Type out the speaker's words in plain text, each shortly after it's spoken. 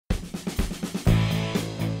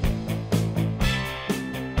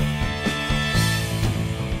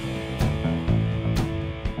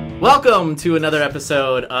Welcome to another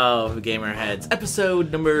episode of GamerHeads,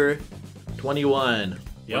 episode number 21.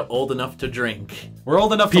 Yep. We're old enough to drink. We're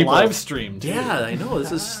old enough to live stream, too. Yeah, I know.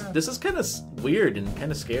 This is kind of weird and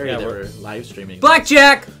kind of scary that we're live streaming.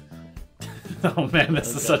 Blackjack! Oh man,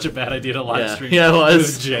 this is such a bad idea to live stream. Yeah, it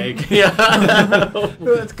was. With Jake. Yeah.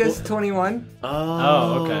 It's because 21.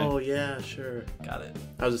 Oh, okay. Yeah, sure. Got it.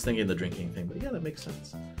 I was just thinking the drinking thing, but yeah, that makes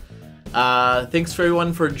sense. Thanks for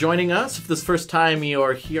everyone for joining us. If this is the first time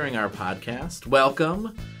you're hearing our podcast,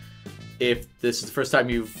 welcome. If this is the first time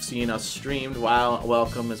you've seen us streamed,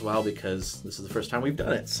 welcome as well, because this is the first time we've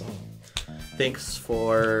done it. So thanks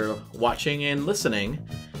for watching and listening.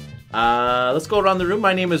 Let's go around the room.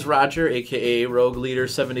 My name is Roger, aka Rogue Leader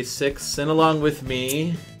 76, and along with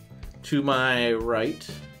me, to my right,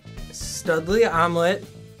 Studley Omelet.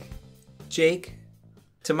 Jake.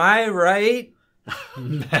 To my right.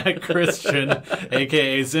 Matt Christian,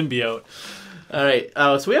 aka Symbiote. All right,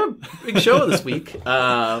 so we have a big show this week.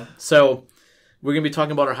 So we're going to be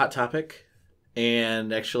talking about our hot topic,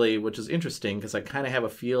 and actually, which is interesting, because I kind of have a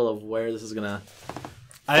feel of where this is going to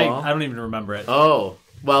fall. I don't even remember it. Oh,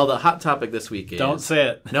 well, the hot topic this week is... Don't say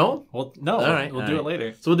it. No? Well, no. All right, we'll do it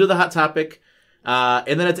later. So we'll do the hot topic,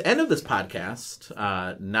 and then at the end of this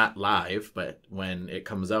podcast, not live, but when it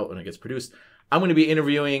comes out, when it gets produced, I'm going to be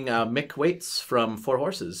interviewing Mick Waites from Four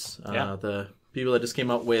Horses, the people that just came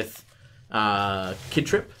out with Kid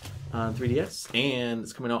Tripp on 3DS, and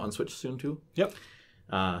it's coming out on Switch soon too. Yep.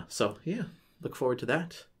 So yeah, look forward to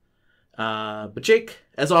that. But Jake,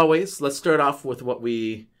 as always, let's start off with what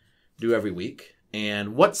we do every week,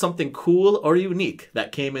 and what's something cool or unique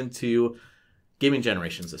that came into gaming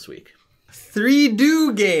generations this week?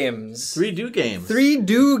 3Do games. 3Do games.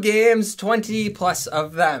 3Do games, 20 plus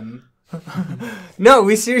of them. No,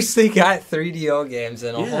 we seriously got 3DO games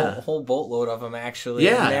and a whole boatload of them, actually.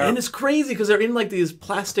 Yeah, and it's crazy because they're in like these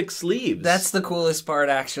plastic sleeves. That's the coolest part,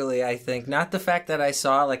 actually, I think. Not the fact that I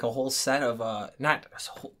saw like a whole set of,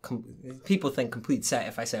 people think complete set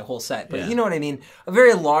if I say a whole set, but you know what I mean. A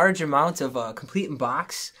very large amount of complete in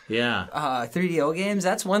box 3DO games,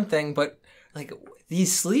 that's one thing, but like...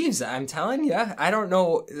 These sleeves, I'm telling you, I don't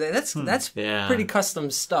know. That's pretty custom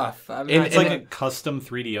stuff. It's like a custom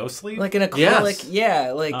 3DO sleeve? Like an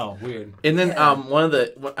acrylic, Oh, weird. And then one of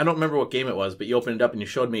the, I don't remember what game it was, but you opened it up and you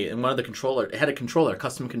showed me, and one of the it had a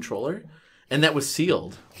custom controller, and that was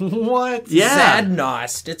sealed. What? Yeah.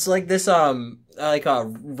 Zadnost. It's like this, like a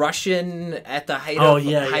Russian at the height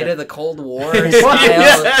of the Cold War style.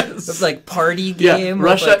 Yes. It's like party game. Yeah,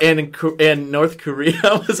 Russia and North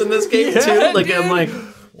Korea was in this game too. Like, dude. I'm like,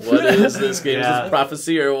 what is this game? Is this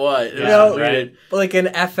prophecy or what? Yeah, right. Like an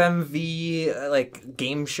FMV, like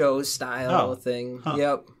game show style thing. Huh.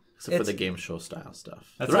 Yep. Except for the game show style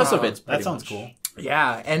stuff. The rest of it's that sounds cool.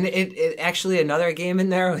 Yeah, and it actually another game in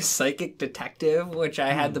there was Psychic Detective, which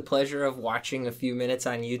I had the pleasure of watching a few minutes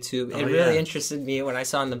on YouTube. It really interested me when I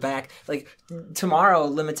saw in the back. Like tomorrow,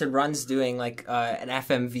 Limited Run's doing like an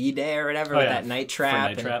FMV day or whatever with that Night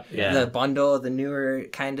Trap the bundle, the newer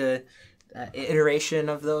kind of iteration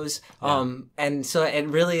of those. Yeah. And so it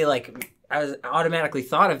really like. I was automatically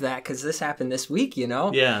thought of that because this happened this week, you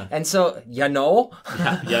know? Yeah. And so, you know?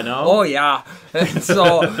 Yeah, you know? Oh, yeah. And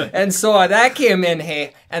so that came in,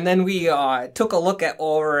 hey, and then we took a look at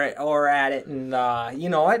it, and you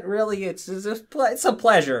know, it really, it's a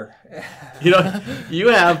pleasure. You know, you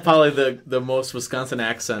have probably the most Wisconsin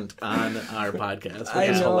accent on our podcast, which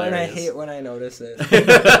is hilarious. And I hate when I notice it.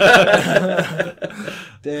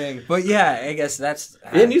 Dang. But yeah, I guess that's...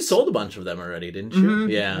 And you sold a bunch of them already, didn't you? Mm-hmm.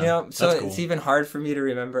 Yeah. Yep. So it's even hard for me to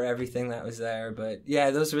remember everything that was there. But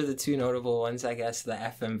yeah, those were the two notable ones, I guess. The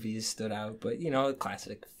FMVs stood out. But, you know,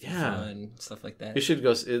 classic FIFA and stuff like that. You should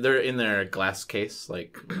go... They're in their glass case,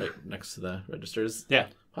 like next to the registers. Yeah.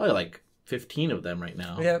 Probably like 15 of them right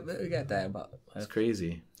now. Yeah, we got that about. That's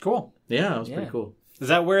crazy. Cool. Yeah, it was pretty cool. Is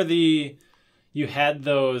that where you had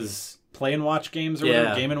those Play and Watch games or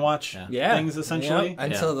whatever, Game and Watch things essentially? Yeah.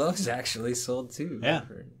 Until those actually sold too. Yeah.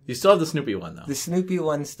 You still have the Snoopy one though. The Snoopy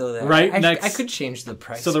one's still there. Right. I could change the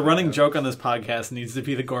price. So the running joke on this podcast needs to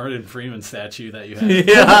be the Gordon Freeman statue that you have.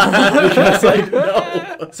 Yeah. Because, like,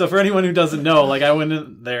 no. So for anyone who doesn't know, like I went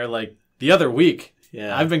in there like the other week.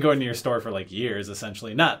 Yeah. I've been going to your store for like years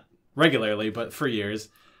essentially. Not regularly, but for years.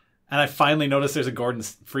 And I finally noticed there's a Gordon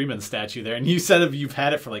Freeman statue there. And you said you've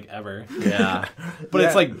had it for like ever. Yeah. But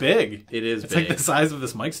it's like big. It is It's big. like the size of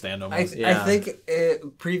this mic stand almost. I think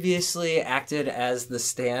it previously acted as the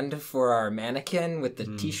stand for our mannequin with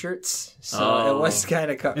the t-shirts. So it was kind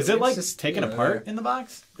of... Is it like just taken apart in the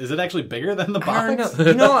box? Is it actually bigger than the I box?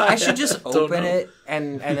 don't know. I should just Don't open know. it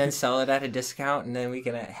and then sell it at a discount, and then we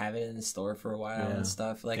can have it in the store for a while and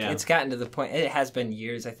stuff. Like Yeah. it's gotten to the point. It has been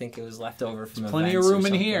years. I think it was left over from Plenty of events or room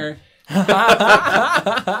in something. here.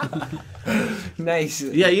 Nice.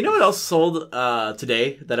 Yeah, you know what else sold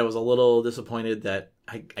today that I was a little disappointed that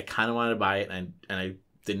I kind of wanted to buy it and I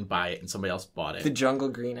didn't buy it and somebody else bought it. The Jungle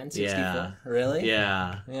Green N64. Yeah. Really?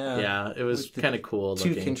 Yeah. Yeah. Yeah. It was With the kind of cool. Two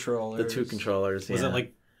looking. controllers. The two controllers. Was yeah. it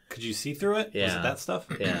like, could you see through it? Was Yeah. it that stuff?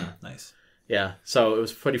 Yeah. Nice. Yeah. So it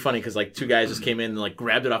was pretty funny because like two guys just came in and like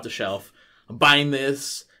grabbed it off the shelf. I'm buying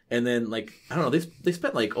this, and then like I don't know, they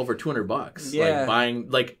spent like over $200. Yeah. Like buying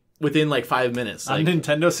like within like 5 minutes. On Like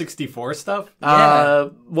Nintendo 64 stuff?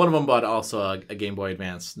 one of them bought also a Game Boy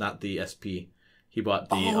Advance, not the SP. He bought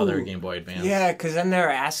the other Game Boy Advance. Yeah, because then they were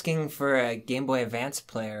asking for a Game Boy Advance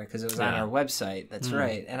player because it was on Yeah. our website. That's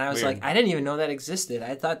right. And I was Weird. like, I didn't even know that existed.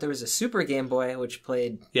 I thought there was a Super Game Boy which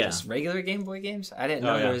played Yeah. just regular Game Boy games. I didn't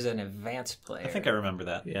know yeah. there was an Advance player. I think I remember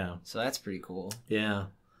that. Yeah. So that's pretty cool. Yeah.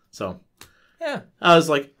 So Yeah. I was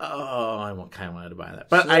like, oh, I kind of wanted to buy that,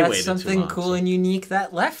 but So I that's waited something too long, cool so. and unique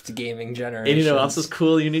that left gaming generation. And you know what else is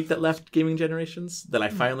cool, and unique that left Gaming Generations that I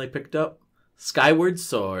finally picked up? Skyward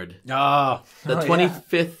Sword, Oh, the Oh,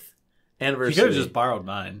 25th you anniversary. could have just borrowed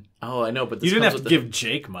mine. Oh, I know, but this You didn't have comes to with give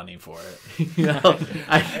Jake money for it. the, you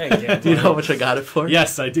know, do you know how much I got it for?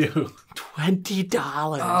 Yes, I do.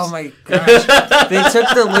 $20. Oh my gosh. They took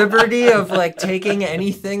the liberty of like taking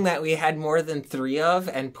anything that we had more than 3 of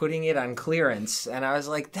and putting it on clearance. And I was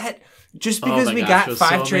like, that just because my we gosh, got it was 5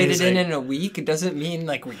 so traded amazing. in a week, it doesn't mean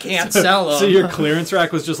like we can't sell them. So your clearance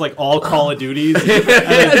rack was just like all Call of Duties, and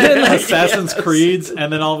then Assassin's Creeds,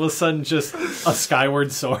 and then all of a sudden just a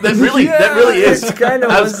Skyward Sword. That really is. It kind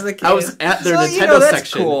of I was the case. I was at their So, Nintendo you know, that's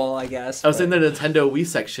section. cool, I guess. I was in the Nintendo Wii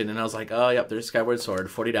section, and I was like, oh, yep, there's Skyward Sword,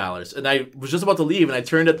 $40. And I was just about to leave, and I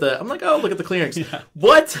turned at I'm like, oh, look at the clearance.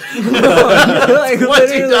 What? like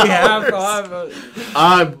literally half $20. off.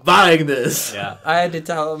 I'm buying this. Yeah. I had to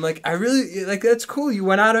tell him, like, I really, like, that's cool. You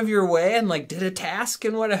went out of your way and, like, did a task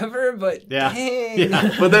and whatever, but Yeah. dang.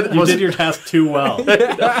 Yeah. But then You did your task too well. and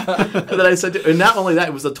then I said, and not only that,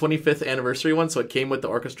 it was the 25th anniversary one, so it came with the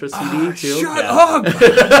orchestra CD too. Shut Yeah. up!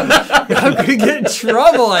 I'm gonna get in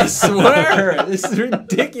trouble, I swear. This is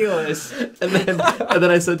ridiculous. And then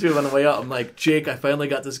I said to him on the way out, I'm like, Jake, I finally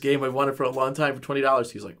got this game I've wanted for a long time for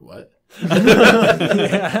 $20. He's like, what?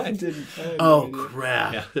 Yeah, I didn't. Oh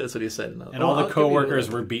crap! Yeah. That's what he said. And all the coworkers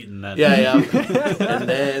were beaten then. Yeah.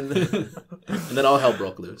 and then all hell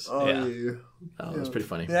broke loose. Oh, Yeah. It was pretty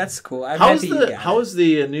funny. that's cool. I'm How's happy you got how it. is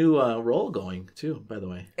the new role going too? By the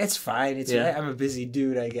way, It's fine. It's Yeah. I'm a busy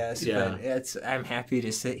dude, I guess. Yeah. But I'm happy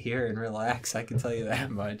to sit here and relax. I can tell you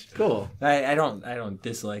that much. cool. I don't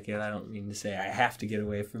dislike it. I don't mean to say I have to get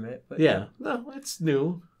away from it. But Yeah, no, it's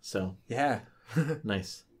new, so yeah.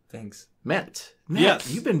 nice. Thanks. Matt,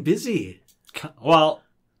 Yes. you've been busy. Well,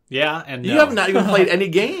 yeah, and You no. have not even played any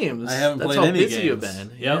games. I haven't That's played how any busy games. you've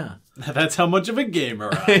been. Yep. That's how much of a gamer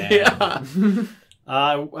I am.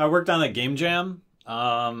 Yeah. I worked on a game jam,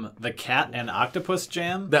 the Cat and Octopus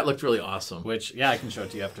Jam, That looked really awesome. which, yeah, I can show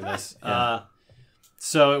it to you after this. Yeah.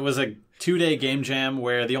 So it was a 2-day game jam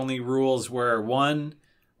where the only rules were, one,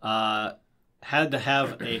 had to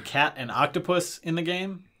have a cat and octopus in the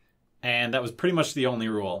game, and that was pretty much the only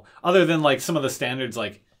rule. Other than, like, some of the standards,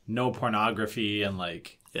 like, no pornography and,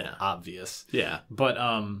 like, Yeah. obvious. Yeah. But,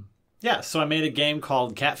 yeah, so I made a game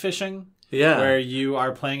called Catfishing, Yeah. where you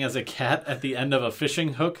are playing as a cat at the end of a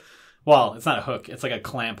fishing hook. Well, it's not a hook; it's like a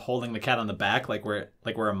clamp holding the cat on the back, like where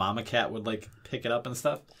a mama cat would like pick it up and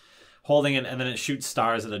stuff, holding it, and then it shoots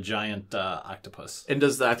stars at a giant octopus. And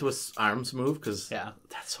does the octopus arms move? Because Yeah,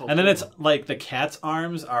 that's so and then cool. it's like the cat's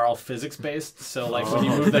arms are all physics based. So like when you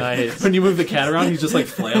move nice. when you move the cat around, he just like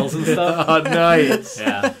flails and stuff. Oh, nice.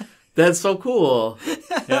 Yeah, That's so cool.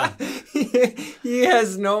 yeah, He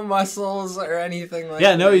has no muscles or anything like that.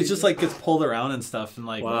 yeah. No, he just like gets pulled around and stuff, and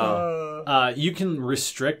like Wow. you can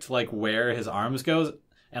restrict like where his arms goes,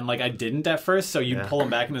 and like I didn't at first, so you'd Yeah. pull him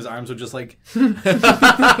back and his arms would just like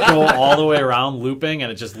go all the way around looping,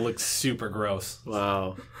 and it just looks super gross.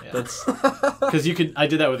 Wow. Yeah. That's. Because I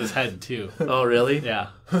did that with his head too. Oh, really? Yeah,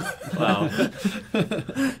 Wow.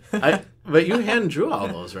 But you hand drew all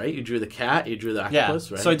those, right? You drew the cat, you drew the yeah.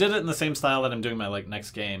 octopus, right? So I did it in the same style that I'm doing my like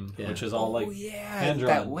next game, Yeah. which is all like Oh yeah, hand-drawn.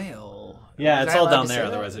 that whale. yeah, Was it's I all allowed down to say there.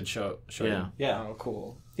 that? Otherwise, I'd show Yeah. you. Yeah, Oh,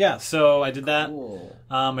 cool. yeah. So I did that. Cool.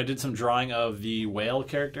 I did some drawing of the whale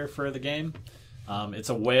character for the game. It's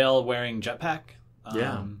a whale wearing jetpack.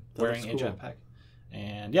 Yeah, that wearing looks a cool. jetpack.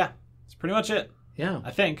 And yeah, it's pretty much it. Yeah.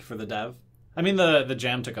 I think for the dev. I mean, the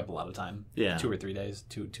jam took up a lot of time. Yeah. 2 or 3 days,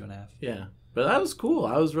 two and a half. Yeah. But that was cool.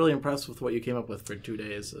 I was really impressed with what you came up with for 2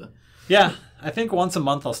 days. Yeah, I think once a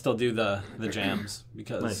month I'll still do the jams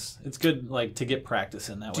because Nice. it's good to get practice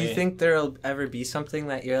in that way. Do you think there'll ever be something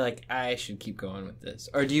that you're like, I should keep going with this?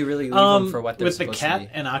 Or do you really leave them for what they're with the supposed cat to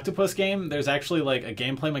be? and octopus game, there's actually a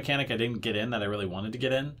gameplay mechanic I didn't get in that I really wanted to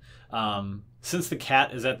get in. Since the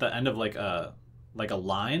cat is at the end of a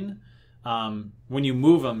line, when you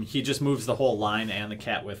move him, he just moves the whole line and the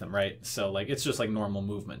cat with him, right? So it's just normal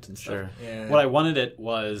movement and stuff. Sure. Yeah. What I wanted it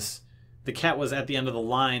was the cat was at the end of the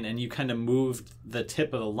line and you kind of moved the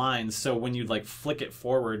tip of the line, so when you'd flick it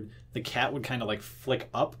forward, the cat would kind of flick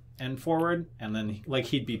up and forward, and then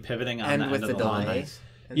he'd be pivoting on And the with end of the the line. delay.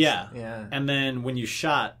 Yeah. Yeah. And then when you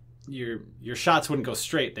shot, your shots wouldn't go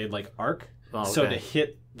straight, they'd arc. Oh, So okay. to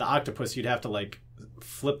hit the octopus, you'd have to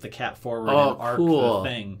flip the cat forward Oh, and arc cool. the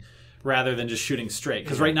thing rather than just shooting straight.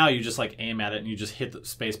 Because right now you just aim at it and you just hit the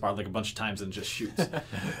space bar a bunch of times and it just shoots.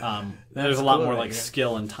 There's a lot cool, more yeah.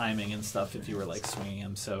 skill and timing and stuff if you were swinging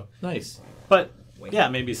him. So, Nice. but yeah,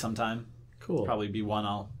 maybe sometime. Cool. Probably be one.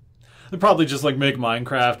 I'll probably just make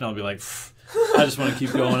Minecraft and I'll be "Pff, I just want to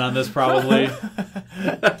keep going on this probably.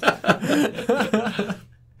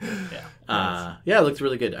 Yeah, it looked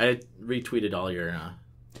really good. I retweeted all your...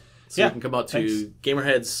 so Yeah, you can come out to thanks.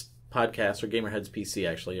 GamerHeads Podcast, or GamerHeads PC,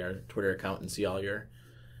 actually, our Twitter account, and see all your...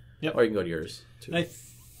 Yep. Or you can go to yours, too. And I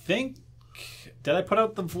think... Did I put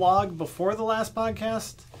out the vlog before the last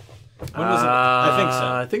podcast? When was it? I think so.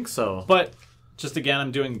 I think so. But just again,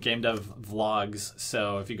 I'm doing game dev vlogs,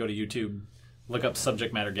 so if you go to YouTube, look up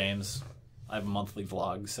Subject Matter Games. I have a monthly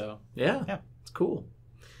vlog, so... Yeah, Yeah. it's cool.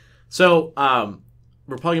 So,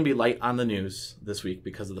 we're probably going to be light on the news this week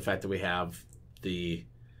because of the fact that we have the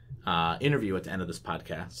interview at the end of this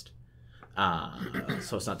podcast.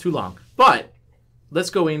 So it's not too long. But let's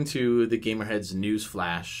go into the GamerHeads news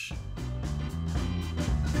flash.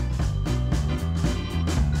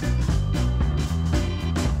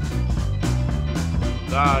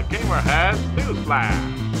 The GamerHeads News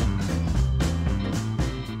Flash.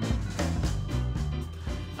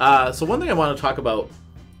 So one thing I want to talk about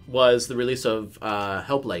was the release of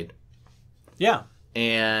Hellblade. Yeah.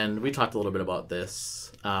 And we talked a little bit about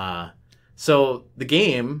this. So the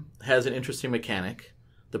game has an interesting mechanic,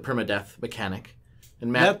 the permadeath mechanic.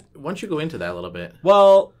 And Matt, why don't you go into that a little bit?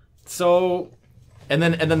 Well, so... And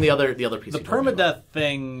then the other piece. The you told me about. permadeath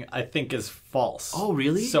thing, I think, is false. Oh,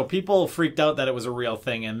 really? So people freaked out that it was a real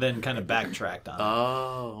thing and then kind of backtracked on it.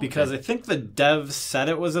 Oh. Okay. Because I think the devs said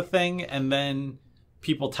it was a thing, and then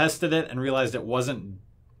people tested it and realized it wasn't.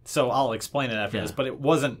 So I'll explain it after this, but it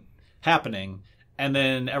wasn't happening. And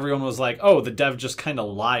then everyone was like, oh, the dev just kind of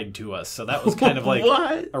lied to us. So that was kind of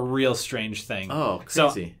What? a real strange thing. Oh, So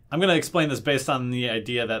crazy. I'm going to explain this based on the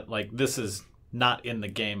idea that this is not in the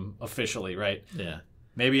game officially, right? Yeah.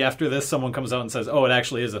 Maybe after this, someone comes out and says, oh, it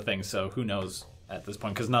actually is a thing. So who knows at this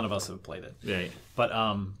point, because none of us have played it. Right. But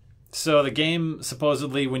so the game,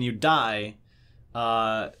 supposedly, when you die,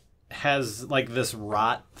 has this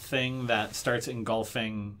rot thing that starts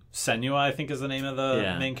engulfing Senua, I think is the name of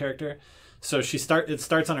the main character. So it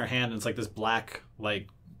starts on her hand, and it's this black,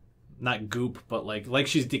 not goop, but like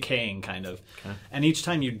she's decaying kind of. Okay. And each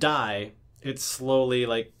time you die, it slowly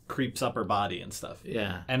creeps up her body and stuff.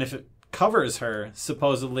 Yeah. And if it covers her,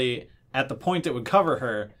 supposedly at the point it would cover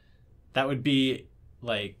her, that would be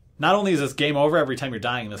not only is this game over every time you're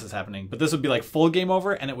dying and this is happening, but this would be full game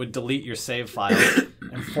over, and it would delete your save file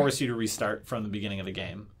and force you to restart from the beginning of the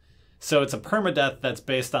game. So it's a permadeath that's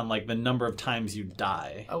based on the number of times you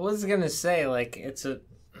die. I was gonna say it's a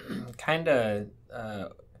kind of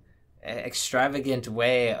extravagant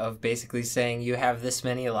way of basically saying you have this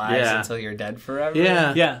many lives until you're dead forever.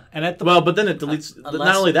 Yeah. Yeah, and at the But then it deletes not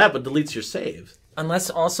unless- only that, but deletes your save. Unless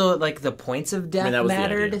also the points of death that was the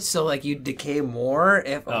mattered, idea. so you decay more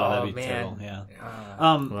if that'd be man. terrible. Yeah.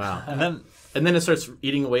 Wow. And then it starts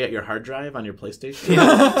eating away at your hard drive on your PlayStation.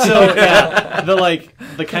 so yeah,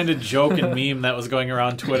 the kind of joke and meme that was going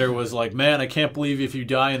around Twitter was man, I can't believe if you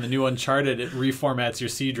die in the new Uncharted, it reformats your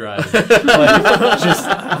C drive.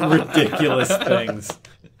 Just ridiculous things.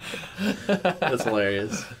 That's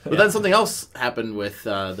hilarious. But then something else happened with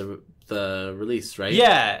the release, right?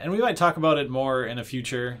 Yeah, and we might talk about it more in a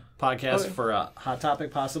future podcast for a hot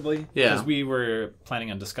topic, possibly. Yeah. Because we were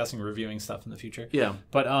planning on discussing reviewing stuff in the future. Yeah.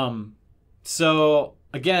 But so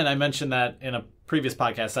again, I mentioned that in a previous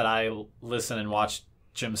podcast that I listen and watch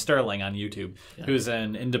Jim Sterling on YouTube, who's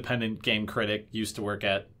an independent game critic, used to work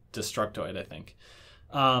at Destructoid, I think.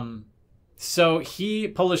 So he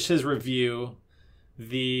published his review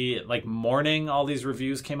the morning all these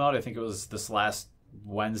reviews came out. I think it was this last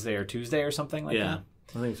Wednesday or Tuesday or something like that.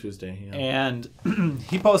 I think Tuesday, yeah. And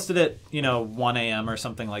he posted it, 1 a.m. or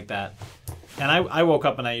something like that. And I woke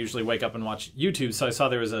up, and I usually wake up and watch YouTube, so I saw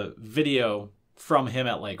there was a video from him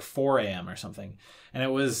at like 4 a.m. or something. And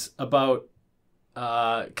it was about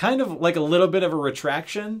kind of like a little bit of a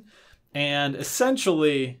retraction. And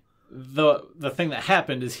essentially, the thing that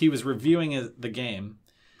happened is he was reviewing the game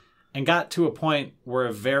and got to a point where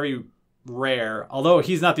a very rare, although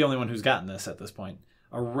he's not the only one who's gotten this at this point,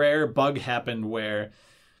 a rare bug happened where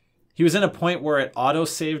he was in a point where it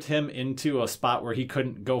auto-saved him into a spot where he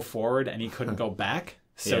couldn't go forward and he couldn't go back.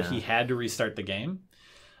 So he had to restart the game.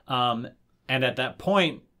 And at that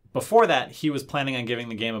point, before that, he was planning on giving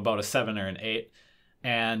the game about a 7 or an 8.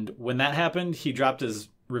 And when that happened, he dropped his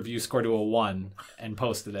review score to a 1 and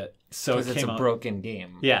posted it. So because it's a broken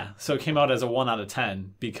game. Yeah. So it came out as a 1 out of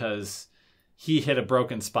 10 because he hit a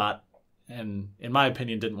broken spot and, in my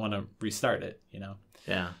opinion, didn't want to restart it,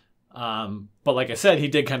 Yeah. But like I said, he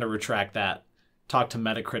did kind of retract that. Talked to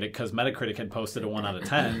Metacritic because Metacritic had posted a 1 out of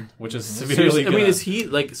 10, which is severely. I mean, is he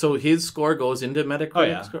so his score goes into Metacritic? Oh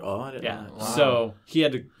yeah. Score? Oh, I didn't know that. Wow. So he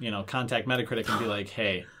had to contact Metacritic and be like,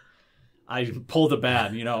 hey, I pulled a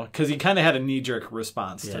bad, because he kind of had a knee-jerk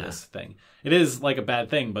response to this thing. It is like a bad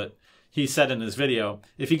thing, but he said in his video,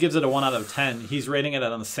 if he gives it a 1 out of 10, he's rating it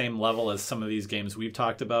on the same level as some of these games we've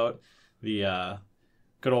talked about. The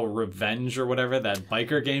good old Revenge or whatever, that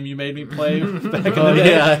biker game you made me play back in the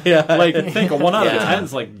day. Yeah. Like, think a 1 out of 10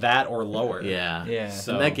 is like that or lower. Yeah. Yeah.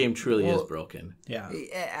 So, and that game truly is broken. Yeah.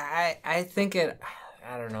 I think it...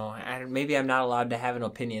 I don't know. Maybe I'm not allowed to have an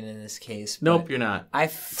opinion in this case. Nope, you're not. I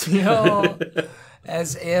feel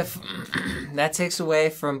as if that takes away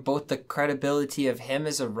from both the credibility of him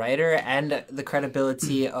as a writer and the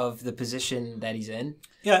credibility of the position that he's in.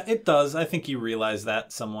 Yeah, it does. I think you realize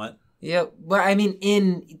that somewhat. Yeah, but I mean,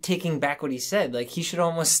 in taking back what he said, like, he should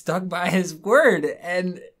almost stuck by his word.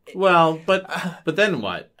 And well, but then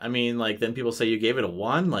what? I mean, like, then people say you gave it a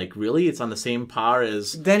 1. Like, really? It's on the same par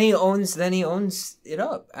as. Then he owns it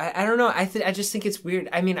up. I don't know. I just think it's weird.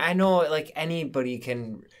 I mean, I know like anybody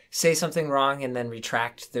can say something wrong and then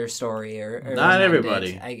retract their story or not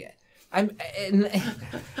everybody. I'm in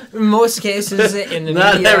most cases in the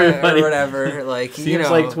Not media everybody. or whatever. Like, Seems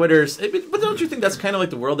like Twitter's. But don't you think that's kind of like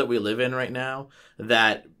the world that we live in right now?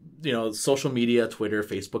 That social media, Twitter,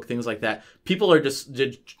 Facebook, things like that. People are just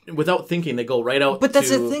without thinking, they go right out. But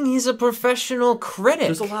that's the thing. He's a professional critic.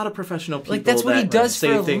 There's a lot of professional people like that's what he does say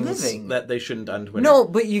for a things living that they shouldn't on Twitter. No,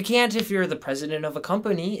 but you can't if you're the president of a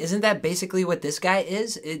company. Isn't that basically what this guy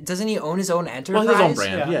is? Doesn't he own his own enterprise? Well, his own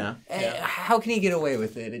brand, yeah. How can he get away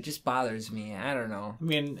with it? It just bothers me. I don't know. I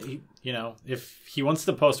mean, if he wants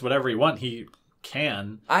to post whatever he wants, he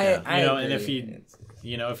can. I agree. And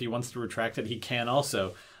if he wants to retract it, he can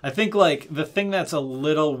also. I think, like, the thing that's a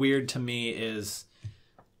little weird to me is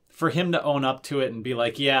for him to own up to it and be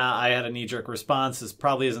like, yeah, I had a knee-jerk response. This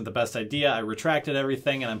probably isn't the best idea. I retracted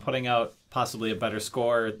everything, and I'm putting out possibly a better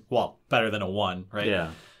score. Well, better than a 1, right?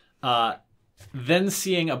 Yeah. Then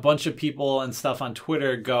seeing a bunch of people and stuff on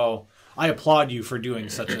Twitter go, I applaud you for doing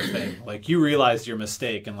such a thing. Like, you realized your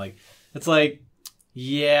mistake. And, like, it's like,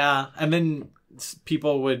 yeah. And then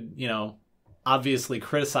people would, obviously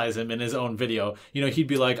criticize him in his own video. He'd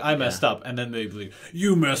be like, I messed up. And then they'd be like,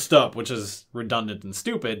 you messed up, which is redundant and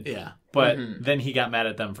stupid. Yeah. But then he got mad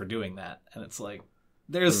at them for doing that. And it's like,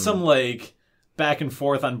 there's some, like, back and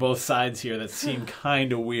forth on both sides here that seem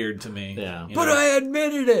kind of weird to me. Yeah. But I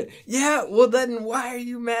admitted it. Yeah, well then why are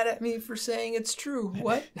you mad at me for saying it's true?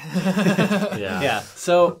 What? Yeah.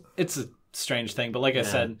 So it's a strange thing. But like I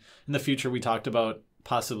said, in the future we talked about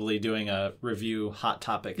possibly doing a review hot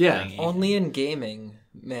topic thing. Only in gaming,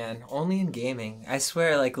 man. Only in gaming. I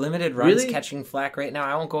swear, like, Limited Run's Really? catching flack right now.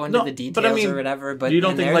 I won't go into the details but I mean, or whatever, but you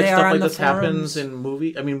don't think like they stuff are on like the this happens forums. in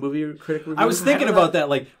movie critic reviews? I was thinking about that,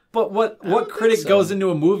 like, but what critic so. goes into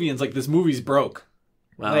a movie and is like, this movie's broke?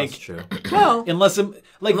 Well, like, that's true. Well, unless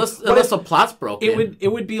the plot's broken.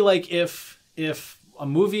 It would be like if a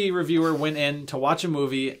movie reviewer went in to watch a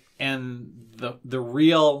movie and the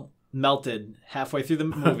reel melted halfway through the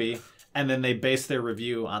movie and then they based their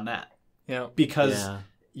review on that. Yeah. Because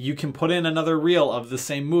you can put in another reel of the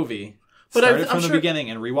same movie, but start it from the beginning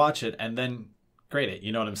and rewatch it and then grade it.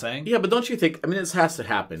 You know what I'm saying? Yeah, but don't you think, I mean, this has to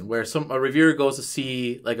happen where a reviewer goes to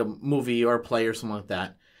see like a movie or a play or something like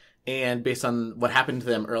that, and based on what happened to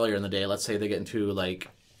them earlier in the day, let's say they get into like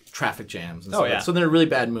traffic jams and stuff. So they're in a really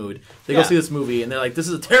bad mood. They go see this movie and they're like, this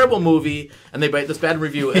is a terrible movie, and they write this bad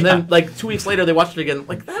review, and then like 2 weeks later they watch it again,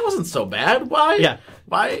 like, that wasn't so bad. Why? Yeah.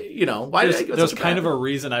 Why did I give it There's such a kind bad? of a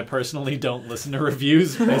reason I personally don't listen to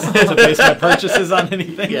reviews to base my purchases on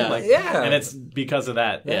anything. Yeah. And it's because of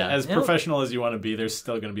that. Yeah. As professional as you want to be, there's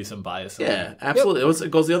still going to be some bias. Yeah, absolutely.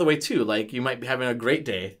 It goes the other way too. Like you might be having a great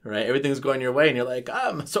day, right? Everything's going your way, and you're like,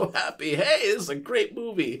 I'm so happy. Hey, this is a great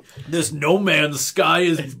movie. This No Man's Sky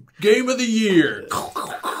is game of the year.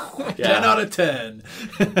 10 out of 10.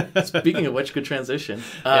 Speaking of which, good transition.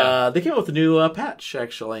 They came out with a new patch,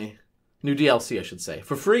 actually. New DLC, I should say,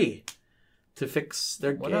 for free to fix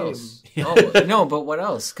their What game. else? Oh, no, but what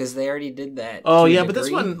else? Because they already did that. Oh, to a yeah, but this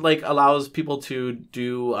degree. one like allows people to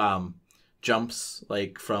do jumps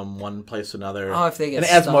like from one place to another. Oh, if they get and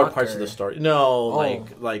it adds more stuck parts or- of the story. No, Oh.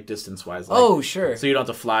 like distance wise. Oh, sure. So you don't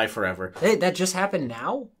have to fly forever. Hey, that just happened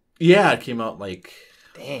now? Yeah, it came out like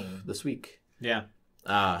Dang. this week. Yeah.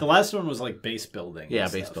 The last one was like base building. Yeah,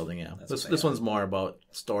 and base stuff. building. Yeah, That's what this they one's more about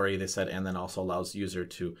story. They said, and then also allows user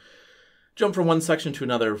to jump from one section to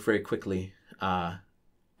another very quickly. I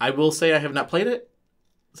will say I have not played it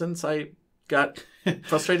since I got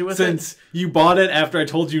frustrated with it. Since you bought it after I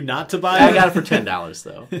told you not to buy it. I got it for $10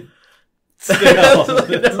 though. Still.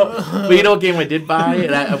 But you know what game I did buy,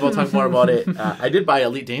 and I will talk more about it. I did buy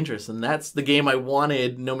Elite Dangerous, and that's the game I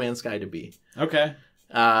wanted No Man's Sky to be. Okay.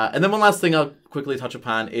 And then one last thing I'll quickly touch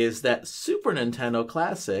upon is that Super Nintendo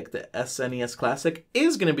Classic, the SNES Classic,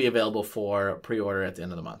 is going to be available for pre-order at the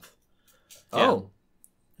end of the month. Oh.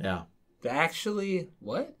 Yeah. Actually,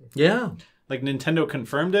 what? Yeah. Like Nintendo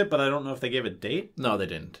confirmed it, but I don't know if they gave a date. No, they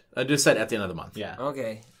didn't. I just said at the end of the month. Yeah.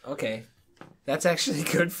 Okay. That's actually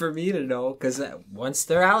good for me to know, because once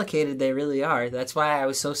they're allocated, they really are. That's why I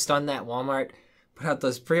was so stunned that Walmart put out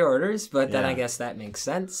those pre-orders, but then Yeah. I guess that makes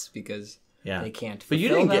sense, because Yeah. they can't But you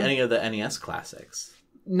fulfill didn't get them. any of the NES classics.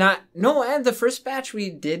 And the first batch we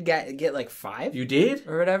did get like 5 You did?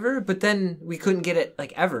 or whatever, but then we couldn't get it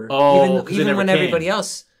like ever. Oh, 'cause it even never when came. everybody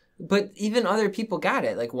else. But even other people got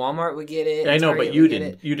it. Like Walmart would get it. I know, Target but you would get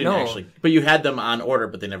didn't. it. You didn't No, actually. But you had them on order,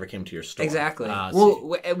 but they never came to your store. Exactly. I see.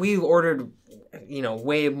 Well, we ordered,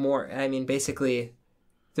 way more. I mean, basically,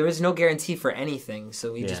 there was no guarantee for anything,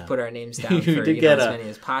 so we just Yeah. put our names down You for did as get many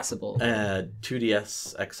as possible.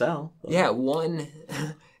 2DS XL. Yeah, one.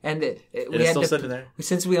 And we It's had still to, sitting there.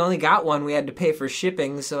 since we only got one, we had to pay for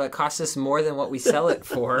shipping, so it cost us more than what we sell it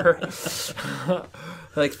for.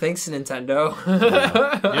 Like, thanks, Nintendo.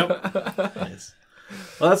 Yep. Nice.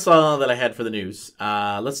 Well, that's all that I had for the news.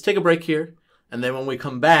 Let's take a break here, and then when we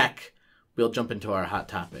come back, we'll jump into our hot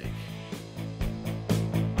topic.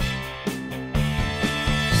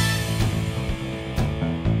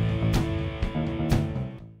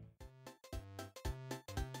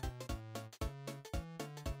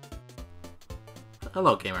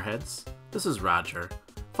 Hello, GamerHeads. This is Roger.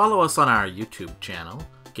 Follow us on our YouTube channel,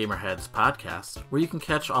 GamerHeads Podcast, where you can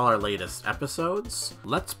catch all our latest episodes,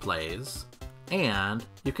 Let's Plays, and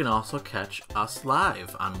you can also catch us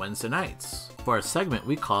live on Wednesday nights for a segment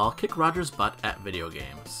we call Kick Roger's Butt at Video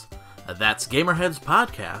Games. That's GamerHeads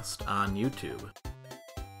Podcast on YouTube.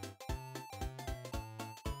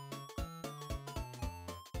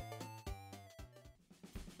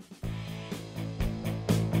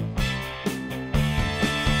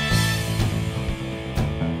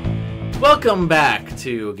 Welcome back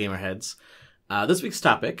to GamerHeads. This week's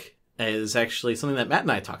topic is actually something that Matt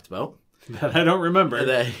and I talked about. That I don't remember.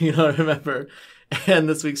 That you don't remember. And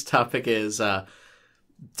this week's topic is how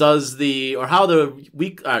the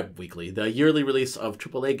the yearly release of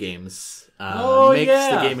AAA games makes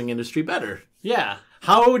the gaming industry better. Yeah.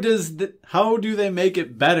 How do they make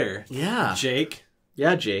it better? Yeah. Jake.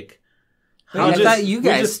 Yeah, Jake. I thought you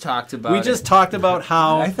guys talked about it. We just talked about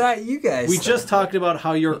how I thought you guys. we just talked about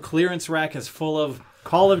how your clearance rack is full of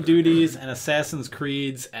Call of Duties and Assassin's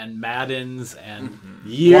Creeds and Maddens and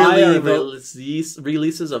Yearly Why are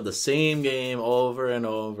releases of the same game over and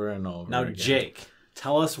over and over Now, again. Jake,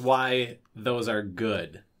 tell us why those are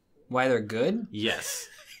good. Why they're good? Yes.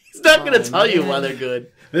 He's not going to tell you man. why they're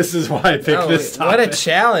good. This is why I picked this What a topic.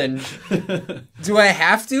 challenge! Do I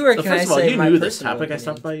have to, or So can first I of all, say you my knew this personal topic. I opinion?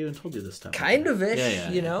 stopped by you and told you this topic. Kind of ish,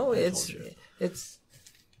 Yeah, I it's told you. it's.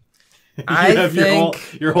 You I have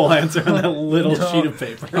think. your whole answer on that little sheet of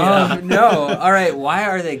paper. No. All right. Why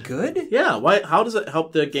are they good? Yeah, why? How does it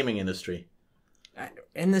help the gaming industry?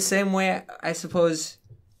 In the same way, I suppose,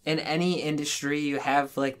 in any industry, you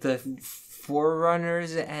have like the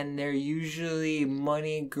forerunners, and they're usually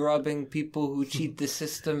money-grubbing people who cheat the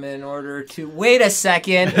system in order to... Wait a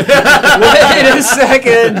second! Wait a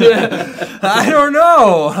second! I don't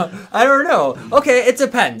know. Okay, it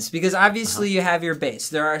depends, because obviously you have your base.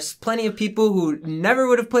 There are plenty of people who never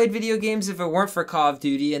would have played video games if it weren't for Call of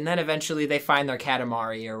Duty, and then eventually they find their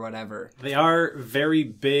Katamari or whatever. They are very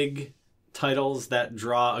big titles that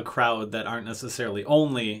draw a crowd that aren't necessarily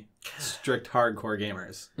only strict hardcore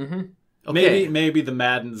gamers. Mm-hmm. Okay. Maybe the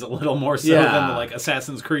Madden's a little more so than the, like,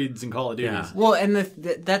 Assassin's Creeds and Call of Duties. Yeah. Well, and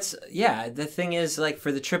the thing is, like,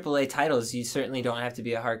 for the AAA titles, you certainly don't have to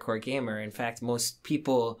be a hardcore gamer. In fact, most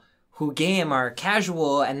people who game are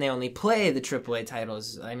casual and they only play the AAA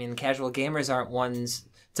titles. I mean, casual gamers aren't ones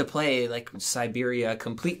to play, like, Siberia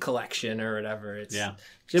Complete Collection or whatever. Yeah,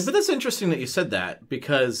 but that's interesting that you said that,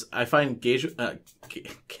 because I find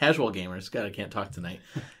casual gamers, God, I can't talk tonight.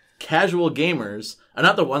 Casual gamers are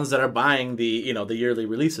not the ones that are buying the yearly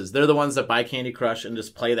releases. They're the ones that buy Candy Crush and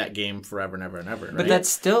just play that game forever and ever and ever. Right? But that's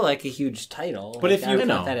still like a huge title. But like,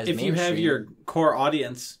 if you have your core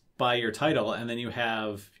audience buy your title, and then you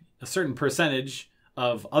have a certain percentage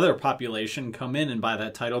of other population come in and buy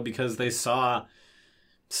that title because they saw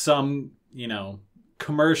some,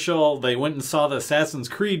 commercial, they went and saw the Assassin's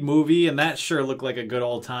Creed movie, and that sure looked like a good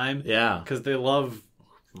old time. Yeah, because they love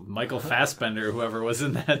Michael Fassbender, whoever was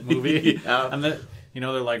in that movie. And that,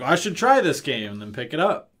 they're like, I should try this game, and then pick it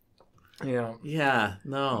up. Yeah,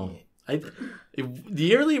 no. The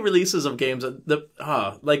yearly releases of games, I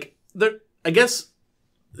guess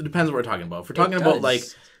it depends what we're talking about. If we're talking about, like,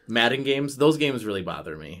 Madden games, those games really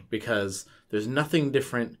bother me, because there's nothing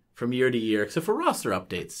different from year to year except for roster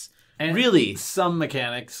updates. And really? Some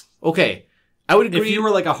mechanics. Okay, I would agree. If you were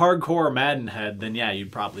like a hardcore Madden head, then yeah,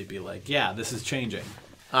 you'd probably be like, yeah, this is changing.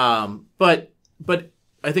 But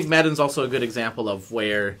I think Madden's also a good example of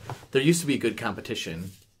where there used to be good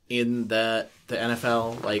competition in the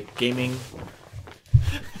NFL, like, gaming.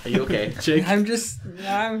 Are you okay, Jake? I'm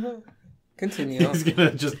continue. He's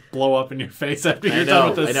gonna just blow up in your face after you're done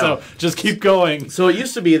with this. So just keep going. So it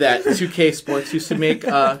used to be that 2K Sports used to make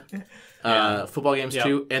football games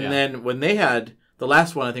too, and then when they had the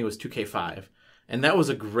last one, I think it was 2K5, and that was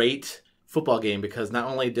a great football game, because not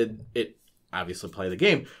only did it obviously play the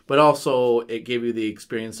game, but also it gave you the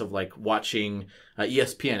experience of, like, watching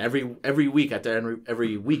ESPN every week. At the end,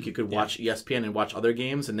 every week you could watch ESPN and watch other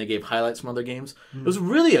games, and they gave highlights from other games. It was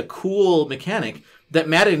really a cool mechanic that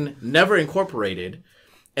Madden never incorporated.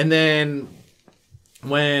 And then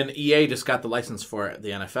when EA just got the license for the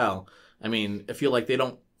NFL, I mean, I feel like they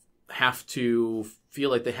don't have to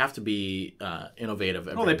be innovative.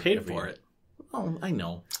 They paid for it. Oh, I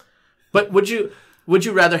know. But would you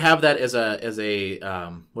rather have that as a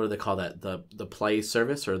what do they call that? The play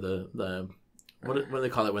service, or the what do they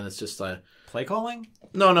call it when it's just a play calling?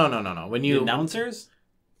 No. When you the announcers?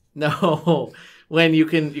 No, when you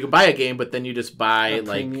can buy a game, but then you just buy a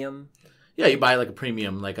like premium. Yeah, you buy like a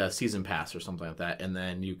premium, like a season pass or something like that, and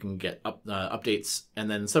then you can get updates. And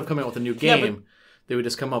then instead of coming out with a new game, they would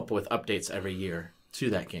just come up with updates every year to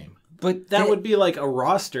that game. But that would be like a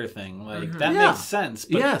roster thing. Like that makes sense.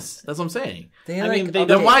 But yes, that's what I'm saying.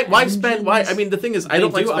 Then why spend? Why? I mean, the thing is, I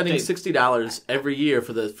don't like spending $60 every year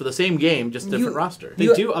for the same game, just different roster. They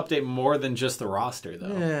do update more than just the roster,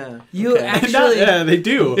 though. Yeah, you actually. They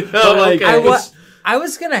do. But like, I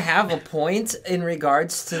was going to have a point in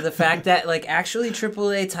regards to the fact that, like, actually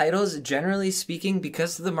AAA titles, generally speaking,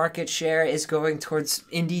 because the market share is going towards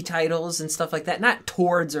indie titles and stuff like that, not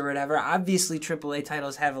towards or whatever. Obviously, AAA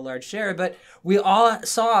titles have a large share, but we all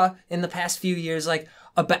saw in the past few years, like,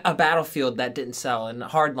 a Battlefield that didn't sell, and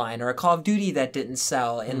Hardline, or a Call of Duty that didn't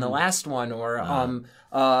sell in the last one, or an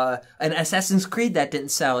Assassin's Creed that didn't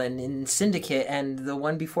sell in Syndicate, and the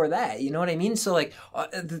one before that. You know what I mean? So, like,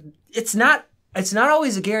 it's not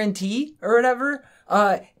always a guarantee or whatever,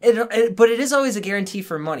 but it is always a guarantee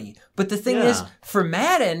for money. But the thing is, for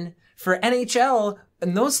Madden, for NHL,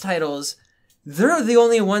 and those titles, they're the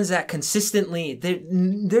only ones that consistently,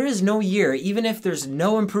 there is no year, even if there's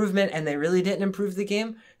no improvement and they really didn't improve the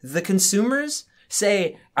game, the consumers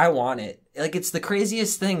say, I want it. Like, it's the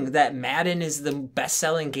craziest thing that Madden is the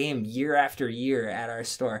best-selling game year after year at our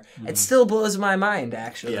store. It still blows my mind,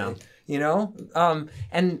 actually. Yeah. You know?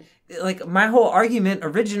 And like, my whole argument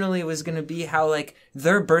originally was going to be how, like,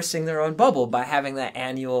 they're bursting their own bubble by having that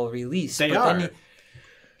annual release. They are.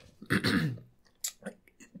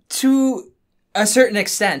 To a certain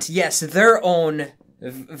extent, yes, their own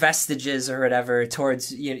vestiges or whatever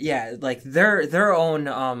towards, like, their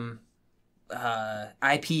own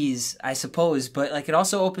IPs, I suppose. But, like, it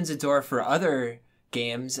also opens a door for other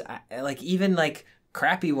games, like, even, like,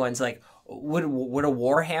 crappy ones, like would a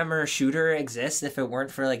Warhammer shooter exist if it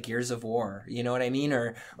weren't for like Gears of War? You know what I mean?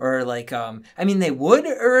 Or like I mean they would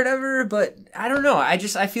or whatever, but I don't know. I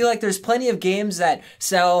feel like there's plenty of games that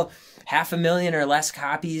sell 500,000 or less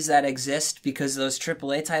copies that exist because those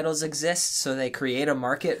AAA titles exist, so they create a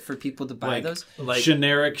market for people to buy those. Like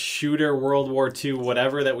generic shooter World War II,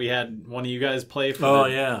 whatever that we had one of you guys play for.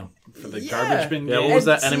 For the garbage bin game. What was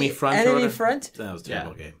that? Enemy Front? Enemy Front? That was a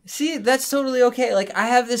terrible game. See, that's totally okay. Like, I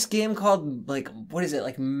have this game called, like, what is it?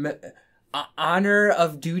 Like, Honor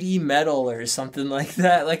of Duty Medal or something like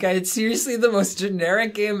that. Like, it's seriously the most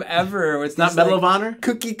generic game ever. It's not Medal of Honor?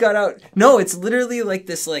 Cookie cutout. No, it's literally like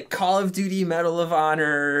this, like, Call of Duty Medal of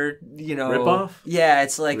Honor, you know. Ripoff? Yeah,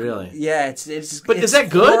 it's like. Really? Yeah, it's. But it's is that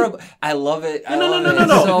good? Horrible. I love it.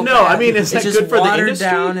 No. So no, I mean, is that good for the industry? It's just watered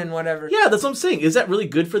down and whatever. Yeah, that's what I'm saying. Is that really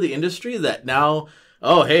good for the industry that now...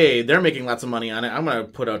 Oh, hey, they're making lots of money on it. I'm going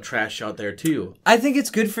to put out trash out there, too. I think it's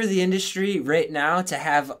good for the industry right now to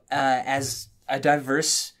have as a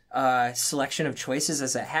diverse selection of choices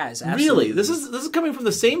as it has. Absolutely. Really? This is coming from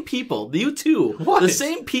the same people, you too. What? The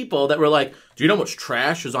same people that were like, do you know how much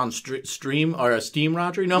trash is on Steam,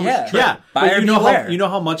 Roger? You know how much trash? Yeah. Buyer you know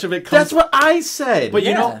how much of it comes... That's what I said. But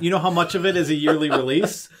you know how much of it is a yearly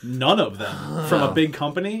release? None of them. From a big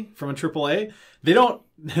company, from a AAA. They don't...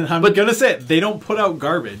 I'm going to say it. They don't put out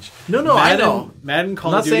garbage. No, I know. Madden,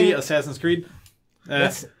 Call of Duty, Assassin's Creed...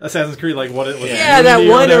 Assassin's Creed, like what it was. Yeah, that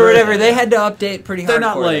one or whatever. They had to update pretty hard. They're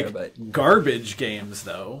not like garbage games,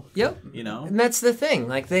 though. Yep. You know, and that's the thing.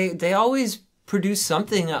 Like they always produce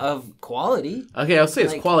something of quality. Okay, I'll say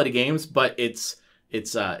it's quality games, but it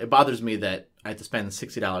bothers me that I have to spend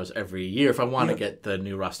 $60 every year if I want to get the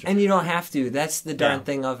new roster. And you don't have to. That's the darn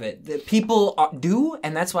thing of it. The people do,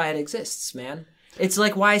 and that's why it exists, man. It's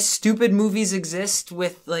like why stupid movies exist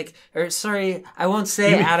with I won't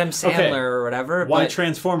say Adam Sandler or whatever. Why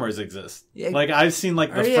Transformers exist. Yeah. Like I've seen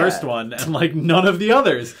like the first one and like none of the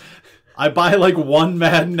others. I buy like one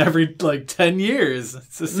Madden every like 10 years.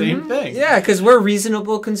 It's the same thing. Yeah, because we're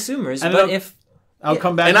reasonable consumers. And but I'll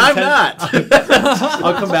come back and I'm not.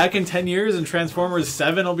 I'll come back in 10 years and Transformers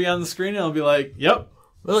 7 will be on the screen and I'll be like, yep.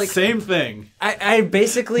 Well, like, same thing. I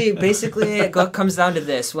basically it comes down to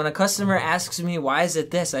this. When a customer asks me why is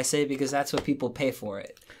it this, I say because that's what people pay for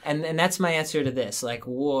it, and that's my answer to this. Like,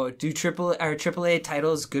 whoa, do AAA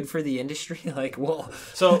titles good for the industry? Like, whoa.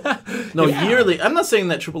 So no, yearly. I'm not saying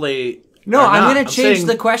that AAA. No, I'm going to change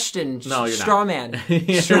the question. No, you're Straw not. Man.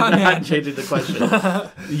 You're not changing the question.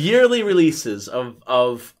 Yearly releases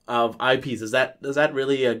of IPs. Is that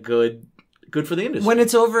really a good for the industry? When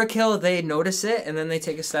it's overkill, they notice it and then they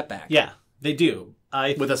take a step back. Yeah, they do.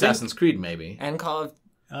 With Assassin's Creed, maybe. And Call of...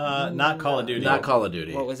 not Call of Duty. Not Call of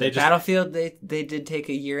Duty. What was it? Battlefield, they did take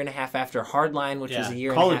a year and a half after Hardline, which was a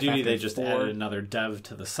year and a half Call of after Duty, they just added another dev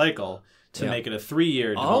to the cycle to make it a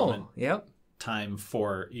 3-year development time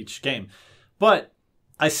for each game. But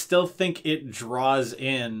I still think it draws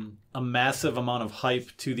in a massive amount of hype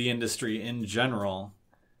to the industry in general,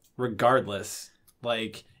 regardless.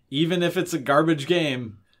 Like... Even if it's a garbage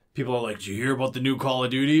game, people are like, did you hear about the new Call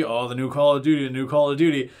of Duty? Oh, the new Call of Duty, the new Call of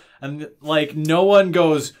Duty. And, like, no one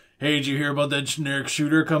goes, hey, did you hear about that generic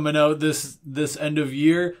shooter coming out this end of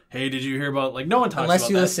year? Hey, did you hear about... Like, no one talks about that Unless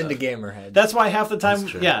you listen to GamerHeads. That's why half the time,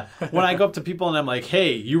 when I go up to people and I'm like,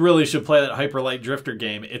 hey, you really should play that Hyper Light Drifter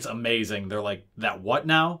game. It's amazing. They're like, that what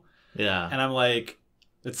now? Yeah. And I'm like,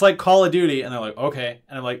 it's like Call of Duty. And they're like, okay.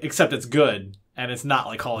 And I'm like, except it's good. And it's not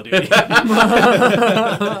like Call of Duty.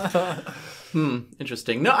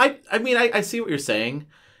 Interesting. No, I mean, I see what you're saying.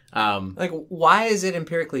 Like, why is it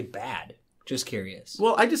empirically bad? Just curious.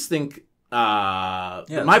 Well, I just think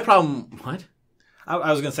my problem... What? I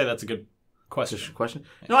was going to say that's a good question.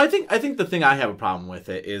 No, I think the thing I have a problem with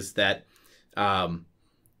it is that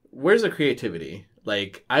where's the creativity?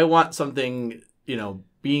 Like, I want something,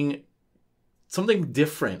 being something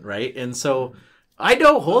different, right? And so... I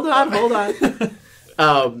know. Hold on.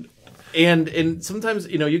 And sometimes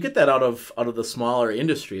you get that out of the smaller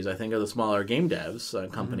industries. I think of the smaller game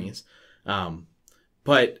devs companies,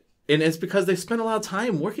 but it's because they spend a lot of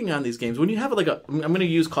time working on these games. When you have I'm going to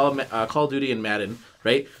use Call of Duty and Madden,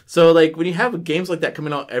 right? So like when you have games like that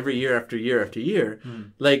coming out every year after year after year,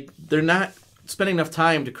 like they're not spending enough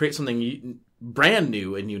time to create something brand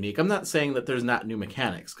new and unique. I'm not saying that there's not new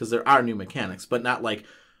mechanics because there are new mechanics, but not like.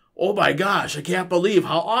 Oh my gosh, I can't believe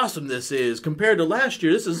how awesome this is compared to last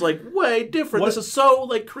year. This is like way different. This is so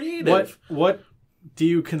like creative. What do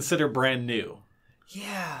you consider brand new?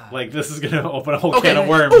 Yeah. Like, this is going to open a whole can of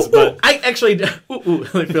worms. But I actually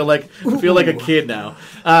I feel like a kid now.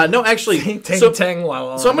 No, actually, so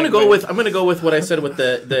I'm gonna go with what I said with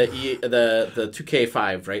the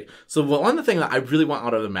 2K5, right? So one of the things that I really want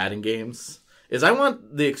out of the Madden games is I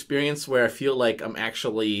want the experience where I feel like I'm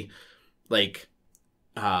actually like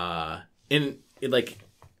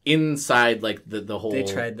inside like the whole. They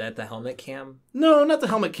tried the helmet cam. No, not the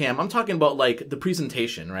helmet cam. I'm talking about like the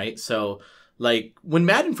presentation, right? So. Like, when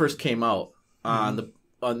Madden first came out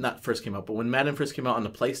not first came out, but when Madden first came out on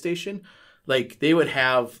the PlayStation, like, they would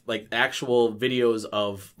have, like, actual videos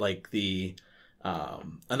of, like, the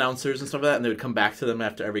announcers and stuff like that, and they would come back to them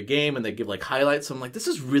after every game, and they'd give, like, highlights. So I'm like, this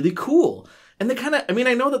is really cool. And they kind of, I mean,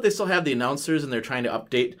 I know that they still have the announcers, and they're trying to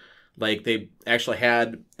update, like, they actually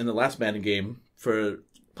had, in the last Madden game for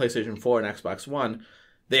PlayStation 4 and Xbox One,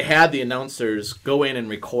 they had the announcers go in and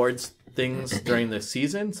record things during the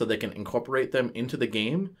season so they can incorporate them into the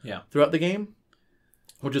game throughout the game,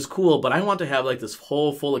 which is cool. But I want to have like this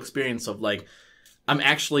whole full experience of like I'm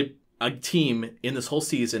actually a team in this whole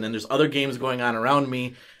season and there's other games going on around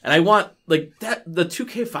me, and I want like that. The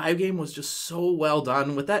 2K5 game was just so well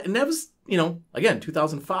done with that, and that was, you know, again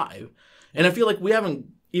 2005, and I feel like we haven't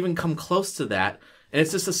even come close to that, and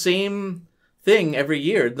it's just the same thing every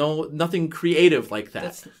year. Nothing creative like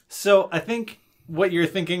that. So I think what you're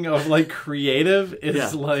thinking of, like, creative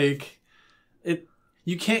is like it.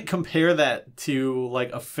 You can't compare that to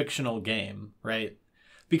like a fictional game, right?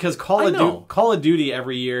 Because Call of Duty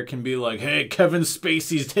every year can be like, hey, Kevin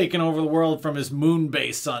Spacey's taking over the world from his moon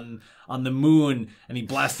base on the moon, and he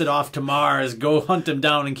blasted off to Mars. Go hunt him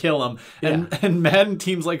down and kill him. And Madden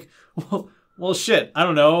team's like, well, shit, I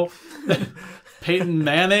don't know. Peyton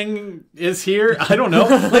Manning is here. I don't know.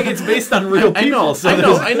 Like, it's based on real people.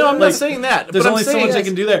 I know. I'm not saying that. There's only so much they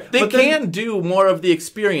can do there. They can do more of the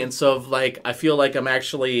experience of like I feel like I'm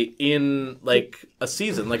actually in like a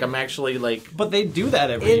season. Like I'm actually like. But they do that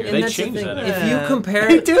every year. They change that every year. If you compare,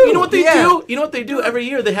 they do. You know what they do? You know what they do every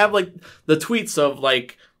year? They have like the tweets of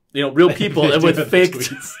like, you know, real people and with fake.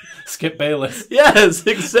 Skip Bayless. Yes,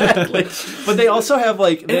 exactly. But they also have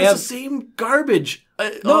like they have the same garbage.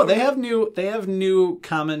 They have new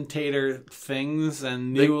commentator things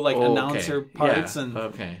and new announcer parts and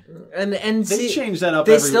they change that up.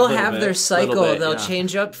 They still have their cycle. They'll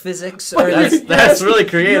change up physics. That's really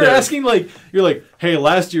creative. You're asking you're like, hey,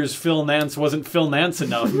 last year's Phil Nance wasn't Phil Nance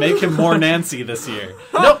enough. Make him more Nancy this year.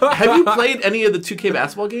 No, have you played any of the 2K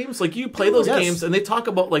basketball games? Like you play those games and they talk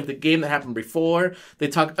about like the game that happened before. They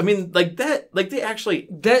talk. I mean, like that. Like they actually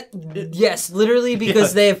yes, literally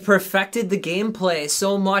because they have perfected the gameplay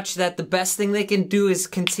so much that the best thing they can do is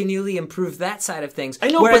continually improve that side of things. I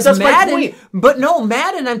know, whereas but that's Madden, my point. But no,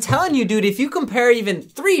 Madden, I'm telling you, dude, if you compare even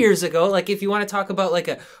 3 years ago, like if you want to talk about like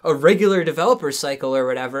a regular developer cycle or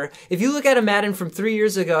whatever, if you look at a Madden from 3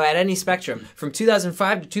 years ago at any spectrum, from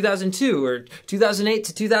 2005 to 2002 or 2008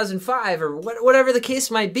 to 2005 or whatever the case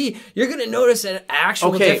might be, you're going to notice an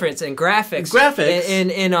actual difference in graphics,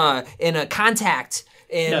 in a contact.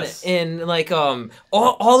 And like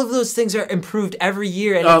all of those things are improved every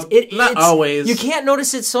year, and not always. You can't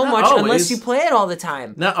notice it so much unless you play it all the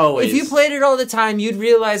time. Not always. If you played it all the time, you'd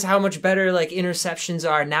realize how much better like interceptions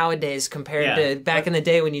are nowadays compared to back in the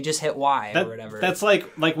day when you just hit Y or whatever. That's like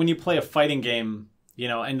when you play a fighting game, you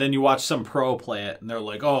know, and then you watch some pro play it, and they're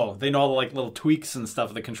like, oh, they know all the like little tweaks and stuff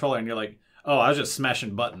of the controller, and you're like, oh, I was just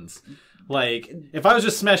smashing buttons. Like, if I was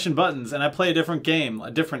just smashing buttons and I play a different game,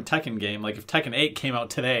 a different Tekken game, like if Tekken 8 came out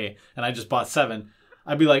today and I just bought 7,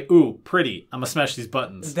 I'd be like, ooh, pretty. I'm going to smash these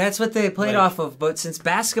buttons. That's what they played off of. But since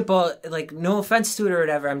basketball, like, no offense to it or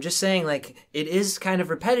whatever, I'm just saying, like, it is kind of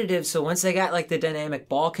repetitive. So once they got, like, the dynamic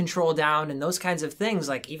ball control down and those kinds of things,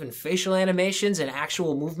 like even facial animations and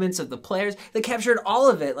actual movements of the players, they captured all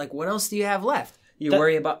of it. Like, what else do you have left?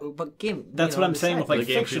 Worry about game. That's what I'm saying with like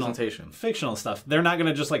fictional stuff. They're not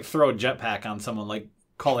gonna just like throw a jetpack on someone like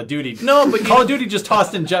Call of Duty. No, but Call of Duty just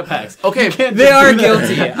tossed in jetpacks. Okay, they are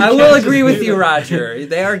guilty. I will agree with you, Roger.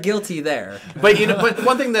 They are guilty there. But you know, but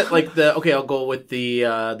one thing that like I'll go with the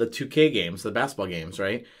 2K games, the basketball games,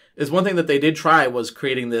 right? Is one thing that they did try was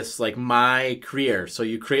creating this like my career. So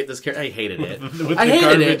you create this character. I hated it. I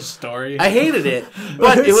hated it. Story. I hated it.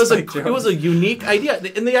 But it was a unique idea,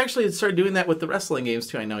 and they actually started doing that with the wrestling games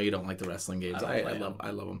too. I know you don't like the wrestling games. I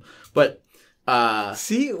love them. But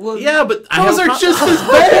see, well, yeah, but those are just as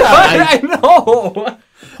bad. I know.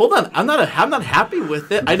 Hold on, I'm not happy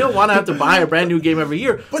with it. I don't want to have to buy a brand new game every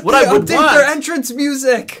year. But what I would want their entrance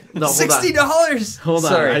music. No, $60. Hold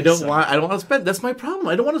on, I don't want to spend. That's my problem.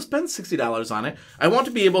 I don't want to spend $60 on it. I want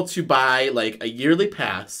to be able to buy like a yearly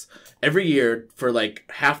pass every year for like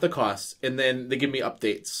half the cost, and then they give me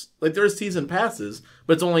updates. Like there's season passes,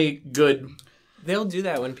 but it's only good. They'll do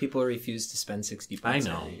that when people refuse to spend $60 I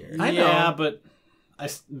know. every year. I know. Yeah, but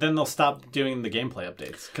then they'll stop doing the gameplay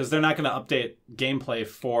updates because they're not going to update gameplay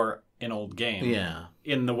for an old game. Yeah.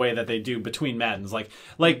 In the way that they do between Maddens. Like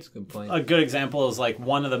That's a good point. a good example is like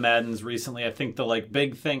one of the Maddens recently. I think the like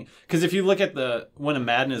big thing, because if you look at when a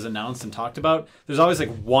Madden is announced and talked about, there's always like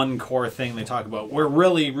one core thing they talk about. We're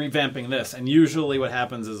really revamping this, and usually what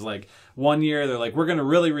happens is like one year they're like, we're going to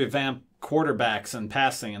really revamp quarterbacks and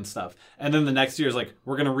passing and stuff, and then the next year is like,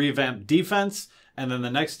 we're going to revamp defense, and then the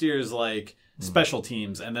next year is like special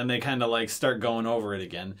teams, and then they kind of like start going over it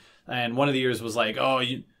again. And one of the years was like,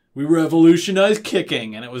 we revolutionized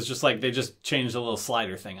kicking, and it was just like they just changed a little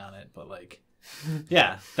slider thing on it. But like,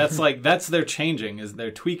 yeah, that's their changing, is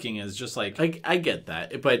their tweaking is just like I get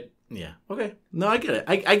that, but yeah, okay, no, I get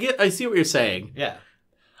it. I see what you're saying. yeah.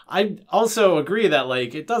 I also agree that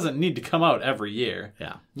like it doesn't need to come out every year.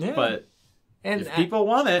 Yeah, But And if people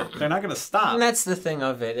want it, they're not going to stop. And that's the thing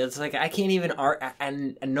of it. It's like I can't even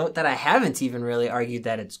and note that I haven't even really argued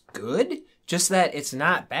that it's good, just that it's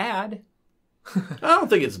not bad. I don't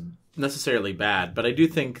think it's necessarily bad, but I do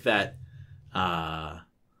think that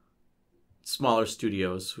smaller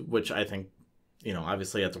studios, which I think,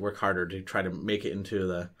 obviously have to work harder to try to make it into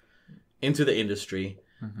the industry.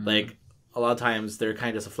 Mm-hmm. Like a lot of times they're kind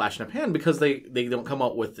of just a flash in the pan because they don't come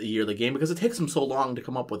up with a yearly game because it takes them so long to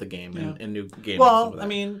come up with a game and new games. Well, I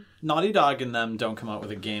mean, Naughty Dog and them don't come out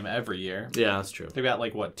with a game every year. Yeah, that's true. They've got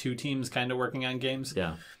like two teams kind of working on games.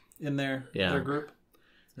 Yeah, in their group.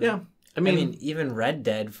 Yeah. I mean, even Red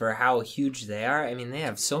Dead, for how huge they are, I mean, they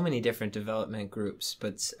have so many different development groups.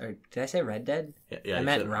 But did I say Red Dead? Yeah, I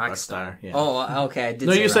meant Rockstar. Yeah. Oh, okay. I did.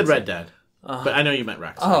 No, say you said Rockstar. Red Dead, but I know you meant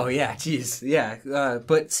Rockstar. Oh yeah, jeez, yeah.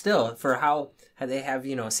 But still, for how they have,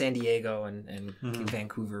 San Diego and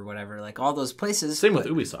Vancouver, whatever, like all those places. Same with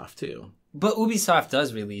Ubisoft too. But Ubisoft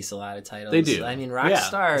does release a lot of titles. They do. I mean,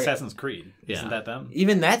 Rockstar. Assassin's Creed. Isn't that them?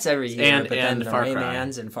 Even that's every year. And- but and then the Far Cry.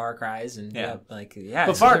 Raymans and Far Cries and But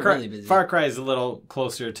so Far they're Cry, really busy. Far Cry is a little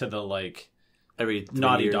closer to the like Every 3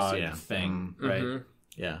 Naughty years, Dog thing, right? Mhm.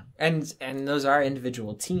 Yeah. And those are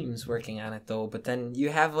individual teams working on it though. But then you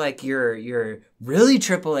have like your really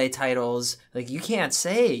AAA titles. Like you can't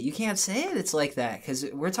say it. It's like that because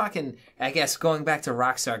we're talking. I guess going back to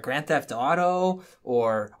Rockstar, Grand Theft Auto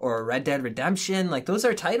or Red Dead Redemption. Like those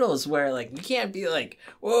are titles where like you can't be like,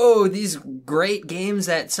 whoa, these great games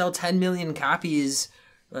that sell 10 million copies.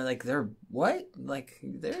 Or like they're what? Like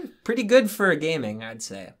they're pretty good for gaming, I'd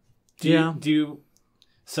say.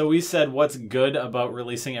 So we said what's good about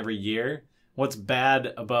releasing every year. What's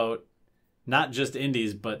bad about not just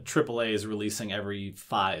indies, but AAA is releasing every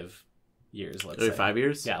 5 years, let's Every say. 5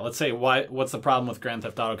 years? Yeah, let's say what's the problem with Grand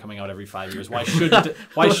Theft Auto coming out every 5 years? Why shouldn't it?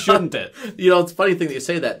 Why shouldn't it? It's a funny thing that you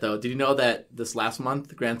say that, though. Did you know that this last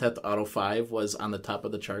month, Grand Theft Auto 5 was on the top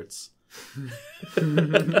of the charts?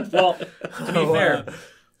 Well, to be fair,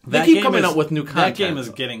 They keep coming out with new content. That game is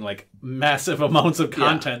getting like massive amounts of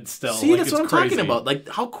content still. See, like, that's it's what I'm crazy. talking about. Like,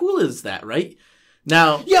 how cool is that, right?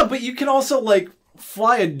 Now, Yeah, but you can also like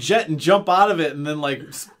fly a jet and jump out of it and then like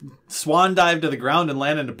swan dive to the ground and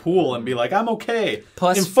land in a pool and be like, I'm okay.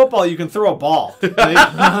 Plus- in football, you can throw a ball.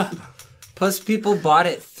 Right? Plus, people bought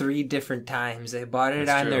it 3 different times. They bought it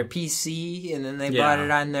That's on true. their PC, and then they Yeah, bought it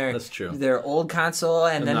on that's true. their old console,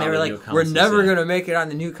 and then now they were the like, new "We're consoles, never yeah. going to make it on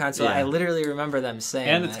the new console." Yeah. I literally remember them saying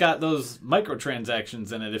And that. it's got those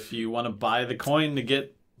microtransactions in it. If you want to buy the coin to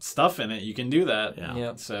get stuff in it, you can do that. Yeah.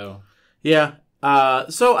 Yep. So yeah.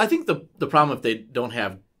 So I think the problem if they don't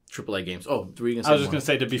have AAA games. Oh, were you going to say I was just more? going to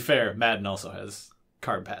say, to be fair, Madden also has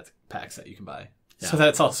card packs that you can buy. Yeah. So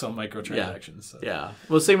that's also microtransactions. So. Yeah.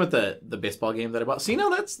 Well, same with the baseball game that I bought. See,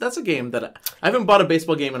 that's a game that I haven't bought a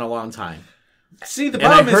baseball game in a long time. See, the And I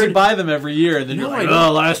problem is heard- you buy them every year, and then No, you're I like, don't.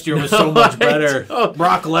 oh, last year was so No, much I better. don't.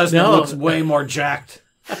 Brock Lesnar No. looks way more jacked.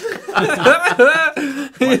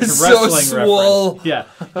 It's so Wrestling swole. reference. Yeah.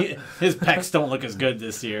 His pecs don't look as good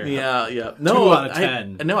this year. Yeah. No, 2 out of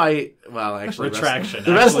 10. Well, actually, Retraction.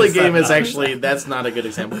 The wrestling Actually, game is not. actually that's not a good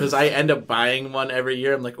example because I end up buying one every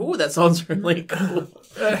year. I'm like, ooh, that sounds really cool.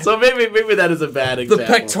 So maybe that is a bad The example.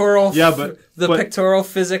 pectoral, Yeah, but- pectoral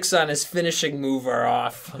physics on his finishing move are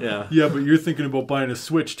off. Yeah. Yeah, but you're thinking about buying a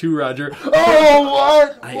Switch too, Roger. Oh,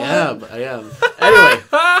 what? I am. Anyway,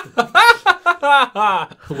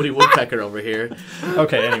 Woody Woodpecker over here.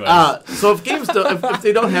 Okay, anyway. So if games if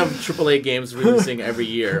they don't have AAA games releasing every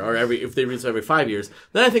year or if they release every 5 years,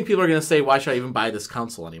 then I think people are going to say, why should I even buy this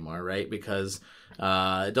console anymore, right? Because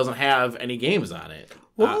it doesn't have any games on it.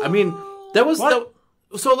 I mean, that was What?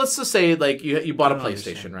 so let's just say like you bought a don't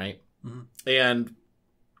PlayStation, understand. right? And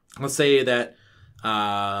let's say that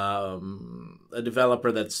a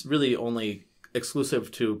developer that's really only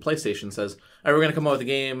exclusive to PlayStation says, all right, we're going to come out with a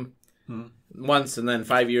game once, and then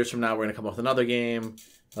 5 years from now, we're going to come up with another game.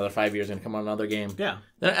 Another 5 years, going to come out with another game. Yeah.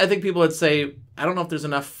 Then I think people would say, I don't know if there's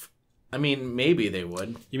enough. I mean, maybe they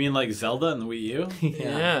would. You mean like Zelda and the Wii U?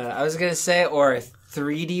 Yeah, I was going to say, or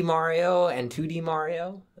 3D Mario and 2D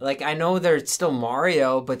Mario. Like, I know they're still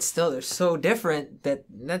Mario, but still they're so different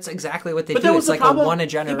that's exactly what they do. It's like a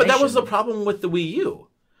one-a-generation. But that was the problem with the Wii U.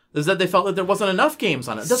 Is that they felt that there wasn't enough games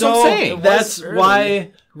on it. That's what I'm saying. That's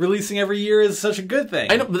why releasing every year is such a good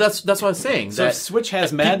thing. I know, but that's what I was saying. So if Switch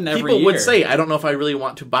has Madden every year. People would say, I don't know if I really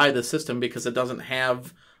want to buy the system because it doesn't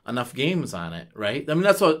have enough games on it, right? I mean,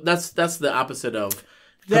 that's the opposite of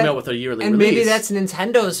coming out with a yearly and release. Maybe that's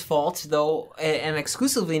Nintendo's fault, though, and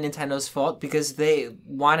exclusively Nintendo's fault, because they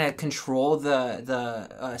want to control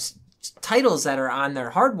the titles that are on their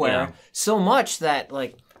hardware so much that,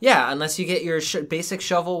 like, yeah, unless you get your basic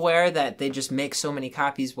shovelware that they just make so many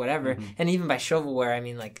copies, whatever. And even by shovelware, I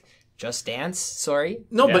mean, like, Just Dance, sorry.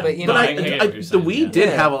 No, Yeah. but you know, the Wii did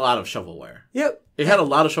have a lot of shovelware. Yep. It had a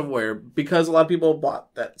lot of shovelware because a lot of people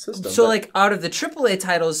bought that system. So, like, out of the AAA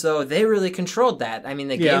titles, though, they really controlled that. I mean,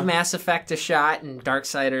 they gave Mass Effect a shot and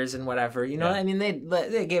Darksiders and whatever. You know, I mean,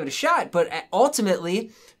 they gave it a shot. But ultimately,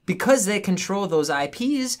 because they control those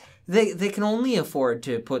IPs, they can only afford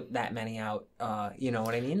to put that many out. You know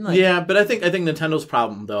what I mean? Like, yeah, but I think Nintendo's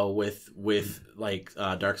problem though with like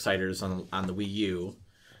Darksiders on the Wii U,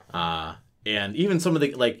 and even some of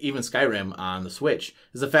the even Skyrim on the Switch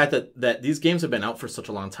is the fact that these games have been out for such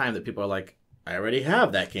a long time that people are like, I already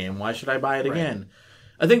have that game. Why should I buy it again?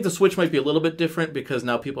 I think the Switch might be a little bit different because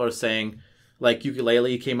now people are saying, like,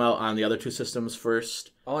 Ukulele came out on the other two systems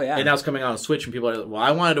first. Oh, yeah. And now it's coming out on Switch, and people are like, well,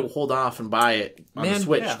 I wanted to hold off and buy it on the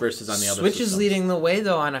Switch versus on the other Switch systems. is leading the way,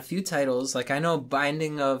 though, on a few titles. Like, I know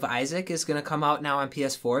Binding of Isaac is going to come out now on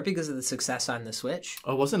PS4 because of the success on the Switch.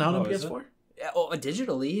 Oh, wasn't it out on PS4?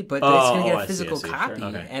 Digitally, but it's going to get a physical I see, copy. sure.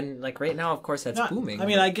 Okay. And, like, right now, of course, that's booming. I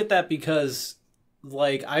mean, I get that because,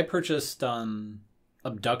 like, I purchased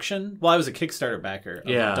Abduction. Well, I was a Kickstarter backer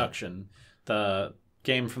of Abduction, the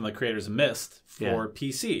game from the creators of Myst, for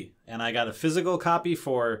PC. And I got a physical copy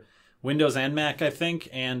for Windows and Mac, I think,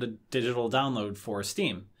 and a digital download for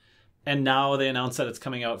Steam. And now they announced that it's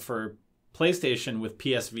coming out for PlayStation with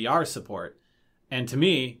PSVR support. And to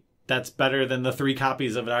me, that's better than the 3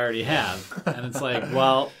 copies of it I already have. And it's like,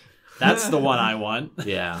 well, that's the one I want.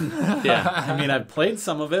 Yeah. I mean, I've played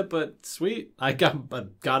some of it, but sweet. I got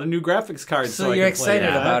a new graphics card. So I you're can play excited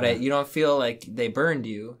that. about it. You don't feel like they burned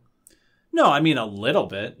you. No, I mean a little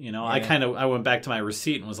bit. You know, I went back to my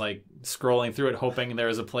receipt and was like scrolling through it, hoping there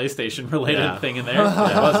was a PlayStation related thing in there.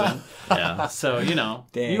 There wasn't. Yeah. So you know,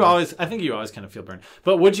 Dang. I think you always kind of feel burned.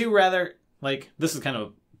 But would you rather, like, this is kind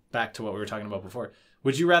of back to what we were talking about before.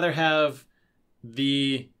 Would you rather have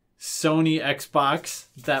the Sony Xbox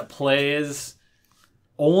that plays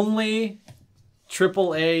only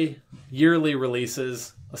AAA yearly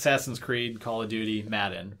releases, Assassin's Creed, Call of Duty,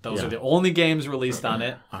 Madden? Those are the only games released on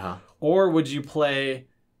it. Or would you play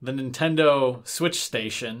the Nintendo Switch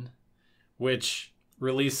Station, which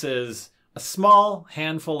releases a small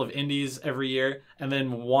handful of indies every year, and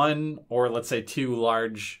then 1 or let's say 2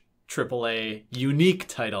 large AAA unique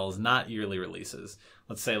titles, not yearly releases?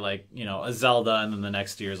 Let's say, like, you know, a Zelda, and then the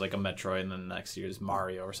next year is like a Metroid, and then the next year is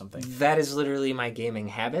Mario or something. That is literally my gaming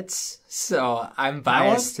habits, so I'm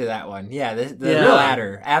biased to that one. Yeah, the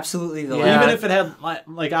latter. Absolutely the latter. Even if it had,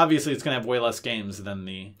 like, obviously it's going to have way less games than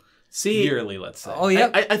the yearly, let's say. Oh, yeah.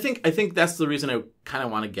 I think that's the reason I kind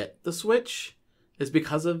of want to get the Switch, is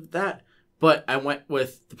because of that. But I went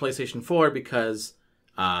with the PlayStation 4 because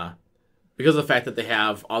of the fact that they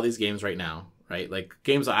have all these games right now. Right, like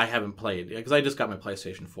games that I haven't played, because I just got my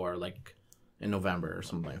PlayStation 4 like in November or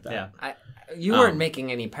something like that. Yeah, you weren't making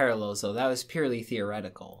any parallels though. That was purely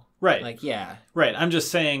theoretical. Right. Like, yeah. Right. I'm just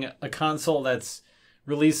saying a console that's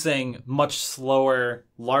releasing much slower,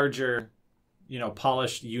 larger, you know,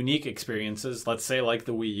 polished, unique experiences. Let's say like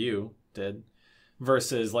the Wii U did,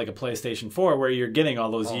 versus like a PlayStation 4 where you're getting all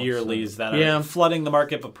those yearlies that are flooding the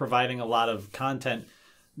market but providing a lot of content.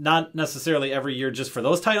 Not necessarily every year just for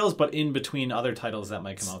those titles, but in between other titles that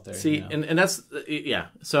might come out there. See, you know? and that's,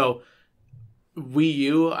 so Wii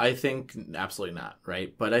U, I think absolutely not,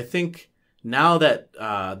 right? But I think now that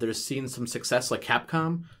they're seeing some success, like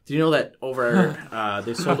Capcom, do you know that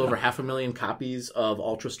they sold over 500,000 copies of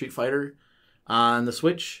Ultra Street Fighter on the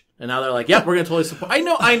Switch? And now they're like, yep, we're going to totally support. I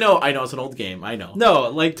know, it's an old game, I know. No,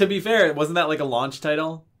 like, to be fair, wasn't that like a launch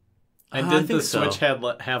title? And didn't the so. Switch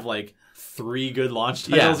have like 3 good launch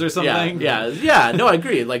titles or something. Yeah. No, I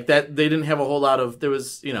agree. Like that, they didn't have a whole lot of. There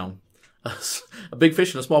was, a big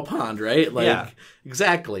fish in a small pond, right? Like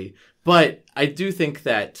exactly. But I do think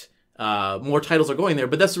that more titles are going there.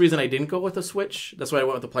 But that's the reason I didn't go with the Switch. That's why I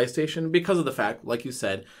went with the PlayStation, because of the fact, like you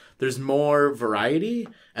said, there's more variety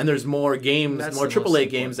and there's more games, more AAA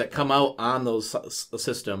games that come out on those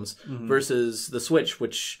systems versus the Switch,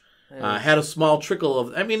 which had a small trickle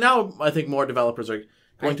of. I mean, now I think more developers are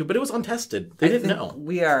going to, but it was untested. They didn't know.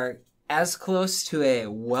 We are as close to a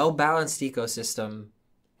well-balanced ecosystem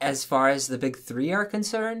as far as the big 3 are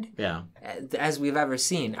concerned, as we've ever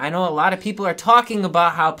seen. I know a lot of people are talking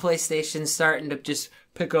about how PlayStation's starting to just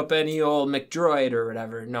pick up any old McDroid or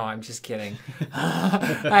whatever. No, I'm just kidding.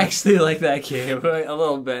 I actually like that game a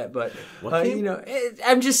little bit, but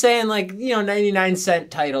I'm just saying, like,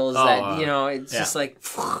 99-cent titles that it's just like,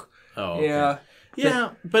 yeah.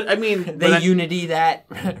 But I mean, Unity that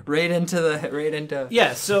right into.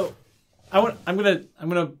 Yeah, so I'm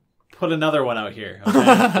gonna put another one out here.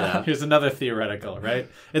 Okay? Here's another theoretical, right?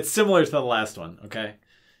 It's similar to the last one. Okay,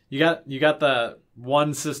 you got the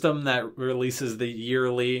one system that releases the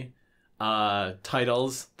yearly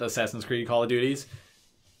titles, the Assassin's Creed, Call of Duties,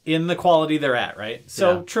 in the quality they're at, right?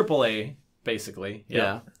 So AAA, basically.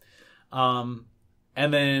 Yeah. And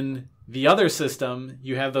then the other system,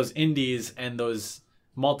 you have those indies and those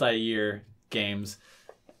multi-year games,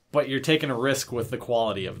 but you're taking a risk with the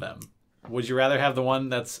quality of them. Would you rather have the one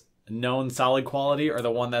that's known solid quality, or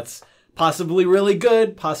the one that's possibly really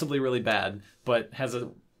good, possibly really bad, but has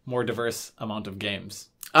a more diverse amount of games?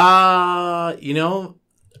 I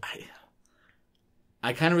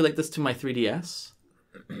kind of relate this to my 3DS.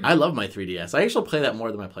 I love my 3DS. I actually play that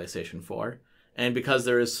more than my PlayStation 4. And because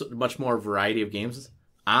there is much more variety of games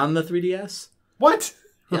on the 3DS. What?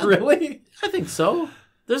 Yeah. Really? I think so.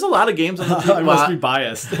 There's a lot of games on the 3DS. I must be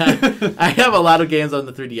biased. I have a lot of games on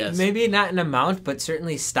the 3DS. Maybe not in amount, but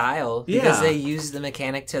certainly style. Because they use the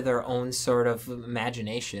mechanic to their own sort of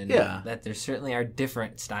imagination. Yeah. That there certainly are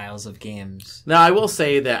different styles of games. Now, I will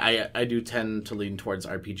say that I do tend to lean towards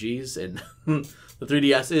RPGs. And the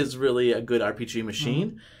 3DS is really a good RPG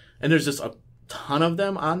machine. And there's just a ton of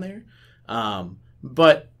them on there.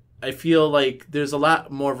 But I feel like there's a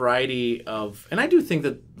lot more variety of, and I do think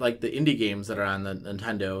that like the indie games that are on the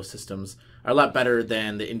Nintendo systems are a lot better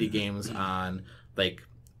than the indie games on like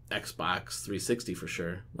Xbox 360 for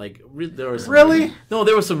sure. Like there was some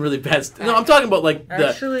there was some really bad. No, I'm talking about like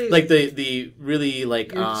the really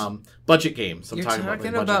like budget games. You're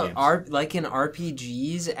talking about like in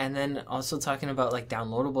RPGs, and then also talking about like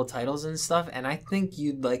downloadable titles and stuff. And I think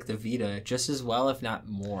you'd like the Vita just as well, if not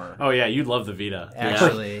more. Oh yeah, you'd love the Vita.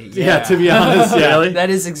 Actually, yeah. To be honest, really, that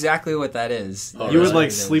is exactly what that is. You would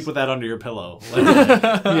like sleep with that under your pillow. Like,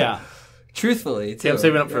 yeah. Truthfully, too. Yeah, I'm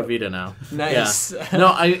saving up for Vita now. Nice. Yeah. No,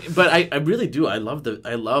 I really do. I love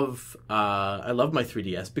my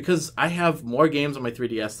 3DS because I have more games on my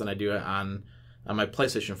 3DS than I do on my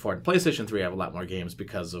PlayStation 4. And PlayStation 3, I have a lot more games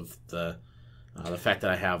because of the fact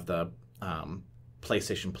that I have the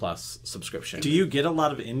PlayStation Plus subscription. Do you get a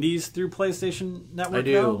lot of indies through PlayStation Network? I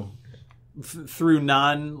do. Through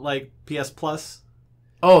PS Plus?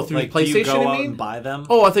 Oh, through PlayStation, do you go out mean? And buy them?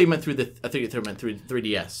 Oh, I thought you meant through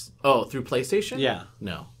 3DS. Oh, through PlayStation? Yeah.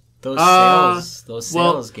 No. Those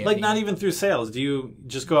sales games. Like not even through sales. Do you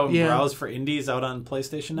just go out and browse for indies out on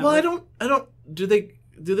PlayStation Network? Well, I don't. They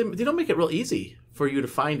don't make it real easy for you to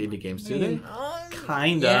find indie games, do they?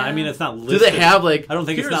 Kinda. Yeah. I mean, it's not listed. Do they have like? I don't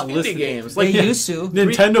think it's not listed. Games. Like they used to.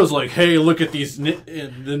 Nintendo's like, hey, look at these the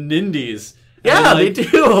Nindies. Yeah, they do.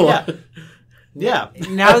 Yeah. Yeah.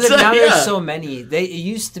 Now there's so many. It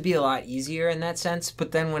used to be a lot easier in that sense,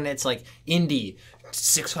 but then when it's like indie,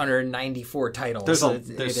 694 titles. There's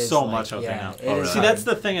so much out there now. See, that's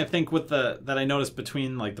the thing I think with that I noticed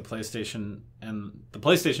between like the PlayStation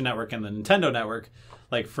Network and the Nintendo Network,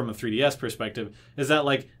 like from a 3DS perspective, is that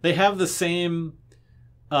like they have the same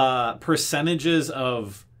percentages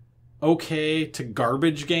of okay to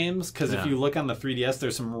garbage games, because if you look on the 3DS,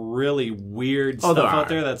 there's some really weird stuff out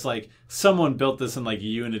there that's like someone built this in like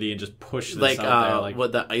Unity and just pushed this out there. Like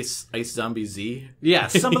what, the Ice Zombie Z? Yeah,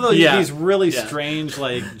 some of these really strange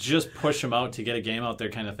like just push them out to get a game out there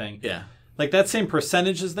kind of thing. Yeah, like that same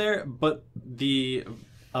percentage is there, but the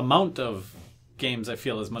amount of games I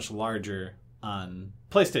feel is much larger on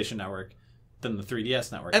PlayStation Network than the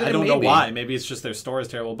 3DS Network. And I don't know why. Maybe it's just their store is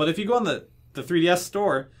terrible. But if you go on the 3DS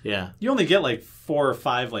store, you only get like 4 or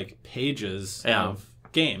 5 like pages of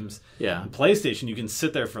games. Yeah. On PlayStation, you can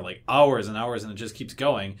sit there for like hours and hours, and it just keeps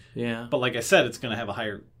going. Yeah. But like I said, it's going to have a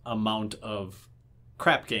higher amount of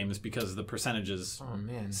crap games because the percentage is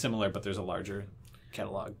similar, but there's a larger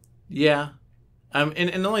catalog. Yeah.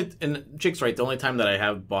 And Jake's right. The only time that I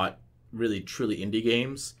have bought really truly indie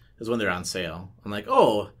games is when they're on sale. I'm like,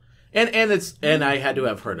 oh, and I had to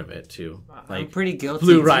have heard of it too. Like I'm pretty guilty.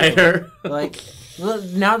 Blue too. Rider. Like, well,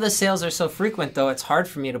 now the sales are so frequent, though it's hard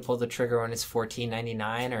for me to pull the trigger when it's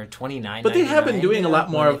 $14.99 or $29.99. But they have been doing a lot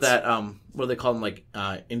more of that. What do they call them? Like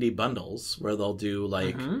indie bundles, where they'll do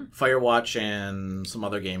like Firewatch and some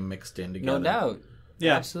other game mixed in together. No doubt.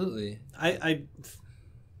 Yeah, absolutely. I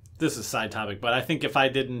this is a side topic, but I think if I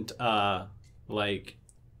didn't like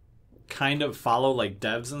kind of follow like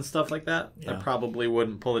devs and stuff like that, I probably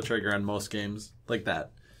wouldn't pull the trigger on most games like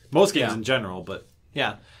that. Most games in general, but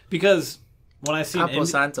yeah, because when I see Campo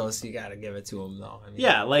Santos, you gotta give it to him though. I mean,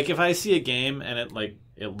 yeah, like if I see a game and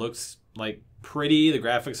it looks like pretty, the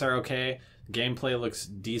graphics are okay, gameplay looks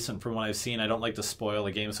decent from what I've seen. I don't like to spoil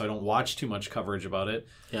a game, so I don't watch too much coverage about it.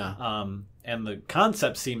 Yeah. And the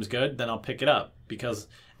concept seems good, then I'll pick it up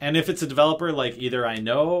and if it's a developer like either I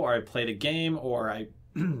know or I played a game or I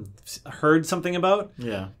heard something about,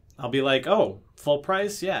 I'll be like, oh, full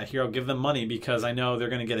price? Yeah, here, I'll give them money because I know they're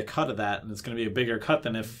going to get a cut of that, and it's going to be a bigger cut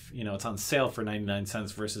than if, it's on sale for 99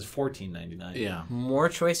 cents versus $14.99. Yeah. More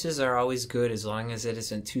choices are always good as long as it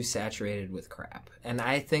isn't too saturated with crap. And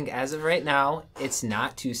I think as of right now, it's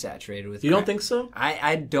not too saturated with crap. You don't think so?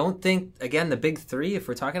 I don't think, again, the big three, if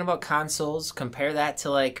we're talking about consoles, compare that to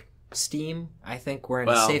like Steam, I think we're in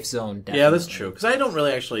a safe zone. Definitely. Yeah, that's true. Because I don't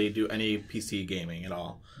really actually do any PC gaming at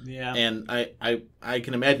all. Yeah. And I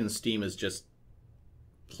can imagine Steam is just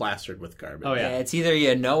plastered with garbage. Oh, yeah. It's either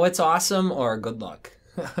it's awesome or good luck.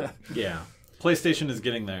 Yeah. PlayStation is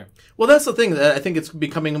getting there. Well, that's the thing. I think it's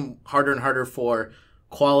becoming harder and harder for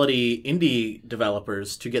quality indie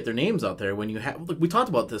developers to get their names out there. When you have, we talked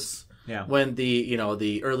about this when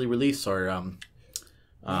the early release or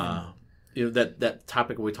that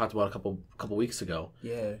topic we talked about a couple weeks ago.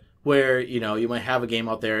 Yeah. Where, you might have a game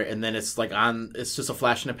out there and then it's like it's just a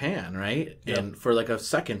flash in a pan, right? Yep. And for like a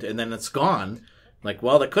second and then it's gone. Like,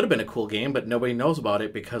 well, that could have been a cool game, but nobody knows about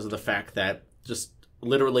it because of the fact that just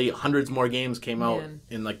literally hundreds more games came out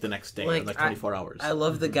in like the next day, in like 24 hours. I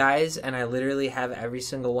love the guys and I literally have every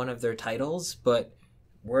single one of their titles, but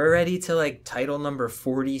we're ready to like title number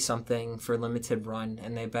 40 something for limited run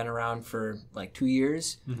and they've been around for like 2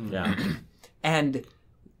 years. Mm-hmm. Yeah. And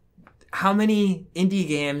how many indie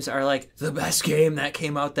games are like the best game that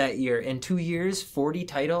came out that year? In 2 years, 40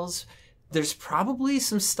 titles. There's probably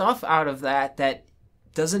some stuff out of that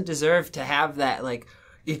doesn't deserve to have that like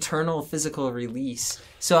eternal physical release.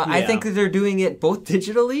 So I think that they're doing it both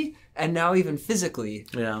digitally and now even physically.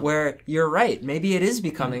 Yeah. Where you're right, maybe it is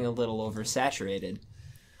becoming a little oversaturated.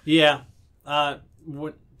 Yeah. To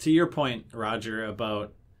your point, Roger,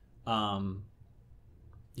 about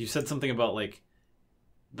you said something about like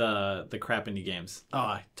the crap indie games. Oh,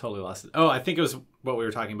 I totally lost it. Oh, I think it was what we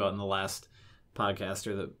were talking about in the last podcast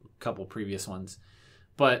or the couple previous ones.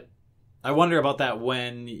 But I wonder about that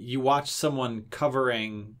when you watch someone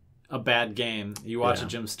covering a bad game. You watch a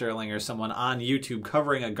Jim Sterling or someone on YouTube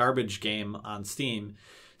covering a garbage game on Steam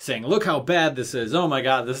saying, look how bad this is. Oh my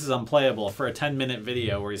God, this is unplayable, for a 10-minute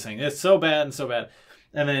video where he's saying it's so bad and so bad.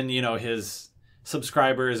 And then, his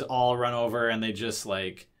subscribers all run over and they just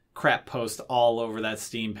like crap post all over that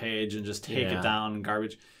Steam page and just take it down,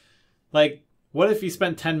 garbage. Like, what if you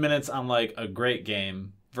spent 10 minutes on like a great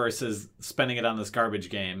game versus spending it on this garbage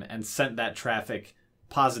game and sent that traffic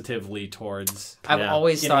positively towards I've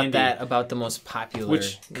always thought indie, that about the most popular,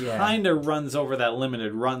 which kind of runs over that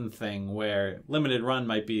limited run thing, where limited run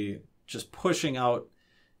might be just pushing out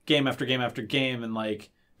game after game after game and like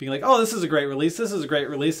being like, oh, this is a great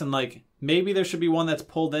release, and like maybe there should be one that's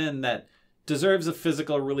pulled in that deserves a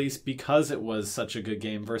physical release because it was such a good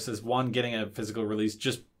game versus one getting a physical release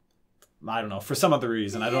just, I don't know, for some other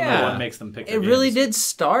reason. I don't know what makes them pick their It really games. did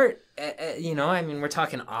start, I mean, we're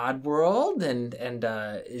talking Oddworld and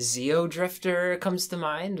Zeo Drifter comes to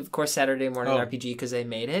mind. Of course, Saturday Morning RPG because they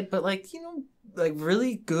made it. But, like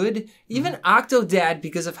really good. Even Octodad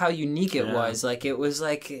because of how unique it was. Like, it was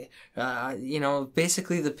like,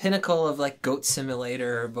 basically the pinnacle of, like, Goat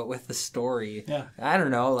Simulator, but with the story. Yeah. I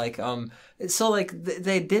don't know. Like, so, like,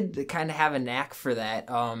 they did kind of have a knack for that.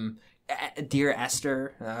 Dear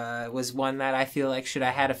Esther was one that I feel like should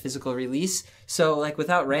have had a physical release. So, like,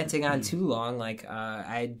 without ranting on too long, like,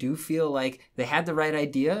 I do feel like they had the right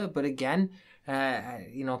idea, but again,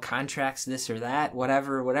 contracts, this or that,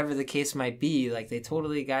 whatever the case might be, like, they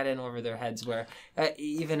totally got in over their heads where,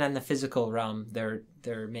 even in the physical realm, they're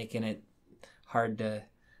making it hard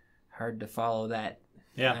to follow that.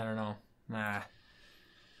 Yeah. I don't know.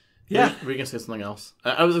 Yeah. Were you going to say something else?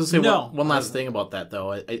 I was going to say one last thing about that,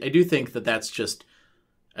 though. I do think that that's just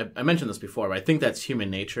I mentioned this before, but I think that's human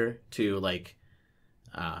nature to like,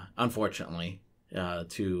 unfortunately,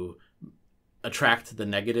 to attract the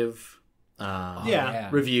negative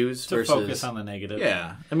reviews to versus focus on the negative.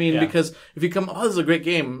 Yeah, I mean, because if you come, this is a great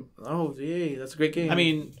game. Oh, yay, that's a great game. I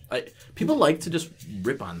mean, people like to just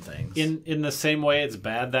rip on things. In the same way, it's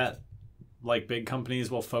bad that like big companies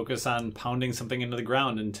will focus on pounding something into the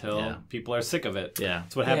ground until people are sick of it. Yeah,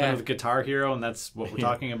 that's what happened with Guitar Hero, and that's what we're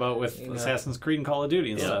talking about with Assassin's Creed and Call of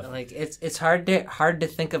Duty and stuff. Like it's hard to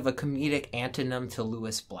think of a comedic antonym to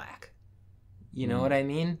Lewis Black. You know what I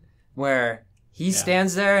mean? Where he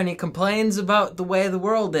stands there and he complains about the way the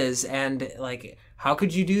world is, and like, how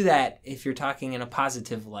could you do that if you're talking in a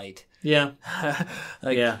positive light? Yeah,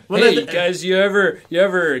 like, well, hey, guys, you ever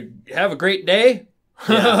have a great day?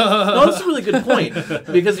 Yeah. No, that's a really good point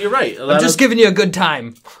because you're right. I'm just giving you a good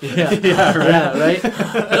time. Right.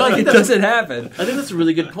 No, I think it doesn't happen. I think that's a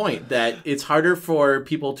really good point. That it's harder for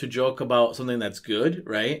people to joke about something that's good,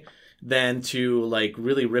 right, than to like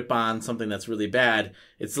really rip on something that's really bad.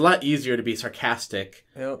 It's a lot easier to be sarcastic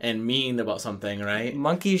and mean about something, right?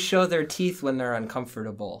 Monkeys show their teeth when they're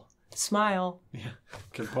uncomfortable. Smile. Yeah,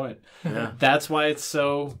 good point. Yeah. That's why it's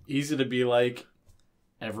so easy to be like,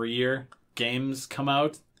 every year games come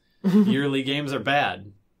out, yearly games are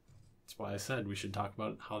bad. That's why I said we should talk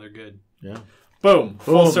about how they're good. Yeah. Boom.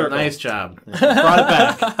 Full circle. Nice job. Brought it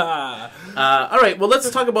back. All right. Well, let's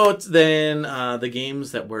talk about then the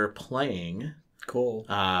games that we're playing. Cool.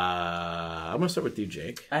 I'm going to start with you,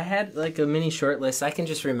 Jake. I had like a mini short list. I can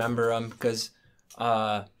just remember them because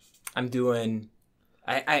I'm doing...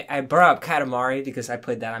 I brought up Katamari because I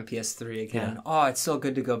played that on PS3 again. Yeah. Oh, it's so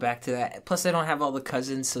good to go back to that. Plus, I don't have all the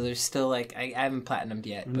cousins, so there's still like I haven't platinumed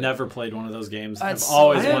yet. But never played one of those games. I've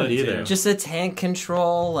always wanted to. Just a tank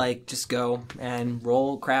control, like just go and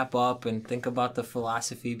roll crap up and think about the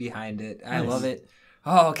philosophy behind it. Nice. I love it.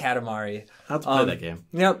 Oh, Katamari. I'll have to play that game.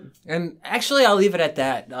 Yep. And actually, I'll leave it at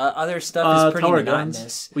that. Other stuff is pretty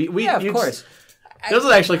monotonous. Of course. This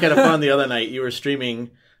was actually kind of fun the other night. You were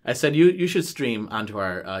streaming. I said, you should stream onto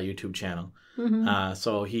our YouTube channel. Mm-hmm.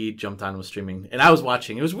 So he jumped on and was streaming. And I was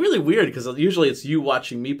watching. It was really weird because usually it's you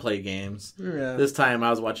watching me play games. Yeah. This time I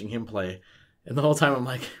was watching him play. And the whole time I'm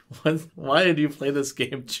like, why did you play this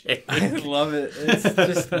game, Jake? I love it. It's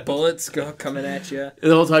just bullets coming at you.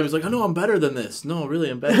 And the whole time he's like, oh, no, I'm better than this. No, really,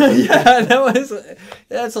 I'm better than this.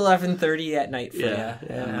 That's 11:30 at night for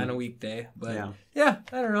you on a weekday. But yeah,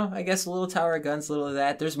 I don't know. I guess a little Tower of Guns, a little of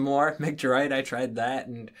that. There's more. Mick Waites, I tried that.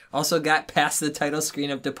 And also got past the title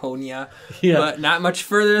screen of Deponia. Yeah. But not much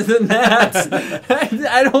further than that.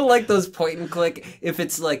 I don't like those point and click. If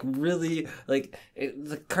it's like really like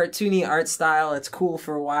the cartoony art style, it's cool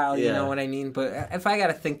for a while. You know what I mean? But if I got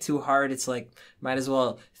to think too hard, it's like, might as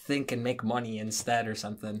well think and make money instead or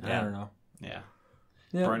something. I don't know. Yeah.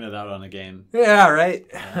 Burn it out on a game. Yeah, right.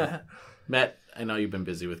 Matt, I know you've been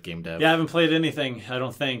busy with game dev. Yeah, I haven't played anything. I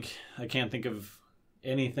don't think. I can't think of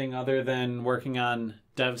anything other than working on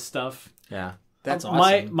dev stuff. Yeah. That's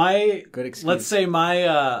awesome. My good excuse. Let's say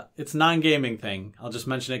my it's non-gaming thing. I'll just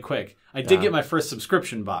mention it quick. I did get my first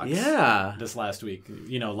subscription box. Yeah. This last week.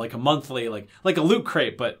 You know, like a monthly, like a Loot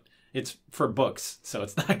Crate, but it's for books, so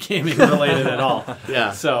it's not gaming related at all.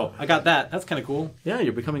 Yeah. So I got that. That's kind of cool. Yeah,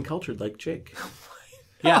 you're becoming cultured like Jake.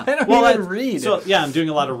 Yeah. I don't even read. So yeah, I'm doing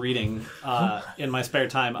a lot of reading in my spare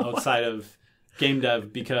time outside of game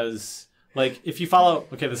dev because, like, if you follow,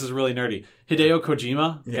 okay, this is really nerdy. Hideo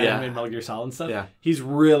Kojima, the guy who made Metal Gear Solid and stuff. Yeah. He's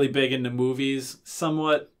really big into movies,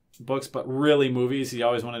 somewhat books, but really movies. He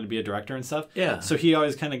always wanted to be a director and stuff. Yeah. So he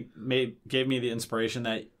always kind of gave me the inspiration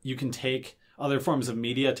that you can take other forms of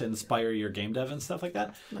media to inspire your game dev and stuff like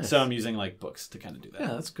that. Nice. So I'm using like books to kind of do that. Yeah,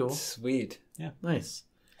 that's cool. Sweet. Yeah. Nice.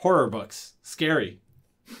 Horror books. Scary.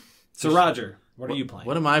 So Roger, what are you playing?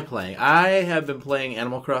 What am I playing? I have been playing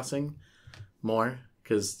Animal Crossing more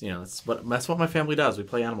because that's what my family does. We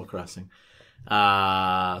play Animal Crossing. So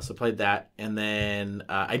I played that, and then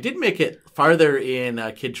I did make it farther in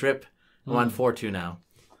Kid Tripp. I'm on 4-2 now.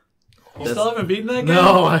 You still haven't beaten that game?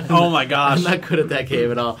 No. Oh my gosh. I'm not good at that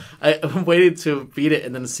game at all. I'm waiting to beat it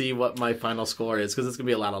and then see what my final score is because it's going to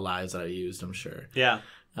be a lot of lives that I used, I'm sure. Yeah.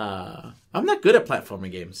 I'm not good at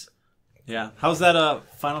platforming games. Yeah. How's that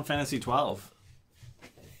Final Fantasy 12?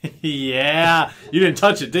 Yeah. You didn't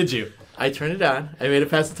touch it, did you? I turned it on. I made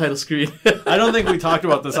it past the title screen. I don't think we talked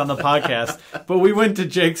about this on the podcast, but we went to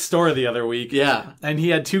Jake's store the other week. Yeah. And he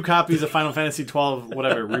had 2 copies of Final Fantasy 12,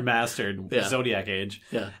 whatever, remastered, Zodiac Age.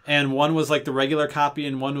 Yeah. And one was like the regular copy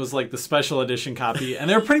and one was like the special edition copy. And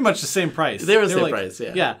they were pretty much the same price. They were the same price,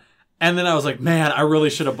 yeah. Yeah. And then I was like, man, I really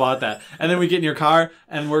should have bought that. And then we get in your car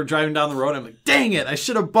and we're driving down the road. And I'm like, dang it, I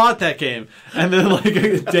should have bought that game. And then like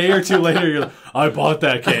a day or two later, you're like, I bought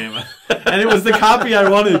that game. And it was the copy I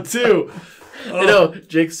wanted too. You know,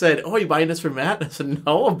 Jake said, "Oh, are you buying this for Matt?" I said,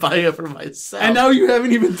 "No, I'm buying it for myself." And now you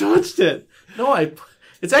haven't even touched it. No,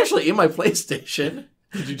 it's actually in my PlayStation.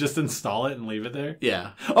 Did you just install it and leave it there?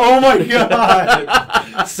 Yeah. Oh my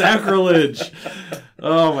god! Sacrilege!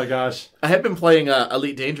 Oh my gosh. I have been playing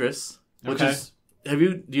Elite Dangerous, which Okay. is.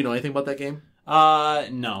 Do you know anything about that game?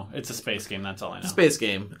 No. It's a space game, that's all I know. It's a space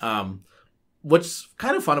game. What's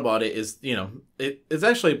kind of fun about it is, it's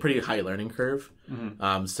actually a pretty high learning curve.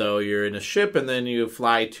 Mm-hmm. So you're in a ship and then you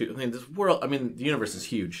fly to, this world, the universe is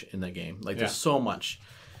huge in that game. Like, there's so much.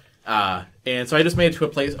 And so I just made it to a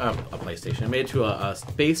PlayStation. I made it to a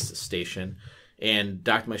space station and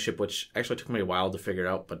docked my ship, which actually took me a while to figure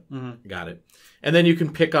out, but got it. And then you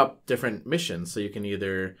can pick up different missions. So you can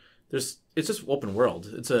it's just open world.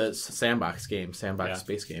 It's a sandbox game,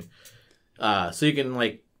 space game. So you can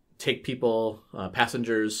like take people,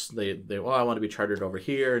 passengers. They I want to be chartered over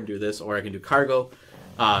here and do this, or I can do cargo.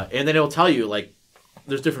 And then it'll tell you like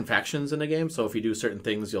there's different factions in the game. So if you do certain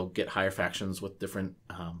things, you'll get higher factions with different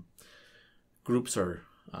groups or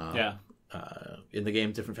in the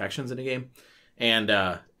game, different factions in the game. And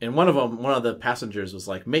one of the passengers was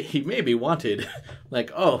like, he may be wanted.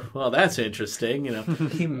 Like, oh, well, that's interesting,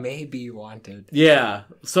 He may be wanted. Yeah.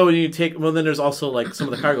 So when you then there's also like some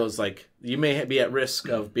of the cargoes, like you may be at risk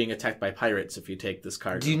of being attacked by pirates if you take this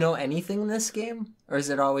cargo. Do you know anything in this game? Or is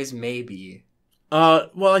it always maybe?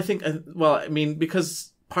 Well, I think,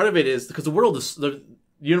 because part of it is because the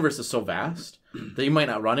universe is so vast that you might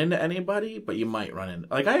not run into anybody, but you might run into,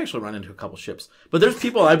 like, I actually run into a couple ships. But there's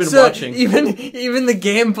people I've been watching. Even the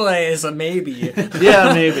gameplay is a maybe.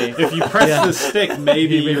 Yeah, maybe. If you press the stick,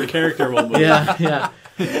 maybe your character will move. Yeah.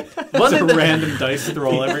 It's a random dice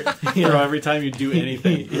throw every time you do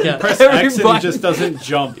anything. Yeah. Press Every X and button. he just doesn't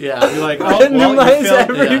jump. Yeah. You're like,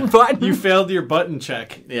 Button. you failed your button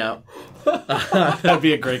check. Yeah. That'd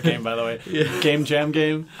be a great game, by the way. Yeah. Game Jam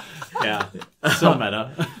game. Yeah. So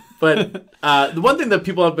meta. But the one thing that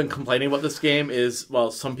people have been complaining about this game is,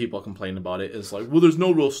 well, some people complain about it, is like, well, there's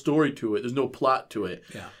no real story to it. There's no plot to it.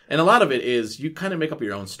 Yeah. And a lot of it is you kind of make up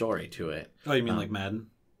your own story to it. Oh, you mean like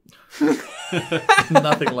Madden?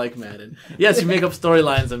 Nothing like Madden. Yes, you make up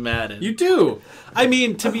storylines in Madden. You do. I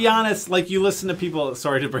mean, to be honest, like you listen to people.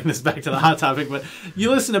 Sorry to bring this back to the hot topic, but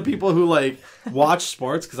you listen to people who like watch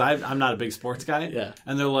sports because I'm not a big sports guy. Yeah,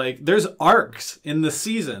 and they're like, "There's arcs in the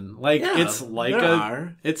season. Like it's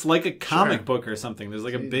like a comic book or something. There's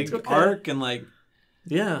like a big arc and like,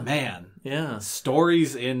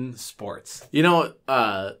 stories in sports."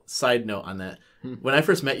 Side note on that. When I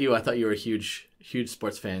first met you, I thought you were a huge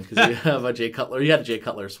sports fan because you have a Jay Cutler. You had a Jay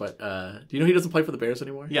Cutler sweat. Do you know he doesn't play for the Bears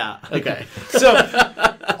anymore? Yeah. Okay. So,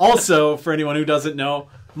 also, for anyone who doesn't know,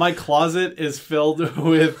 my closet is filled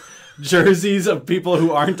with jerseys of people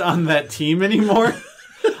who aren't on that team anymore.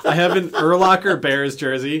 I have an Urlacher Bears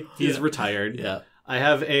jersey. He's retired. Yeah. I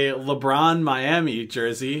have a LeBron Miami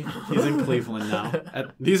jersey. He's in Cleveland now.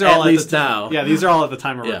 These are At all least now. Yeah, these are all at the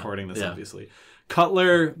time of recording this, obviously.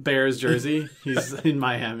 Cutler Bears jersey. He's in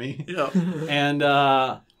Miami. Yeah. And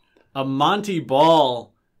a Monty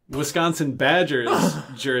Ball Wisconsin Badgers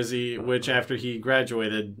jersey, which after he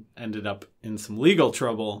graduated ended up in some legal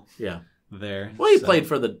trouble. Yeah. There. Well, he played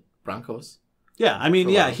for the Broncos. Yeah, I mean,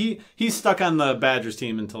 he's stuck on the Badgers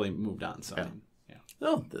team until he moved on. So, yeah.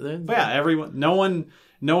 Oh, but yeah, everyone, no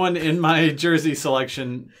one in my jersey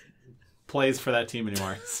selection plays for that team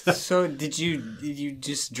anymore. So did you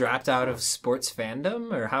just dropped out of sports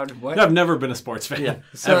fandom or what? No, I've never been a sports fan. Yeah.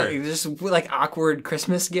 So ever. just like awkward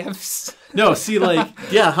Christmas gifts. No, see, like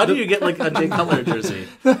how do you get like a Jay Cutler jersey?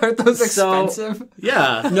 Aren't those expensive?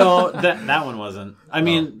 Yeah. No, that one wasn't. I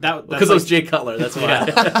mean that's because it was Jay Cutler. That's why.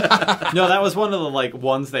 Yeah. No, that was one of the like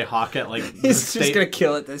ones they hawk at like. He's just gonna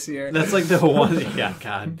kill it this year. That's like the one. Yeah,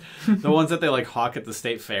 God, the ones that they like hawk at the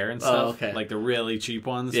state fair and stuff. Oh, okay. Like the really cheap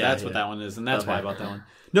ones. Yeah, That's what that one is, and that's why I bought that one.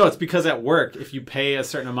 No, it's because at work, if you pay a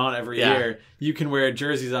certain amount every year, you can wear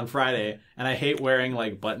jerseys on Friday. And I hate wearing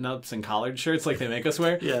like button-ups and collared shirts like they make us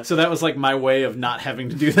wear. Yeah. So that was like my way of not having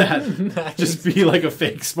to do that. Nice. Just be like a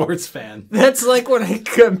fake sports fan. That's like when I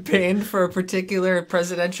campaigned for a particular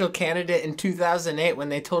presidential candidate in 2008 when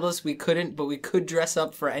they told us we couldn't, but we could dress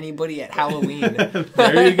up for anybody at Halloween.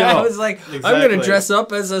 There you go. I was like, Exactly. I'm going to dress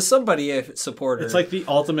up as a somebody supporter. It's like the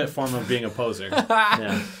ultimate form of being a poser.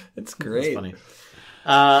 Yeah. It's great. That's funny.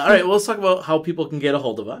 All right, well, let's talk about how people can get a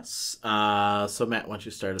hold of us. So, Matt, why don't you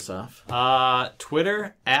start us off?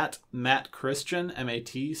 Twitter at Matt Christian,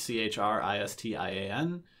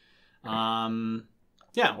 MattChristian.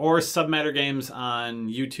 Yeah, or Submatter Games on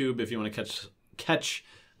YouTube if you want to catch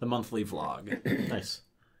the monthly vlog. Nice.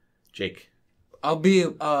 Jake. I'll be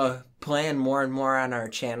playing more and more on our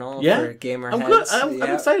channel Yeah? for GamerHeads. I'm good.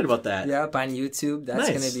 I'm excited about that. Yep, on YouTube. That's Nice.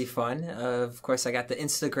 going to be fun. Of course, I got the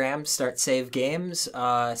Instagram, Start Save Games.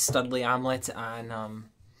 Studley Omelet on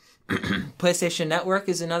PlayStation Network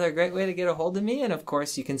is another great way to get a hold of me. And, of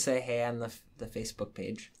course, you can say hey on the Facebook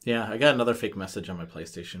page. Yeah, I got another fake message on my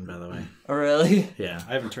PlayStation, by the way. Oh, really? Yeah.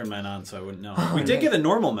 I haven't turned mine on, so I wouldn't know. We did get a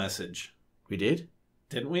normal message, We did?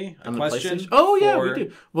 didn't we? A On the question? PlayStation? Oh, yeah, for- we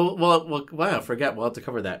do. Well, I forget. We'll have to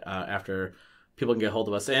cover that after people can get a hold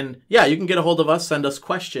of us. And, yeah, you can get a hold of us. Send us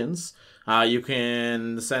questions. You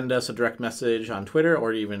can send us a direct message on Twitter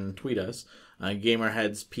or even tweet us.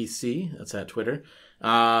 GamerHeads PC. That's at Twitter.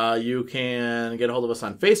 You can get a hold of us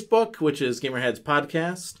on Facebook, which is GamerHeads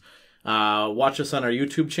Podcast. Watch us on our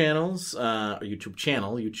YouTube channels.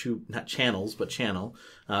 YouTube, not channels, but channel.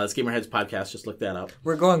 That's GamerHeads Podcast. Just look that up.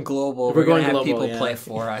 We're going global. We're going going to have global, people yeah. play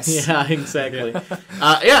for us. Yeah, exactly.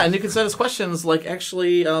 Yeah, and you can send us questions like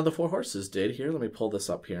actually the Four Horses did. Here, let me pull this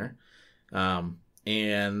up here.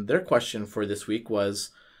 And their question for this week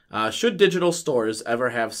was, should digital stores ever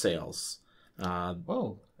have sales?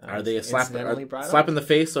 Whoa. Are they a slap Slap in the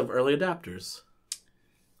face of early adopters?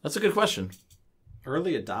 That's a good question.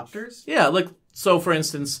 Early adopters? Yeah, like, so for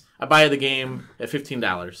instance, I buy the game at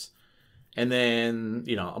 $15, and then,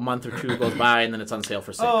 a month or two goes by, and then it's on sale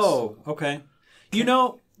for $6. Oh, okay.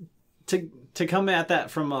 To come at that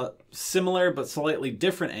from a similar but slightly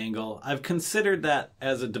different angle, I've considered that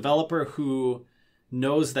as a developer who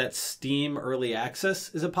knows that Steam Early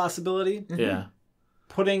Access is a possibility. Yeah.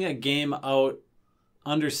 Putting a game out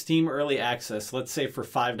under Steam Early Access, let's say for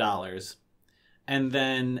 $5, and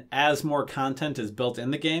then as more content is built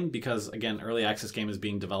in the game, because again, Early Access game is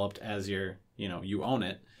being developed as you own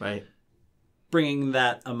it, Right. bringing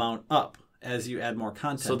that amount up as you add more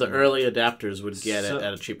content. So the early adapters would get it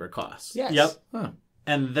at a cheaper cost. Yes. Yep. Huh.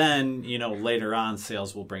 And then, later on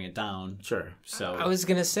sales will bring it down. Sure. So I was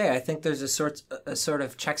going to say, I think there's a sort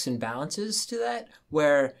of checks and balances to that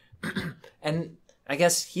where, and I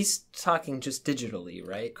guess he's talking just digitally,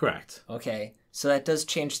 right? Correct. Okay. So that does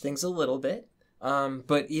change things a little bit.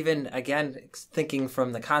 But even, again, thinking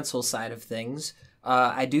from the console side of things,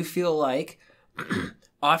 I do feel like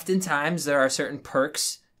oftentimes there are certain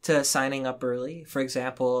perks to signing up early. For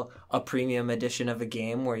example, a premium edition of a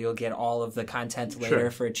game where you'll get all of the content later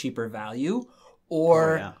for a cheaper value,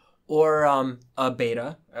 or a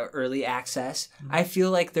beta, early access. I feel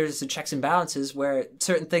like there's the checks and balances where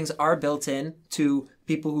certain things are built in to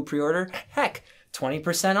people who pre-order. Heck,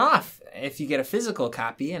 20% off if you get a physical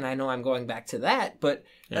copy, and I know I'm going back to that, but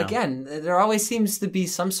again, there always seems to be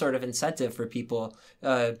some sort of incentive for people,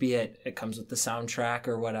 be it comes with the soundtrack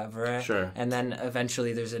or whatever. Sure. And then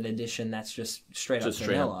eventually there's an edition that's just straight up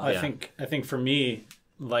vanilla. I think for me,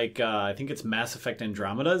 I think it's Mass Effect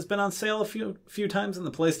Andromeda has been on sale a few times in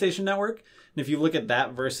the PlayStation Network. And if you look at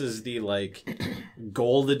that versus the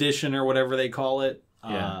gold edition or whatever they call it,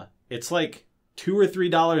 it's like $2 or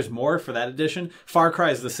 $3 more for that edition. Far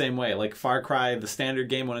Cry is the same way. Like Far Cry, the standard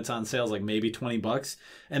game when it's on sale is like maybe $20,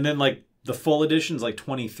 and then the full edition is like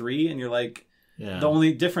 $23, and you're like, the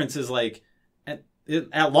only difference is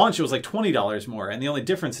at launch it was like $20 more, and the only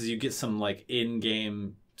difference is you get some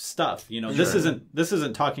in-game stuff. This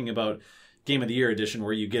isn't talking about Game of the Year edition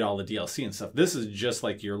where you get all the DLC and stuff. This is just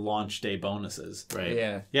your launch day bonuses.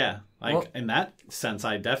 Right. Yeah. In that sense,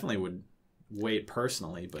 I definitely would wait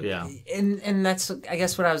personally, but and that's I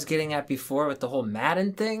guess what I was getting at before with the whole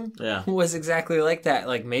Madden thing was exactly like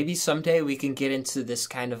that. Maybe someday we can get into this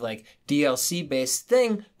kind of DLC based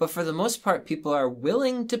thing, but for the most part people are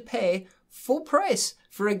willing to pay full price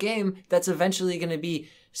for a game that's eventually going to be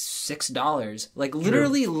 $6.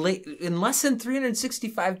 Literally in less than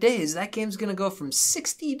 365 days that game's going to go from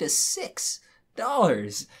 $60 to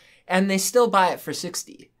 $6, and they still buy it for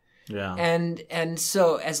 $60. Yeah. And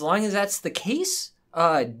so as long as that's the case,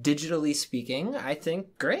 digitally speaking, I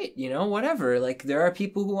think great, whatever. There are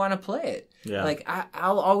people who want to play it. Yeah.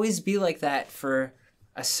 I'll always be like that for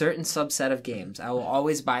a certain subset of games. I will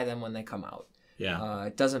always buy them when they come out. Yeah.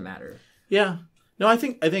 It doesn't matter. Yeah. No, I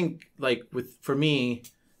think for me,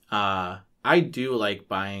 I do like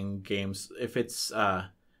buying games if it's a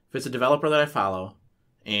developer that I follow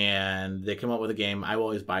and they come up with a game, I will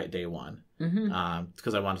always buy it day one.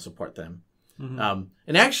 Because I want to support them.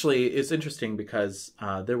 And actually, it's interesting because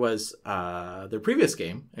there was their previous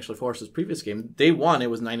game, actually Force's previous game, day one, it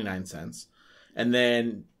was 99 cents. And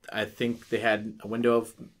then I think they had a window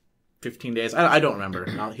of 15 days. I don't remember.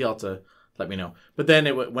 He'll have to let me know. But then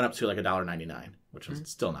it went up to $1.99. which is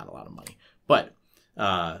still not a lot of money. But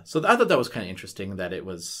so I thought that was kind of interesting that it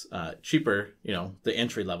was cheaper. You know, the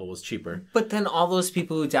entry level was cheaper. But then all those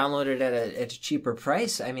people who downloaded it at a cheaper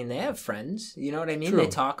price, I mean, they have friends. You know what I mean? True. They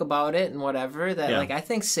talk about it and whatever. That like, I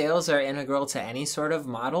think sales are integral to any sort of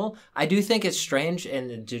model. I do think it's strange in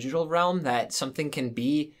the digital realm that something can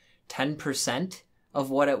be 10% of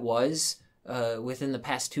what it was within the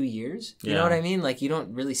past 2 years. You know what I mean? Like, you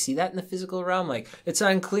don't really see that in the physical realm. Like, it's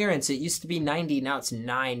on clearance. It used to be $90, now it's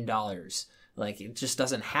 $9. Like, it just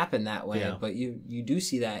doesn't happen that way. Yeah. But you do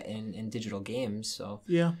see that in digital games. So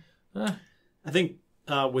yeah, I think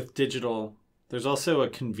with digital, there's also a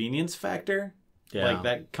convenience factor. Yeah. Like,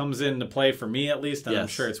 that comes into play for me, at least, and I'm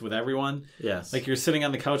sure it's with everyone. Yes. Like, you're sitting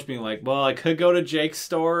on the couch being like, well, I could go to Jake's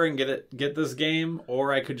store and get this game,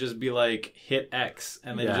 or I could just be like, hit X,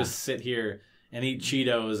 and then just sit here and eat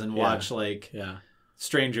Cheetos and watch, like,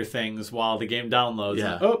 Stranger Things while the game downloads.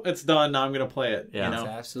 Yeah. And, oh, it's done. Now I'm going to play it. Yeah. That's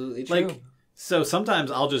absolutely true. Like, so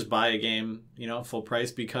sometimes I'll just buy a game, you know, full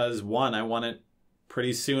price because, one, I want it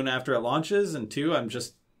pretty soon after it launches, and two, I'm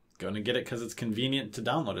just going to get it because it's convenient to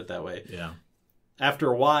download it that way. Yeah.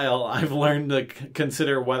 After a while, I've learned to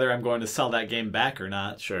consider whether I'm going to sell that game back or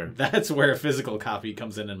not. Sure. That's where a physical copy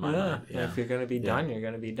comes in my mind. Yeah. If you're going to be done, you're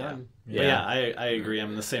going to be done. Yeah. But I agree.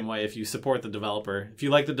 I'm the same way. If you support the developer, if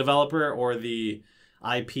you like the developer or the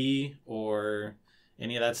IP or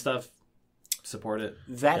any of that stuff, support it.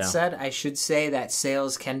 That said, I should say that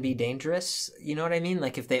sales can be dangerous. You know what I mean?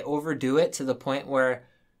 Like, if they overdo it to the point where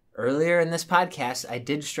earlier in this podcast, I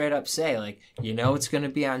did straight up say, like, you know, it's going to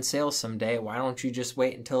be on sale someday. Why don't you just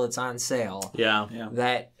wait until it's on sale? Yeah.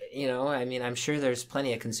 That, you know, I mean, I'm sure there's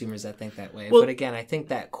plenty of consumers that think that way. Well, but again, I think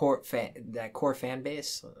that core fan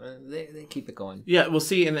base, they keep it going. Yeah, we'll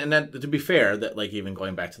see. And that, to be fair, that, like, even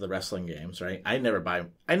going back to the wrestling games, right? I never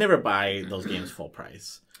buy those games full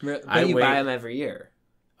price. But you buy them every year.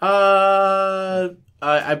 I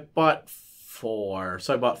bought 4.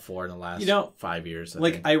 So I bought 4 in the last 5 years. I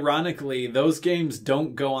think. Ironically, those games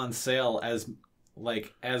don't go on sale as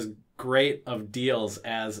great of deals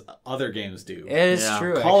as other games do. It is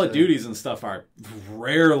true. Call of Duties and stuff are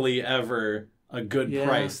rarely ever a good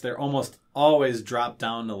price. They're almost always dropped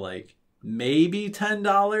down to like maybe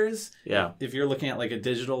 $10. Yeah. If you're looking at like a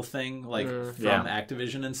digital thing, like from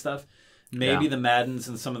Activision and stuff. Maybe the Maddens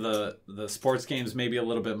and some of the sports games maybe a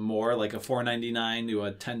little bit more, like a $4.99 to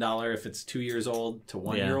a $10 if it's 2 years old to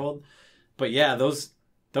 1 year old. But yeah, those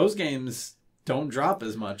games don't drop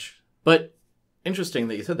as much. But interesting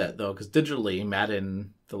that you said that, though, because digitally,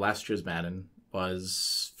 Madden, the last year's Madden,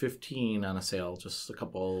 was $15 on a sale just a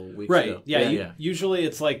couple weeks ago. Yeah. Usually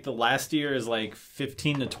it's like the last year is like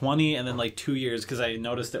 $15 to $20, and then like 2 years, because I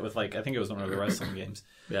noticed it with like, I think it was one of the wrestling games,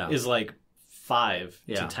 is like 5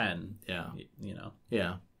 to 10. Yeah. You know.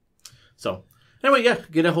 Yeah. So anyway,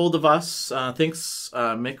 get a hold of us. Thanks,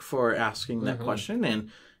 Mick, for asking that question.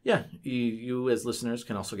 And you as listeners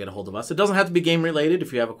can also get a hold of us. It doesn't have to be game related.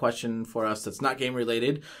 If you have a question for us that's not game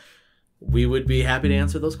related, we would be happy to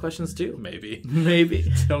answer those questions too. Maybe.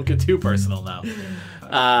 Don't get too personal now.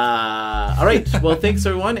 All right. Well, thanks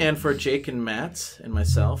everyone. And for Jake and Matt and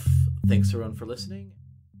myself, thanks everyone for listening.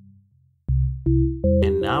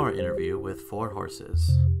 And now our interview with 4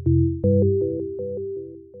 Horses.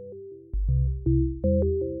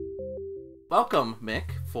 Welcome,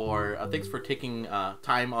 Mick. Thanks for taking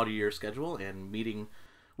time out of your schedule and meeting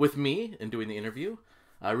with me and doing the interview.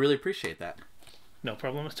 I really appreciate that. No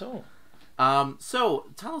problem at all. So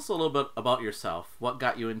tell us a little bit about yourself. What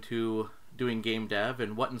got you into doing game dev,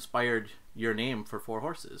 and what inspired your name for 4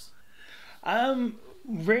 Horses?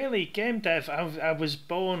 Really, game dev, I was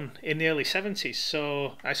born in the early 70s,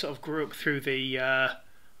 so I sort of grew up through the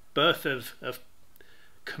birth of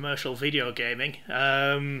commercial video gaming.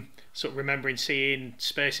 Sort of remembering seeing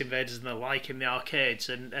Space Invaders and the like in the arcades,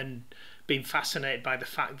 and being fascinated by the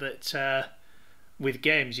fact that with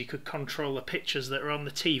games you could control the pictures that are on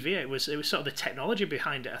the TV. It was sort of the technology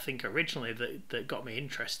behind it, I think, originally that got me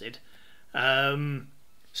interested. So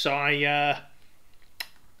I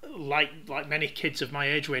like many kids of my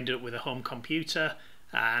age, we ended up with a home computer,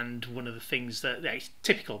 and one of the things that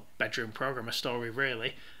typical bedroom programmer story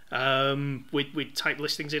really, we'd type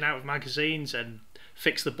listings in out of magazines and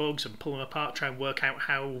fix the bugs and pull them apart, try and work out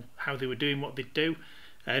how they were doing what they'd do,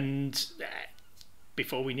 and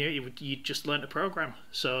before we knew it, you just learnt to program.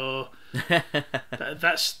 So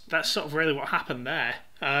that's sort of really what happened there.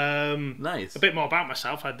 Nice. A bit more about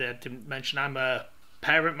myself. I didn't mention I'm a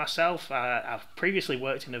parent myself. I've previously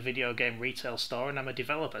worked in a video game retail store, and I'm a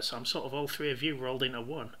developer, so I'm sort of all three of you rolled into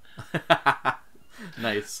one.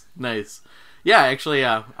 Nice. Yeah, actually,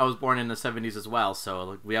 I was born in the 70s as well,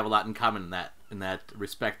 so we have a lot in common in that in that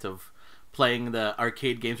respect of playing the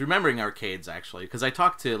arcade games, remembering arcades actually, because I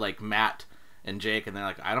talked to like Matt and Jake, and they're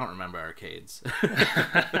like, I don't remember arcades.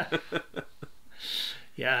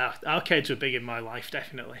 Yeah, arcades were big in my life,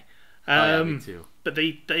 definitely. Yeah, me too. But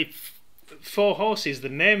they Four Horses, the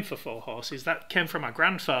name for Four Horses, that came from my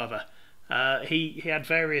grandfather. He had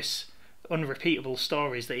various unrepeatable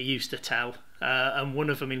stories that he used to tell, and one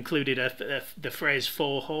of them included the phrase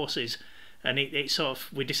 "four horses," and it sort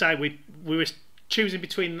of we decided we were choosing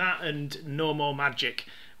between that and "No More Magic,"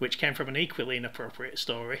 which came from an equally inappropriate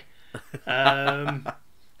story, and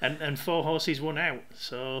Four Horses won out.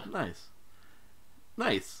 So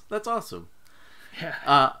nice, that's awesome.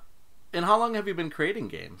 Yeah. And how long have you been creating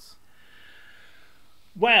games?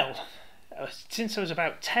 Well, since I was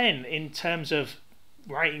about 10, in terms of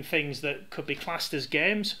writing things that could be classed as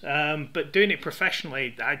games, but doing it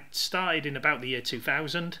professionally, I started in about the year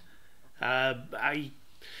 2000. I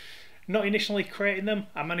not initially creating them.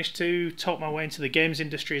 I managed to talk my way into the games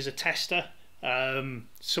industry as a tester. A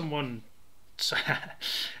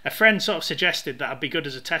friend sort of suggested that I'd be good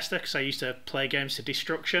as a tester because I used to play games to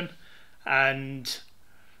destruction, and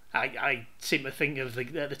I seem to think of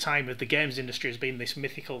at the time of the games industry as being this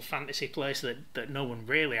mythical fantasy place that no one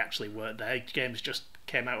really actually worked there. Games just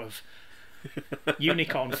came out of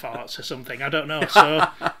unicorn farts or something. I don't know. So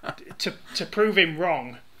to prove him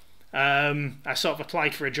wrong, I sort of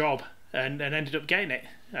applied for a job and ended up getting it.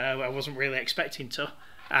 I wasn't really expecting to.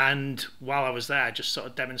 And while I was there, I just sort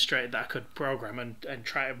of demonstrated that I could program and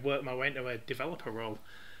try to work my way into a developer role,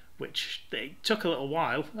 which it took a little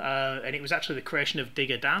while, and it was actually the creation of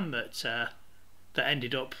Digger Dan that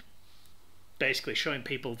ended up basically showing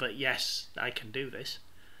people that yes, I can do this.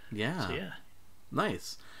 Yeah. So, yeah.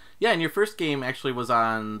 Nice. Yeah, and your first game actually was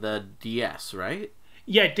on the DS, right?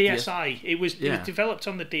 Yeah, DSi. It was developed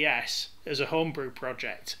on the DS as a homebrew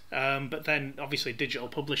project, but then obviously digital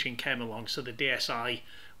publishing came along, so the DSi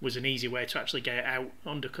was an easy way to actually get it out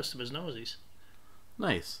under customers' noses.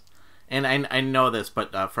 Nice. And I know this,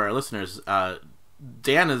 but for our listeners,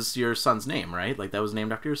 Dan is your son's name, right? Like that was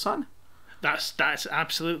named after your son? That's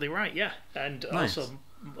absolutely right, yeah. And nice. Also,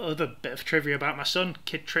 other bit of trivia about my son,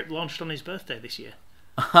 Kid Tripp launched on his birthday this year.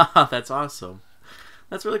 That's awesome.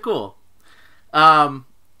 That's really cool. And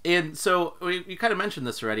so you kind of mentioned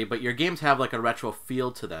this already, but your games have like a retro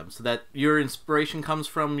feel to them, so that your inspiration comes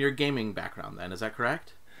from your gaming background then, is that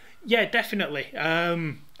correct? Yeah, definitely.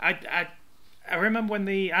 I remember when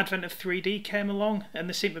the advent of 3D came along, and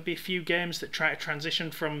there seemed to be a few games that tried to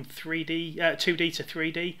transition from 2D to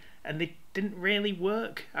 3D, and they didn't really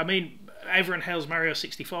work. I mean, everyone hails Mario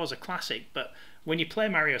 64 as a classic, but when you play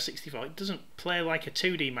Mario 64, it doesn't play like a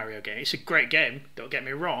 2D Mario game. It's a great game, don't get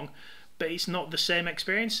me wrong, but it's not the same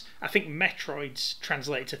experience. I think Metroid's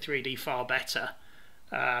translated to 3D far better.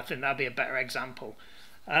 I think that'd be a better example.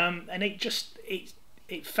 And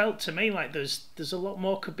it felt to me like there's a lot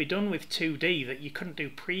more could be done with 2D that you couldn't do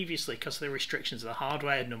previously because of the restrictions of the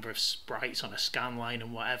hardware, number of sprites on a scan line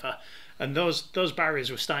and whatever, and those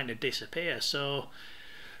barriers were starting to disappear. So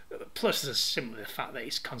plus there's simply the fact that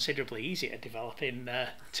it's considerably easier to develop in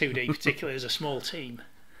 2D, particularly as a small team.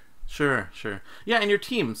 Sure. Yeah, and your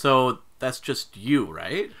team, so that's just you,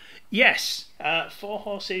 right? Yes, Four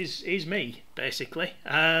Horses is me, basically.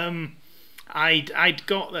 I'd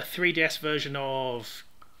got the 3DS version of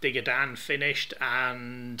Digger Dan finished,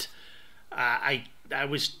 and I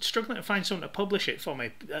was struggling to find someone to publish it for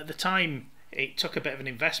me. At the time, it took a bit of an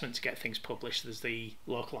investment to get things published. There's the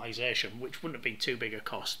localization, which wouldn't have been too big a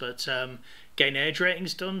cost, but getting age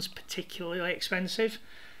ratings done is particularly expensive.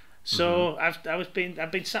 So I've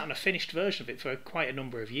been sat on a finished version of it for quite a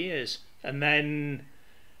number of years, and then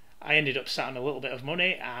I ended up sat on a little bit of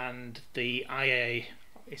money, and the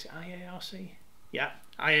Is it IARC? Yeah,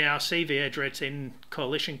 IARC, the Age Rating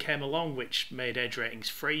Coalition, came along, which made age ratings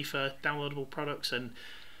free for downloadable products, and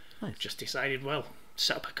I just decided, well,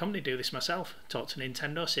 set up a company, do this myself, talk to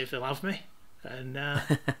Nintendo, see if they'll have me, and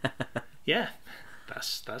yeah,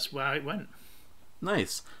 that's where it went.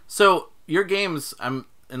 Nice. So your games,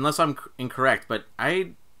 unless I'm incorrect, but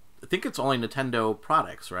I think it's only Nintendo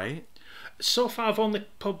products, right? So far, I've only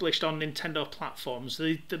published on Nintendo platforms.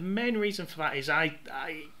 The main reason for that is I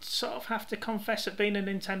sort of have to confess at being a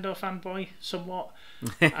Nintendo fanboy somewhat.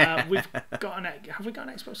 Have we got an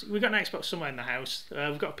Xbox? We've got an Xbox somewhere in the house.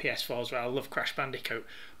 We've got a PS4 as well. I love Crash Bandicoot.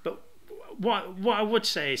 But what I would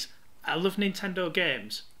say is I love Nintendo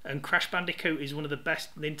games, and Crash Bandicoot is one of the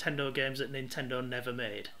best Nintendo games that Nintendo never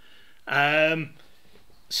made.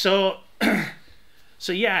 So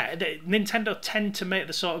yeah, Nintendo tend to make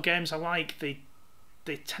the sort of games I like. They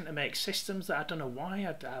tend to make systems that I don't know why.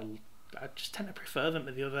 I just tend to prefer them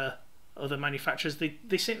to the other other manufacturers.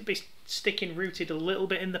 They seem to be sticking rooted a little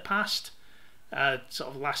bit in the past. Sort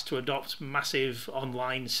of last to adopt massive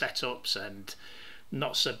online setups and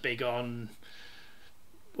not so big on.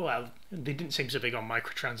 Well, they didn't seem so big on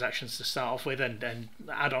microtransactions to start off with, and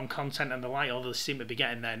add-on content and the like. Although they seem to be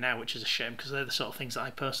getting there now, which is a shame because they're the sort of things that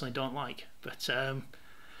I personally don't like. But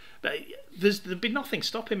there'd be nothing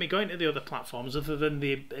stopping me going to the other platforms other than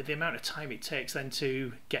the amount of time it takes then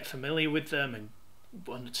to get familiar with them and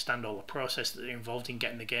understand all the process that they're involved in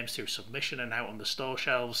getting the games through submission and out on the store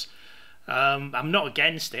shelves. I'm not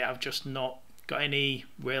against it. I've just not got any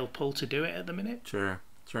real pull to do it at the minute. Sure.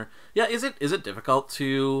 Yeah, is it difficult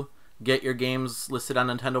to get your games listed on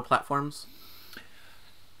Nintendo platforms?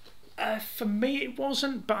 For me, it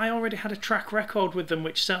wasn't, but I already had a track record with them,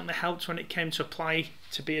 which certainly helped when it came to apply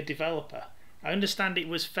to be a developer. I understand it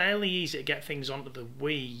was fairly easy to get things onto the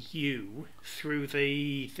Wii U through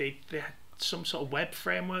they had some sort of web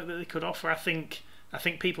framework that they could offer. I think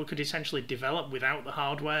people could essentially develop without the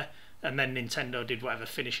hardware, and then Nintendo did whatever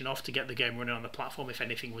finishing off to get the game running on the platform if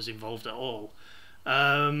anything was involved at all.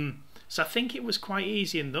 So I think it was quite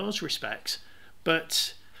easy in those respects.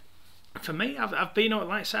 But for me, I've been, like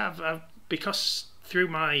I say, I've because through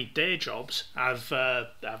my day jobs, I've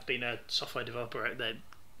been a software developer at the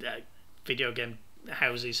video game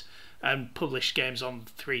houses and published games on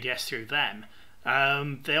 3DS through them.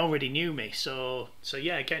 They already knew me, so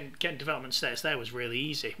yeah, getting development status there was really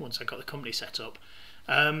easy once I got the company set up.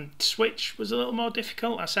 Switch was a little more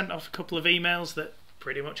difficult. I sent off a couple of emails that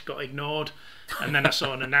pretty much got ignored, and then I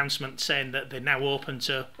saw an announcement saying that they're now open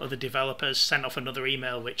to other developers. Sent off another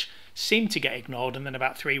email which seemed to get ignored, and then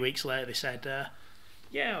about 3 weeks later they said,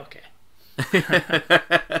 yeah, okay.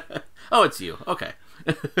 Oh, it's you. Okay.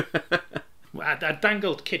 I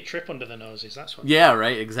dangled Kid Tripp under the noses, that's what. Yeah,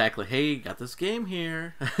 right, exactly. Hey, got this game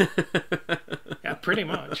here. Yeah, pretty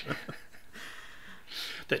much.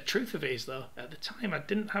 The truth of it is, though, at the time I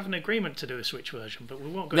didn't have an agreement to do a Switch version, but we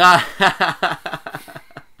won't go into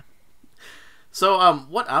So,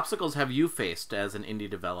 what obstacles have you faced as an indie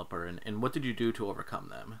developer, and what did you do to overcome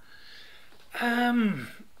them?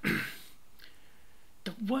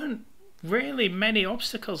 There weren't really many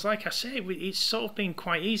obstacles. Like I say, it's sort of been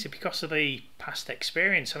quite easy because of the past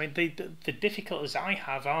experience. I mean, the difficulties I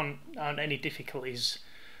have aren't any difficulties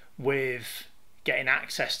with getting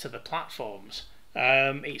access to the platforms.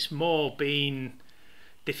 It's more been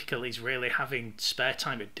difficulties really having spare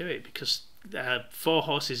time to do it because Four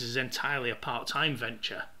Horses is entirely a part-time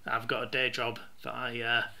venture. I've got a day job that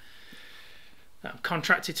I'm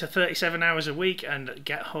contracted to 37 hours a week and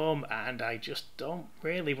get home and I just don't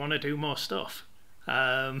really want to do more stuff.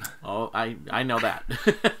 Oh, I know that.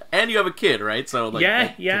 And you have a kid, right? So like, yeah,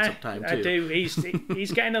 takes up time too. I do.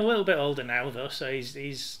 He's getting a little bit older now though, so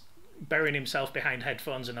he's burying himself behind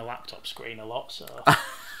headphones and a laptop screen a lot, so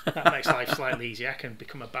that makes life slightly easier. I can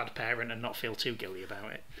become a bad parent and not feel too guilty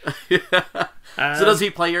about it. So does he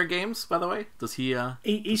play your games, by the way? Does he?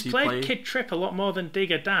 He's played Kid Tripp a lot more than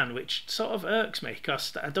Digger Dan, which sort of irks me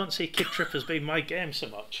because I don't see Kid Tripp as being my game so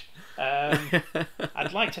much.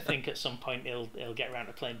 I'd like to think at some point he'll get around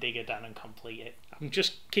to playing Digger Dan and complete it. I'm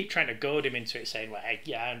just keep trying to goad him into it, saying, "Well, hey,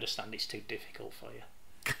 yeah, I understand it's too difficult for you."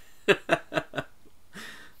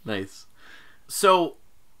 Nice. So,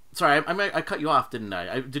 sorry, I cut you off, didn't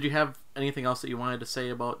I? Did you have anything else that you wanted to say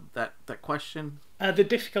about that question? The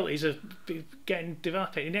difficulties of getting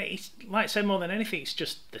developing. It's, like I said, more than anything, it's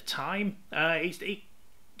just the time.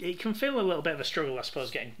 It can feel a little bit of a struggle, I suppose,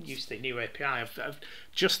 getting used to the new API. I've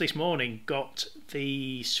just this morning got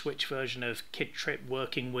the Switch version of Kid Tripp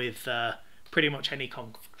working with pretty much any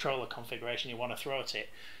controller configuration you want to throw at it,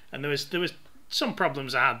 and there was some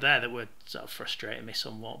problems I had there that were sort of frustrating me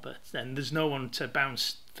somewhat, but then there's no one to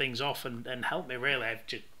bounce things off and help me really. I've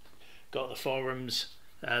just got the forums,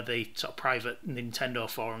 the sort of private Nintendo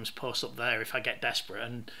forums, post up there if I get desperate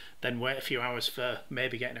and then wait a few hours for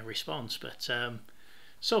maybe getting a response, but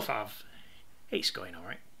so far it's going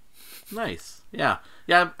alright. Nice. Yeah,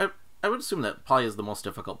 I would assume that probably is the most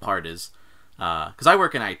difficult part is because I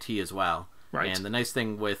work in IT as well, right? And the nice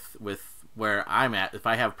thing with where I'm at, if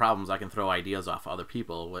I have problems, I can throw ideas off other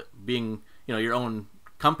people. Being, your own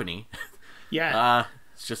company, yeah,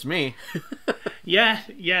 it's just me. yeah,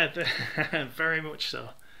 very much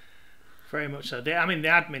so. Very much so. The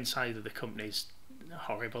admin side of the company is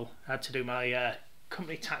horrible. I had to do my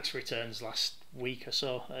company tax returns last week or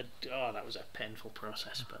so. That was a painful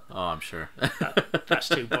process. But oh, I'm sure. that's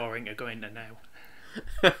too boring to go into now.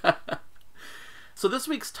 So this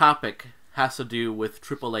week's topic has to do with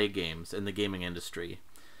AAA games in the gaming industry.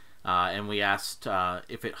 And we asked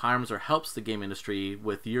if it harms or helps the game industry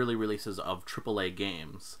with yearly releases of AAA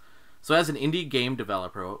games. So as an indie game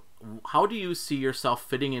developer, how do you see yourself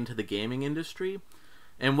fitting into the gaming industry?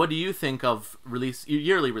 And what do you think of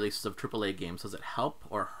yearly releases of AAA games? Does it help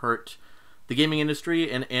or hurt the gaming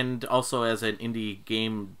industry? And also as an indie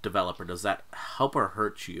game developer, does that help or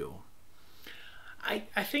hurt you?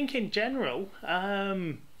 I think in general,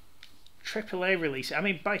 AAA release. I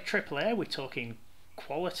mean, by AAA, we're talking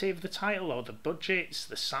quality of the title or the budgets,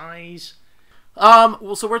 the size.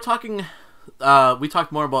 Well, so we're talking. We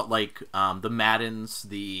talked more about like the Maddens,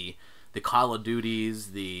 the Call of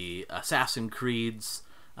Duties, the Assassin's Creeds,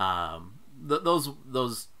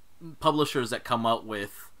 those publishers that come out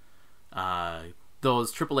with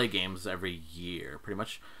those AAA games every year, pretty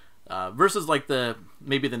much. Versus like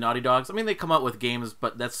maybe the Naughty Dogs. I mean, they come out with games,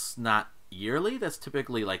 but that's not yearly. That's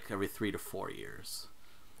typically like every 3 to 4 years.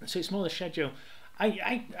 So it's more the schedule.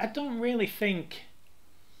 I don't really think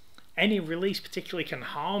any release particularly can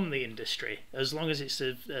harm the industry as long as it's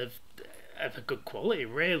of a good quality.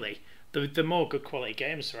 Really, the more good quality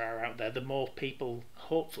games there are out there, the more people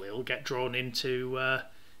hopefully will get drawn into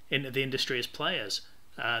the industry as players,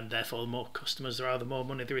 and therefore the more customers there are, the more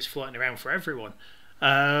money there is floating around for everyone.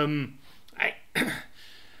 I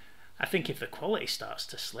think if the quality starts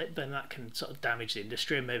to slip, then that can sort of damage the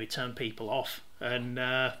industry and maybe turn people off and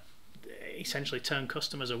essentially turn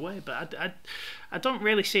customers away. But I don't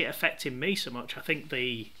really see it affecting me so much. I think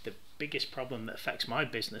the biggest problem that affects my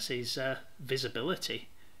business is visibility.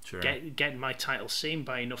 Sure. Getting my title seen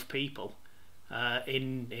by enough people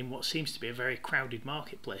in what seems to be a very crowded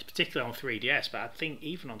marketplace, particularly on 3DS. But I think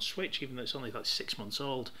even on Switch, even though it's only like 6 months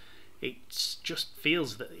old, it just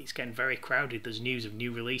feels that it's getting very crowded. There's news of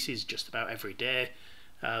new releases just about every day,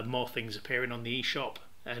 more things appearing on the eShop,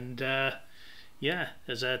 and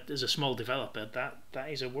as a small developer, that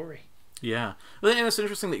is a worry. Yeah, and it's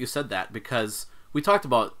interesting that you said that, because we talked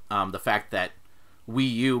about the fact that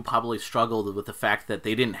Wii U probably struggled with the fact that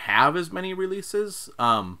they didn't have as many releases.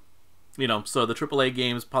 So the AAA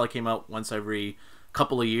games probably came out once every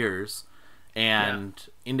couple of years, and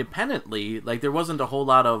independently, like there wasn't a whole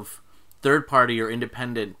lot of third-party or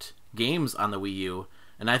independent games on the Wii U,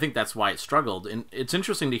 and I think that's why it struggled. And it's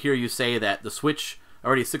interesting to hear you say that the Switch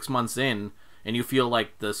already 6 months in, and you feel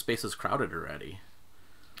like the space is crowded already.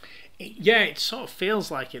 Yeah, it sort of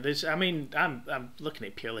feels like it. I'm looking at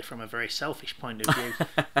it purely from a very selfish point of view.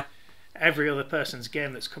 Every other person's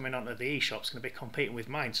game that's coming onto the eShop is going to be competing with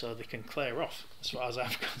mine, so they can clear off, as far as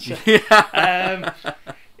I'm concerned.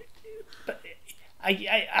 But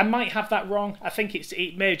I might have that wrong. I think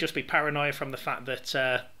it may just be paranoia from the fact that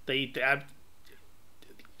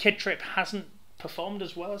Kid Tripp hasn't performed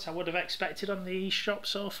as well as I would have expected on the eShop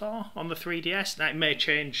so far on the 3DS. That may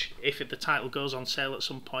change if the title goes on sale at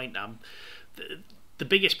some point. The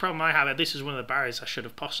biggest problem I have, and this is one of the barriers I should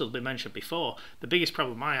have possibly mentioned before, the biggest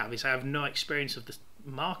problem I have is I have no experience of the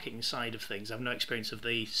marketing side of things. I have no experience of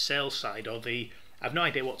the sales side, I have no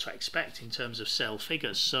idea what to expect in terms of sale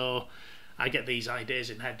figures. So I get these ideas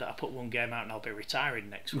in head that I put one game out and I'll be retiring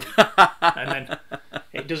next week, and then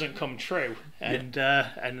it doesn't come true, and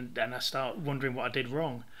I start wondering what I did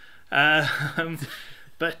wrong. I'm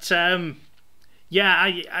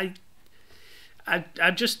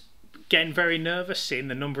just getting very nervous seeing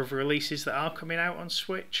the number of releases that are coming out on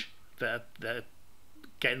Switch. They're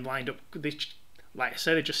getting lined up. Like I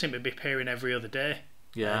said, they just seem to be appearing every other day.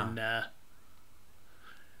 Yeah, and that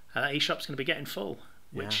eShop's going to be getting full,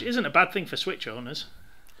 which isn't a bad thing for Switch owners.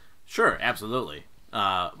 Sure, absolutely.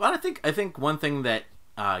 But I think one thing that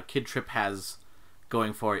Kid Tripp has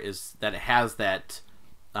going for it is that it has that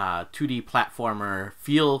 2D platformer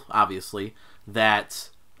feel, obviously, that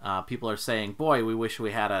people are saying, boy, we wish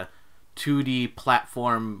we had a 2D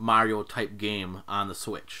platform Mario type game on the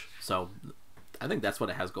Switch. So I think that's what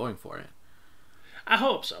it has going for it. I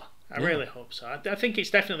hope so. I really hope so. I think it's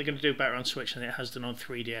definitely going to do better on Switch than it has done on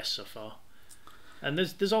 3DS so far. And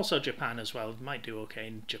there's also Japan as well. It might do okay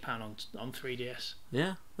in Japan on 3DS.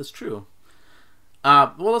 Yeah, that's true.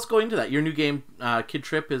 Well, let's go into that. Your new game, Kid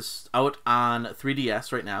Tripp, is out on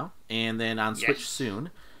 3DS right now, and then on Switch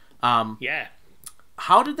soon.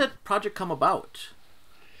 How did that project come about?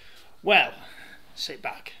 Well, sit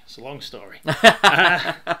back. It's a long story.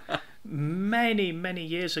 Many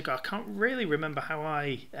years ago, I can't really remember how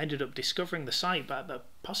I ended up discovering the site, but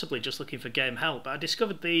possibly just looking for game help. But I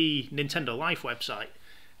discovered the Nintendo Life website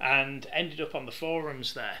and ended up on the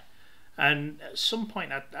forums there. And at some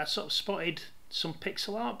point, I sort of spotted some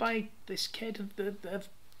pixel art by this kid that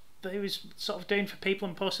he was sort of doing for people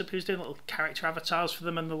and posted who's doing little character avatars for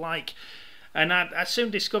them and the like. And I soon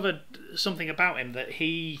discovered something about him, that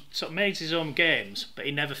he sort of makes his own games, but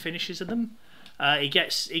he never finishes them. He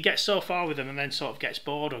gets so far with them and then sort of gets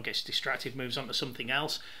bored or gets distracted, moves on to something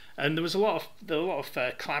else. And there was a lot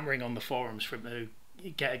of clamouring on the forums for him to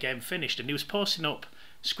get a game finished, and he was posting up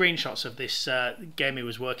screenshots of this game he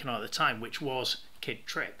was working on at the time, which was Kid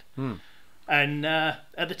Tripp. And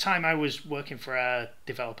at the time I was working for a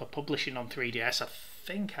developer publishing on 3DS. I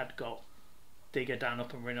think I'd got Digger Down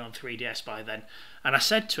up and running on 3DS by then. And I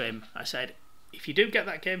said to him, if you do get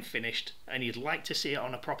that game finished and you'd like to see it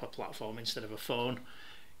on a proper platform instead of a phone,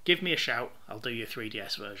 give me a shout, I'll do your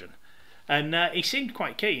 3DS version. And he seemed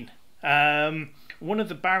quite keen. One of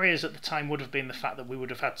the barriers at the time would have been the fact that we would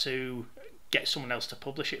have had to get someone else to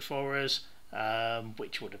publish it for us,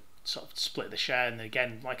 which would have sort of split the share. And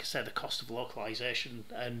again, like I said, the cost of localization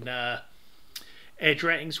and age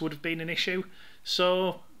ratings would have been an issue.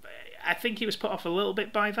 So I think he was put off a little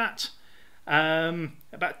bit by that.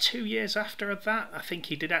 About 2 years after that, I think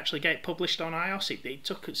he did actually get it published on iOS.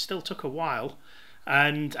 It still took a while,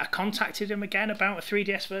 and I contacted him again about a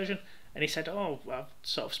 3DS version, and he said, "Oh, I've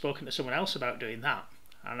sort of spoken to someone else about doing that,"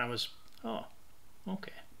 and I was, "Oh,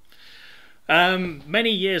 okay." Many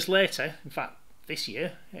years later, in fact, this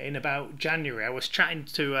year, in about January, I was chatting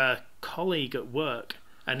to a colleague at work,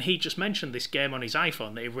 and he just mentioned this game on his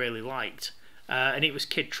iPhone that he really liked. And it was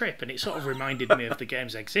Kid Tripp, and it sort of reminded me of the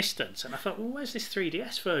game's existence. And I thought, well, where's this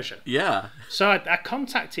 3DS version? Yeah. So I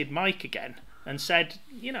contacted Mike again and said,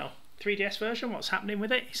 3DS version, what's happening with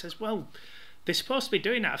it? He says, well, they're supposed to be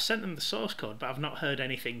doing that. I've sent them the source code, but I've not heard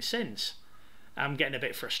anything since. I'm getting a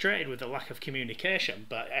bit frustrated with the lack of communication,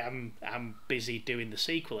 but I'm busy doing the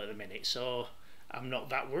sequel at the minute, so I'm not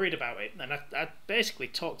that worried about it. And I basically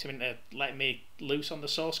talked him into letting me loose on the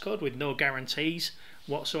source code with no guarantees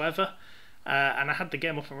whatsoever. And I had the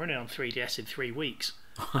game up and running on 3DS in 3 weeks.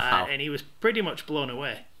 Wow. And he was pretty much blown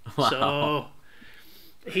away. Wow. So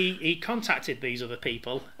he contacted these other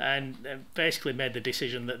people and basically made the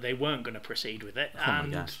decision that they weren't going to proceed with it. Oh my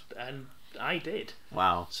gosh. And I did.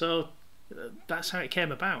 Wow. So that's how it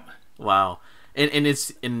came about. Wow. And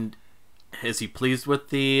is he pleased with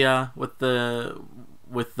the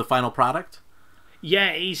final product?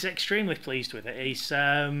 Yeah, he's extremely pleased with it. He's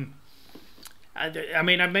I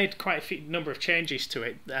made quite a number of changes to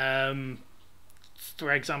it.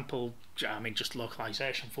 For example, just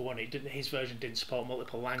localization for one. His version didn't support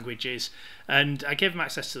multiple languages, and I gave him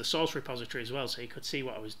access to the source repository as well, so he could see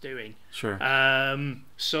what I was doing. Sure.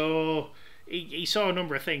 So he saw a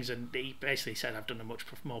number of things, and he basically said I've done a much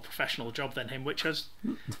more professional job than him, which I was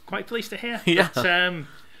quite pleased to hear. Yeah. But,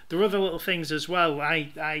 there were other little things as well.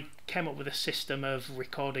 I came up with a system of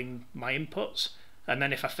recording my inputs. And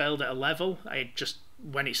then if I failed at a level,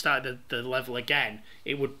 when it started the level again,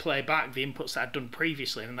 it would play back the inputs that I'd done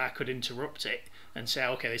previously, and I could interrupt it and say,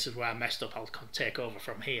 okay, this is where I messed up, I'll take over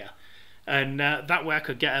from here. And that way I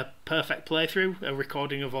could get a perfect playthrough, a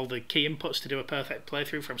recording of all the key inputs to do a perfect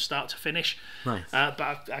playthrough from start to finish. Nice.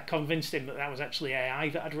 But I convinced him that was actually AI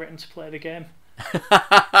that I'd written to play the game.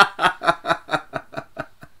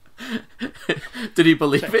 Did he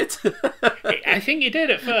believe it? I think he did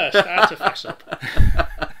at first. I had to fess up.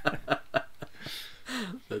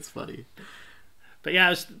 That's funny. But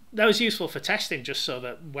yeah, that was useful for testing, just so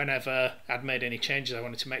that whenever I'd made any changes, I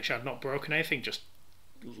wanted to make sure I'd not broken anything, just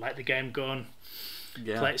let the game go and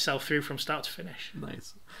play itself through from start to finish.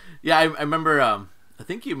 Nice. Yeah, I remember, I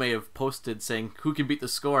think you may have posted saying, who can beat the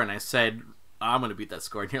score? And I said, I'm going to beat that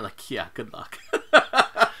score. And you're like, yeah, good luck.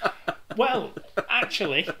 Well,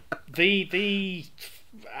 actually, the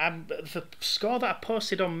score that I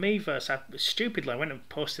posted on Miiverse, I went and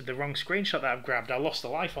posted the wrong screenshot that I've grabbed. I lost a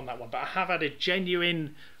life on that one, but I have had a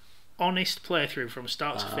genuine, honest playthrough from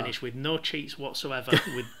start to finish with no cheats whatsoever,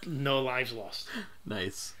 with no lives lost.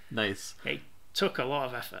 Nice. It took a lot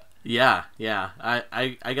of effort. Yeah.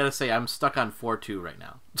 I gotta say, I'm stuck on 4-2 right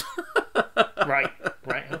now. Right,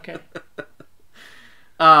 okay.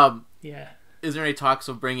 Yeah. Is there any talks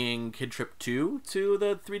of bringing Kid Tripp 2 to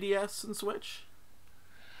the 3DS and Switch?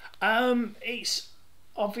 It's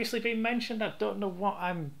obviously been mentioned. I don't know what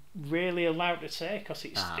I'm really allowed to say, because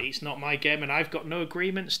it's not my game and I've got no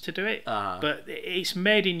agreements to do it. But it's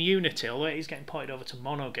made in Unity, although it is getting ported over to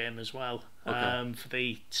Monogame as well, for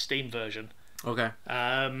the Steam version. Okay.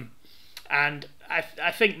 And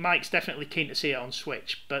I think Mike's definitely keen to see it on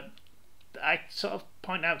Switch, but I sort of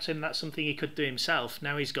point out to him that's something he could do himself.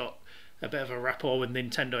 Now he's got a bit of a rapport with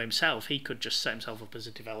Nintendo himself, he could just set himself up as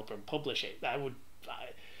a developer and publish it.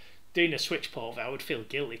 Doing a Switch port of it, I would feel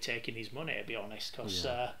guilty taking his money, to be honest, because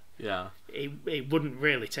it wouldn't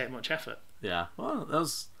really take much effort. Yeah. Well,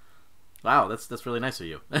 that's really nice of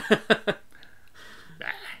you. I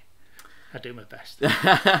do my best.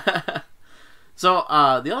 So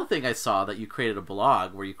the other thing I saw that you created a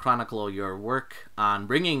blog where you chronicle your work on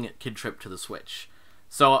bringing Kid Tripp to the Switch.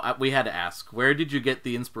 So we had to ask, where did you get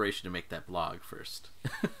the inspiration to make that blog first?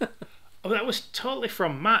 Oh, that was totally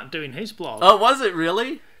from Matt doing his blog. Oh, was it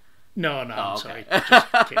really? No, Oh, I'm okay. sorry.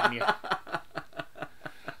 Just kidding you.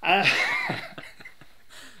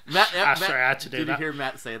 Matt, sorry, I had to do did that. you hear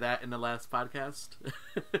Matt say that in the last podcast?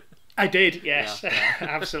 I did, yes. Yeah.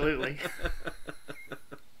 Absolutely.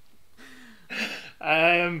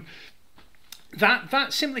 That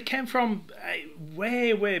simply came from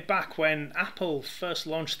way back when Apple first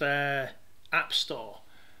launched their App Store.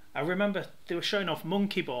 I remember they were showing off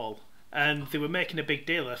Monkey Ball, and they were making a big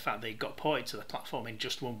deal of the fact they got ported to the platform in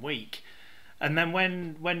just 1 week. And then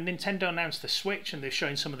when Nintendo announced the Switch and they're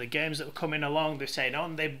showing some of the games that were coming along, they're saying, oh,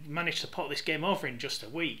 and they managed to port this game over in just a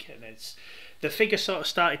week. And the figure sort of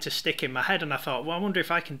started to stick in my head, and I thought, well, I wonder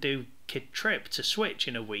if I can do Kid Tripp to Switch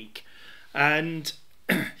in a week. And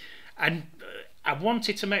I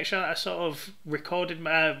wanted to make sure that I sort of recorded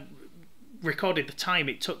the time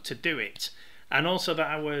it took to do it, and also that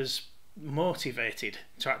I was motivated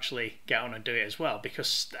to actually get on and do it as well,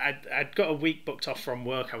 because I'd got a week booked off from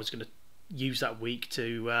work. I was going to use that week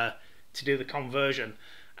to do the conversion,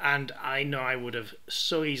 and I know I would have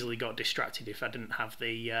so easily got distracted if I didn't have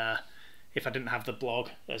the blog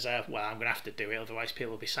as I'm going to have to do it, otherwise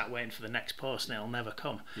people will be sat waiting for the next post and it'll never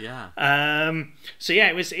come. Yeah. So yeah,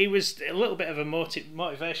 it was a little bit of a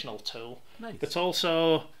motivational tool. Nice. But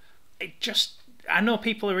also, I know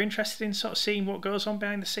people are interested in sort of seeing what goes on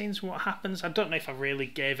behind the scenes, what happens. I don't know if I really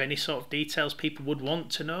gave any sort of details people would want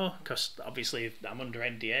to know, because obviously I'm under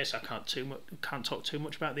NDA, so I can't talk too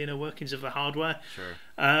much about the inner workings of the hardware. Sure.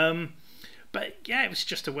 But yeah, it was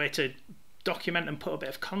just a way to document and put a bit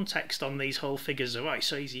of context on these whole figures. Oh, it's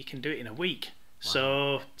so easy, you can do it in a week. Wow.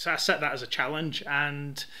 So I set that as a challenge,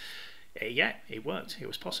 and it worked. It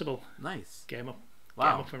was possible. Nice. Game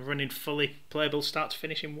up and running, fully playable, start to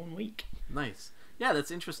finish in 1 week. Nice. Yeah, that's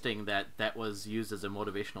interesting that was used as a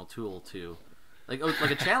motivational tool to, like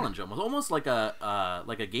a challenge almost like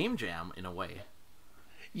a game jam in a way.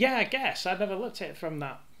 Yeah, I guess I never looked at it from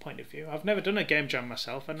that point of view. I've never done a game jam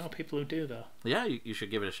myself. I know people who do though. Yeah, you should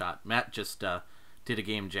give it a shot. Matt just did a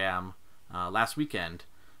game jam last weekend,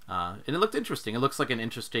 and it looked interesting. It looks like an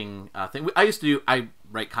interesting thing. I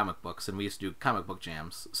write comic books, and we used to do comic book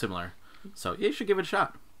jams similar. So yeah, you should give it a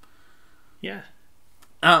shot. Yeah.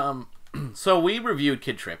 So we reviewed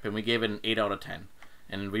Kid Tripp, and we gave it an 8 out of 10,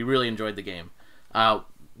 and we really enjoyed the game.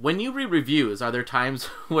 When you read reviews, are there times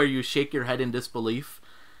where you shake your head in disbelief?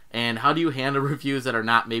 And how do you handle reviews that are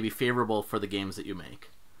not maybe favorable for the games that you make?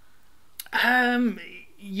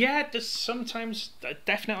 Yeah, there's sometimes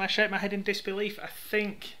definitely I shake my head in disbelief. I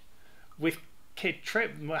think with Kid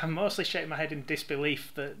Tripp, I mostly shake my head in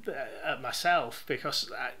disbelief at myself,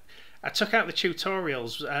 because I took out the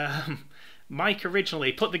tutorials. Mike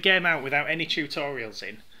originally put the game out without any tutorials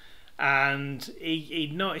in, and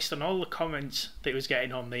he noticed on all the comments that he was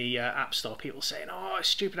getting on the App Store, people saying, oh, it's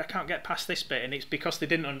stupid, I can't get past this bit, and it's because they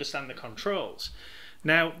didn't understand the controls.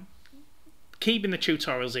 Now, keeping the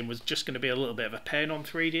tutorials in was just going to be a little bit of a pain on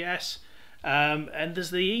 3DS, and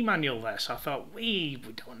there's the e-manual there, so I thought, we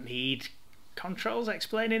don't need controls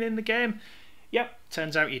explaining in the game. Yep,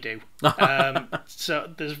 turns out you do.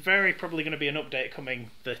 So there's very probably going to be an update coming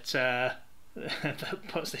that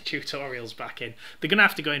puts the tutorials back in. They're going to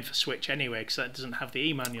have to go in for Switch anyway, because that doesn't have the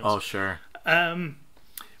e-manuals. Oh, sure.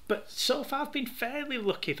 But so far I've been fairly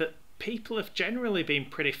lucky that people have generally been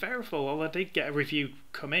pretty favorable. Although I did get a review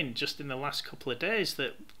come in just in the last couple of days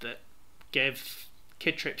that gave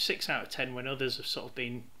Kid Tripp 6 out of 10 when others have sort of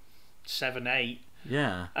been 7, 8.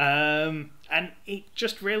 Yeah. And it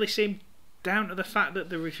just really seemed down to the fact that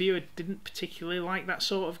the reviewer didn't particularly like that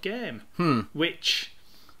sort of game, which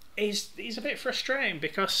is a bit frustrating,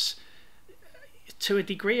 because to a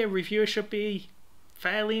degree a reviewer should be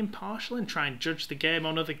fairly impartial and try and judge the game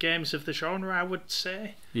on other games of the genre, I would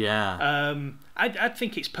say. Yeah. I'd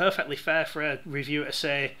think it's perfectly fair for a reviewer to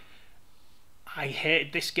say, I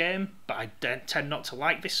hated this game, but I tend not to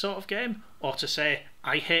like this sort of game, or to say,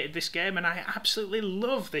 I hated this game and I absolutely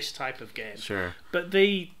love this type of game. Sure. But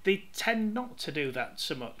they tend not to do that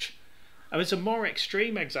so much. I mean, it's a more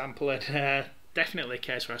extreme example, and definitely a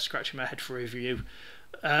case where I was scratching my head for a review.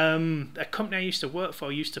 A company I used to work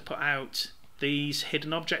for used to put out these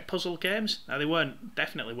hidden object puzzle games. Now, they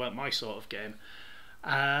definitely weren't my sort of game,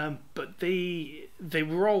 but they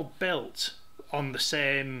were all built on the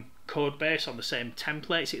same code base, on the same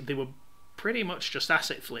templates. They were pretty much just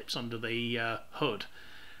asset flips under the hood,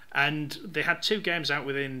 And they had 2 games out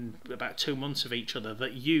within about 2 months of each other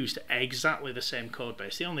that used exactly the same code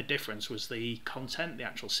base. The only difference was the content, the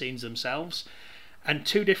actual scenes themselves. And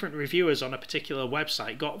 2 different reviewers on a particular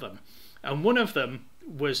website got them. And one of them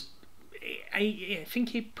was, I think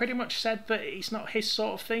he pretty much said that it's not his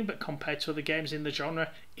sort of thing, but compared to other games in the genre,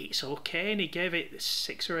 it's okay, and he gave it a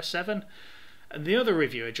 6 or a 7. And the other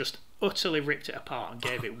reviewer just utterly ripped it apart and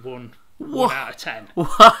gave it 1 out of 10.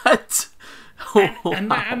 What?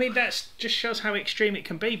 And that, I mean, that just shows how extreme it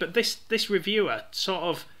can be. But this reviewer sort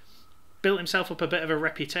of built himself up a bit of a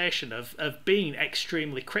reputation of being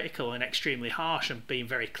extremely critical and extremely harsh and being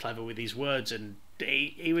very clever with his words, and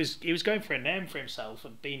he was going for a name for himself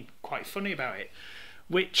and being quite funny about it,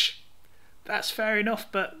 which that's fair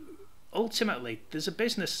enough, but ultimately there's a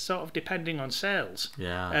business sort of depending on sales.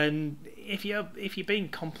 Yeah. And if you're being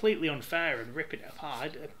completely unfair and ripping it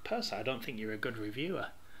apart, personally I don't think you're a good reviewer.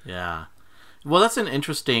 Yeah. Well, that's an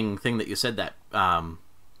interesting thing that you said that,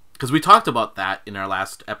 because we talked about that in our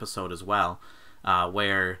last episode as well,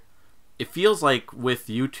 where it feels like with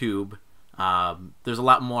YouTube, there's a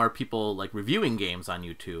lot more people like reviewing games on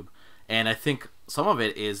YouTube, and I think some of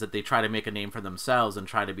it is that they try to make a name for themselves and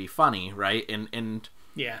try to be funny, right? And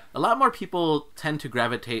yeah, a lot more people tend to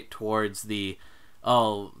gravitate towards the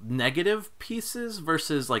negative pieces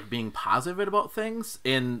versus like being positive about things,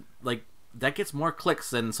 and like that gets more clicks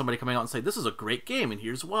than somebody coming out and saying, this is a great game and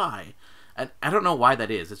here's why. And I don't know why that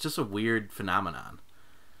is. It's just a weird phenomenon.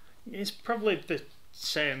 It's probably the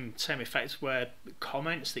same effect where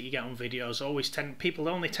comments that you get on videos people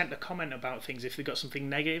only tend to comment about things if they've got something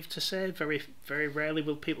negative to say. Very, very rarely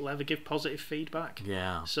will people ever give positive feedback.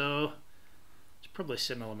 Yeah. So it's probably a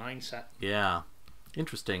similar mindset. Yeah.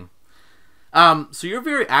 Interesting. So you're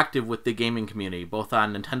very active with the gaming community, both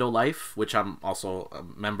on Nintendo Life, which I'm also a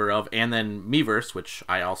member of, and then Miiverse, which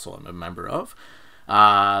I also am a member of.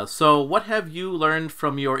 So what have you learned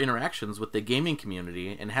from your interactions with the gaming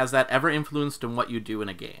community, and has that ever influenced in what you do in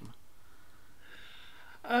a game?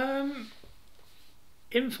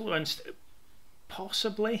 Influenced,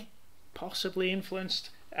 possibly influenced.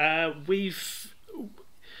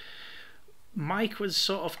 Mike was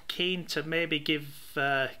sort of keen to maybe give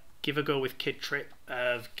a go with Kid Tripp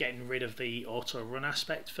of getting rid of the auto run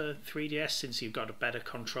aspect for 3DS, since you've got a better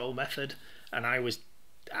control method, and I was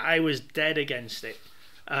dead against it,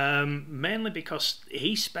 mainly because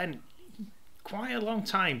he spent quite a long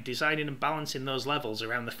time designing and balancing those levels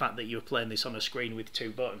around the fact that you were playing this on a screen with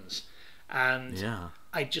 2 buttons, and yeah.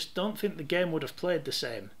 I just don't think the game would have played the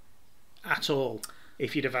same at all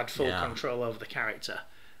if you'd have had full control over the character.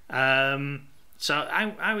 So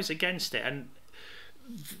I was against it, and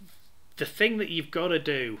the thing that you've got to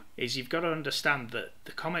do is you've got to understand that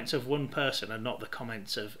the comments of one person are not the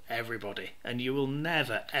comments of everybody, and you will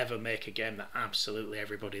never ever make a game that absolutely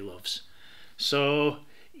everybody loves. So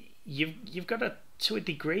you've got to a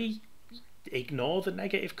degree, ignore the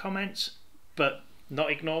negative comments, but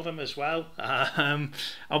not ignore them as well.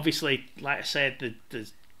 Obviously, like I said,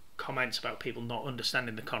 there's comments about people not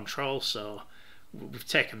understanding the control, so we've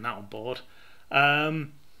taken that on board.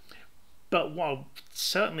 But what I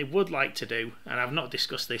certainly would like to do, and I've not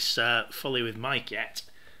discussed this fully with Mike yet,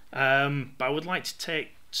 but I would like to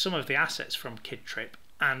take some of the assets from Kid Tripp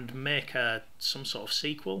and make some sort of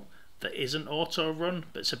sequel that isn't auto-run,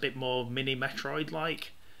 but it's a bit more mini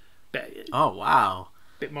Metroid-like. Oh, wow.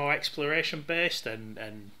 Bit more exploration-based,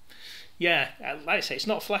 and yeah, like I say, it's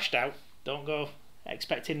not fleshed out. Don't go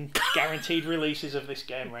expecting guaranteed releases of this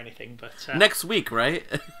game or anything, but next week, right?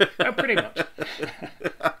 Pretty much.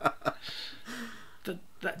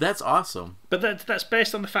 That's awesome. But that's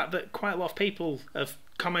based on the fact that quite a lot of people have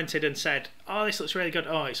commented and said, "Oh, this looks really good.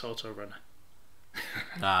 Oh, it's auto-run."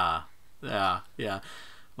 Yeah.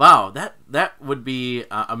 Wow, that would be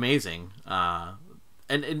amazing. And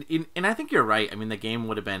I think you're right. I mean, the game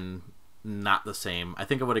would have been not the same. I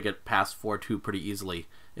think I would have get past 4.2 pretty easily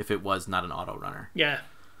if it was not an auto runner. Yeah.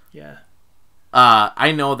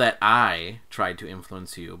 I know that I tried to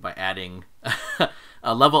influence you by adding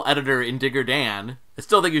a level editor in Digger Dan. I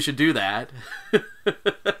still think you should do that.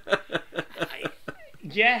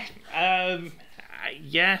 I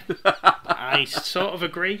sort of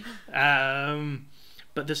agree.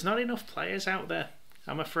 But there's not enough players out there,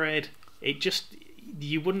 I'm afraid.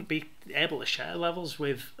 You wouldn't be able to share levels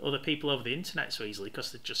with other people over the internet so easily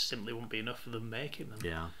because there just simply wouldn't be enough of them making them.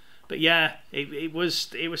 Yeah. But yeah, it was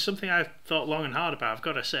something I thought long and hard about, I've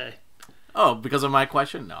got to say. Oh, because of my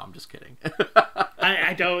question? No, I'm just kidding.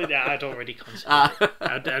 I'd already considered it.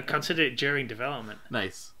 I'd considered it during development.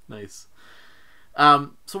 Nice.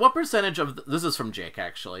 So what percentage of this is from Jake,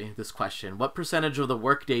 actually, this question. What percentage of the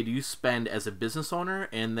workday do you spend as a business owner,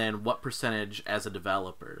 and then what percentage as a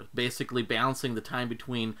developer? Basically balancing the time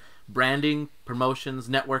between branding, promotions,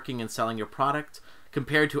 networking, and selling your product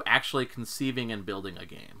compared to actually conceiving and building a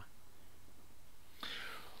game.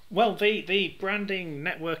 Well, the branding,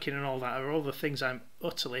 networking, and all that are all the things I'm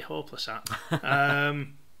utterly hopeless at.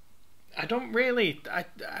 I don't really.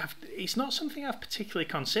 It's not something I've particularly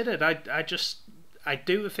considered. I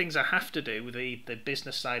do the things I have to do, the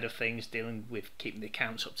business side of things, dealing with keeping the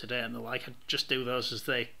accounts up to date and the like. I just do those as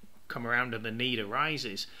they come around and the need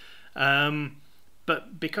arises.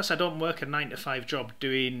 But because I don't work a 9-to-5 job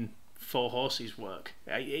doing Four Horses work,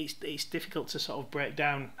 it's difficult to sort of break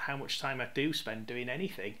down how much time I do spend doing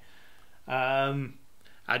anything. I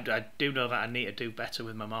do know that I need to do better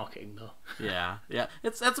with my marketing, though. Yeah.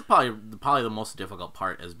 That's probably the most difficult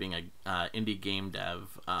part as being a indie game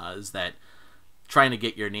dev, is that trying to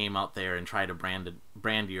get your name out there and try to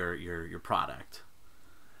brand your product.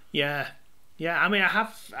 Yeah. I mean, I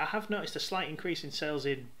have noticed a slight increase in sales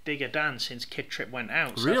in Digger Dan since Kid Tripp went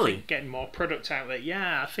out. So really? I think getting more product out there.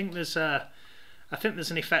 Yeah, I think there's an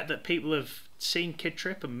effect that people have seen Kid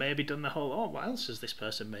Tripp and maybe done the whole, oh, what else has this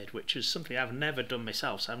person made? Which is something I've never done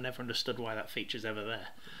myself, so I've never understood why that feature's ever there.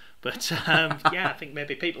 But yeah, I think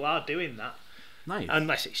maybe people are doing that. Nice.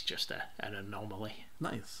 Unless it's just an anomaly.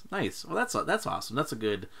 Nice. Well, that's awesome. That's a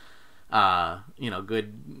good,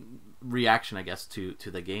 good reaction, I guess, to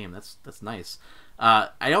the game. That's nice.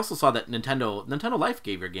 I also saw that Nintendo Life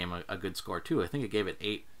gave your game a good score too. I think it gave it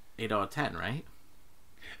 8 out of 10, right?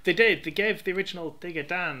 They did. They gave the original Digger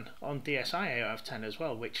Dan on DSi 8 out of 10 as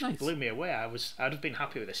well, which nice. Blew me away. I'd have been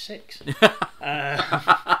happy with a 6.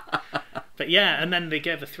 But yeah, and then they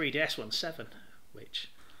gave the 3DS one 7, which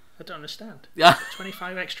I don't understand. Yeah.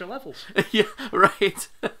 25 extra levels. Yeah, right.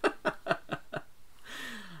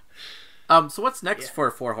 So what's next for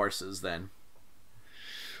Four Horses then?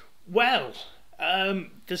 Well,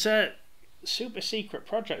 there's a super secret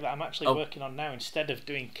project that I'm actually working on now instead of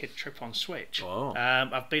doing Kid Tripp on Switch.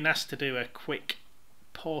 I've been asked to do a quick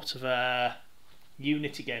port of a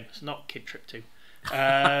Unity game. It's not Kid Tripp 2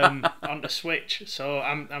 onto Switch. So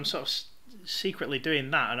I'm sort of secretly doing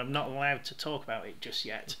that, and I'm not allowed to talk about it just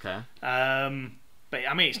yet. Okay. But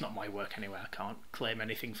I mean, it's not my work anyway. I can't claim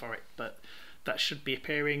anything for it. But that should be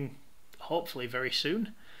appearing hopefully very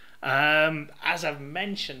soon. As I've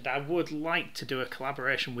mentioned, I would like to do a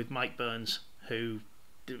collaboration with Mike Burns, who,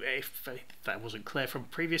 if that wasn't clear from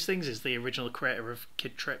previous things, is the original creator of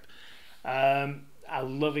Kid Tripp. I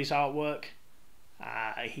love his artwork.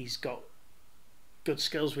 He's got good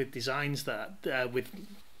skills with design that I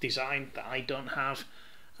don't have.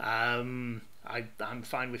 I'm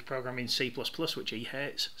fine with programming C++, which he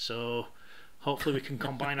hates. So hopefully we can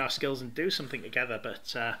combine our skills and do something together.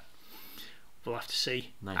 But we'll have to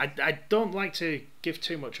see. Nice. I don't like to give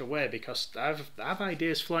too much away because I have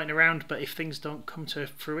ideas floating around, but if things don't come to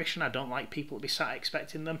fruition, I don't like people to be sat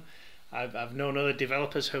expecting them. I've known other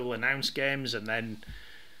developers who will announce games and then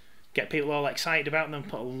get people all excited about them,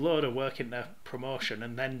 put a load of work into promotion,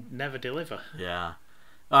 and then never deliver. Yeah.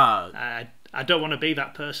 I don't want to be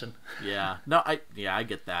that person. Yeah. No, I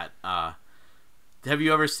get that. Have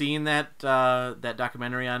you ever seen that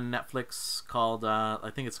documentary on Netflix called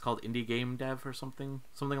I think it's called Indie Game Dev or something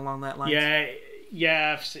along that line? Yeah,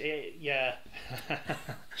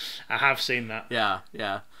 I have seen that. Yeah.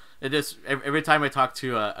 It is every time I talk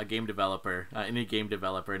to a game developer, any game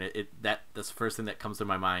developer, and that's the first thing that comes to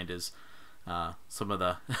my mind is some of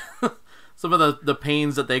the the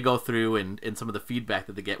pains that they go through and some of the feedback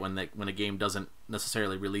that they get when a game doesn't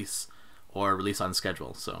necessarily release on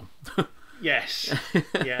schedule. So. Yes,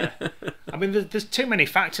 yeah. I mean, there's too many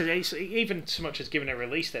factors. Even so much as giving a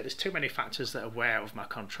release date, there's too many factors that are way out of my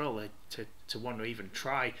control to want to even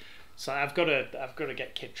try. So I've got to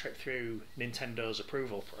get Kid Tripp through Nintendo's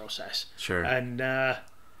approval process. Sure. And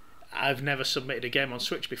I've never submitted a game on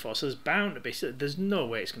Switch before, so there's no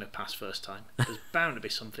way it's going to pass first time. There's bound to be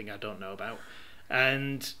something I don't know about,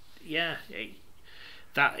 and yeah,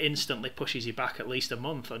 that instantly pushes you back at least a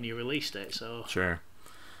month on your release date. So sure.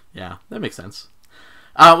 Yeah, that makes sense.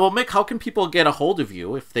 Well, Mick, how can people get a hold of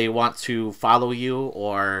you if they want to follow you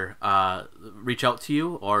or reach out to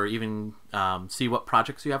you or even see what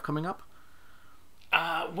projects you have coming up?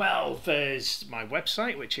 Well, there's my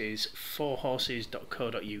website, which is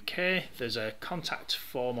fourhorses.co.uk. There's a contact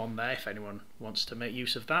form on there if anyone wants to make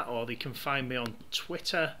use of that, or they can find me on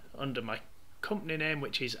Twitter under my company name,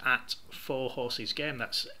 which is @4horsesgame.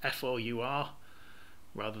 That's FOUR.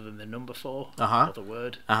 Rather than the number 4 or the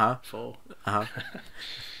word 4.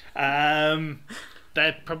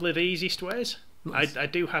 They're probably the easiest ways. Nice. I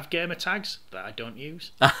do have gamer tags that I don't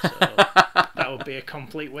use, so that would be a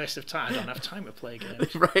complete waste of time. I don't have time to play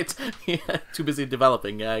games. Right. Yeah, too busy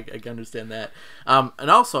developing. Yeah, I can understand that. And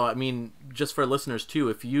also, I mean, just for listeners too,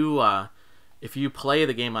 if you play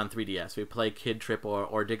the game on 3DS, if you play Kid Tripp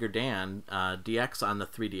or Digger Dan DX on the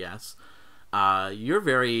 3DS, you're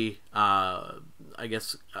very,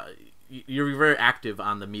 you're very active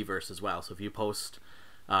on the Miiverse as well. So if you post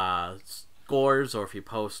scores or if you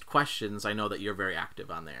post questions, I know that you're very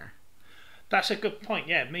active on there. That's a good point.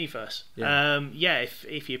 Yeah, Miiverse. Yeah.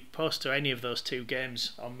 If you post to any of those two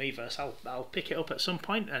games on Miiverse, I'll pick it up at some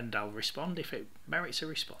point and I'll respond if it merits a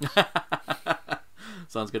response.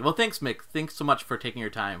 Sounds good. Well, thanks, Mick. Thanks so much for taking your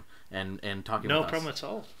time and talking with us. No problem at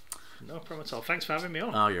all. No problem at all. Thanks for having me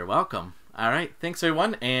on. Oh, you're welcome. All right. Thanks,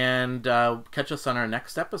 everyone. And catch us on our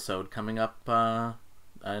next episode coming up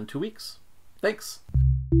in 2 weeks. Thanks.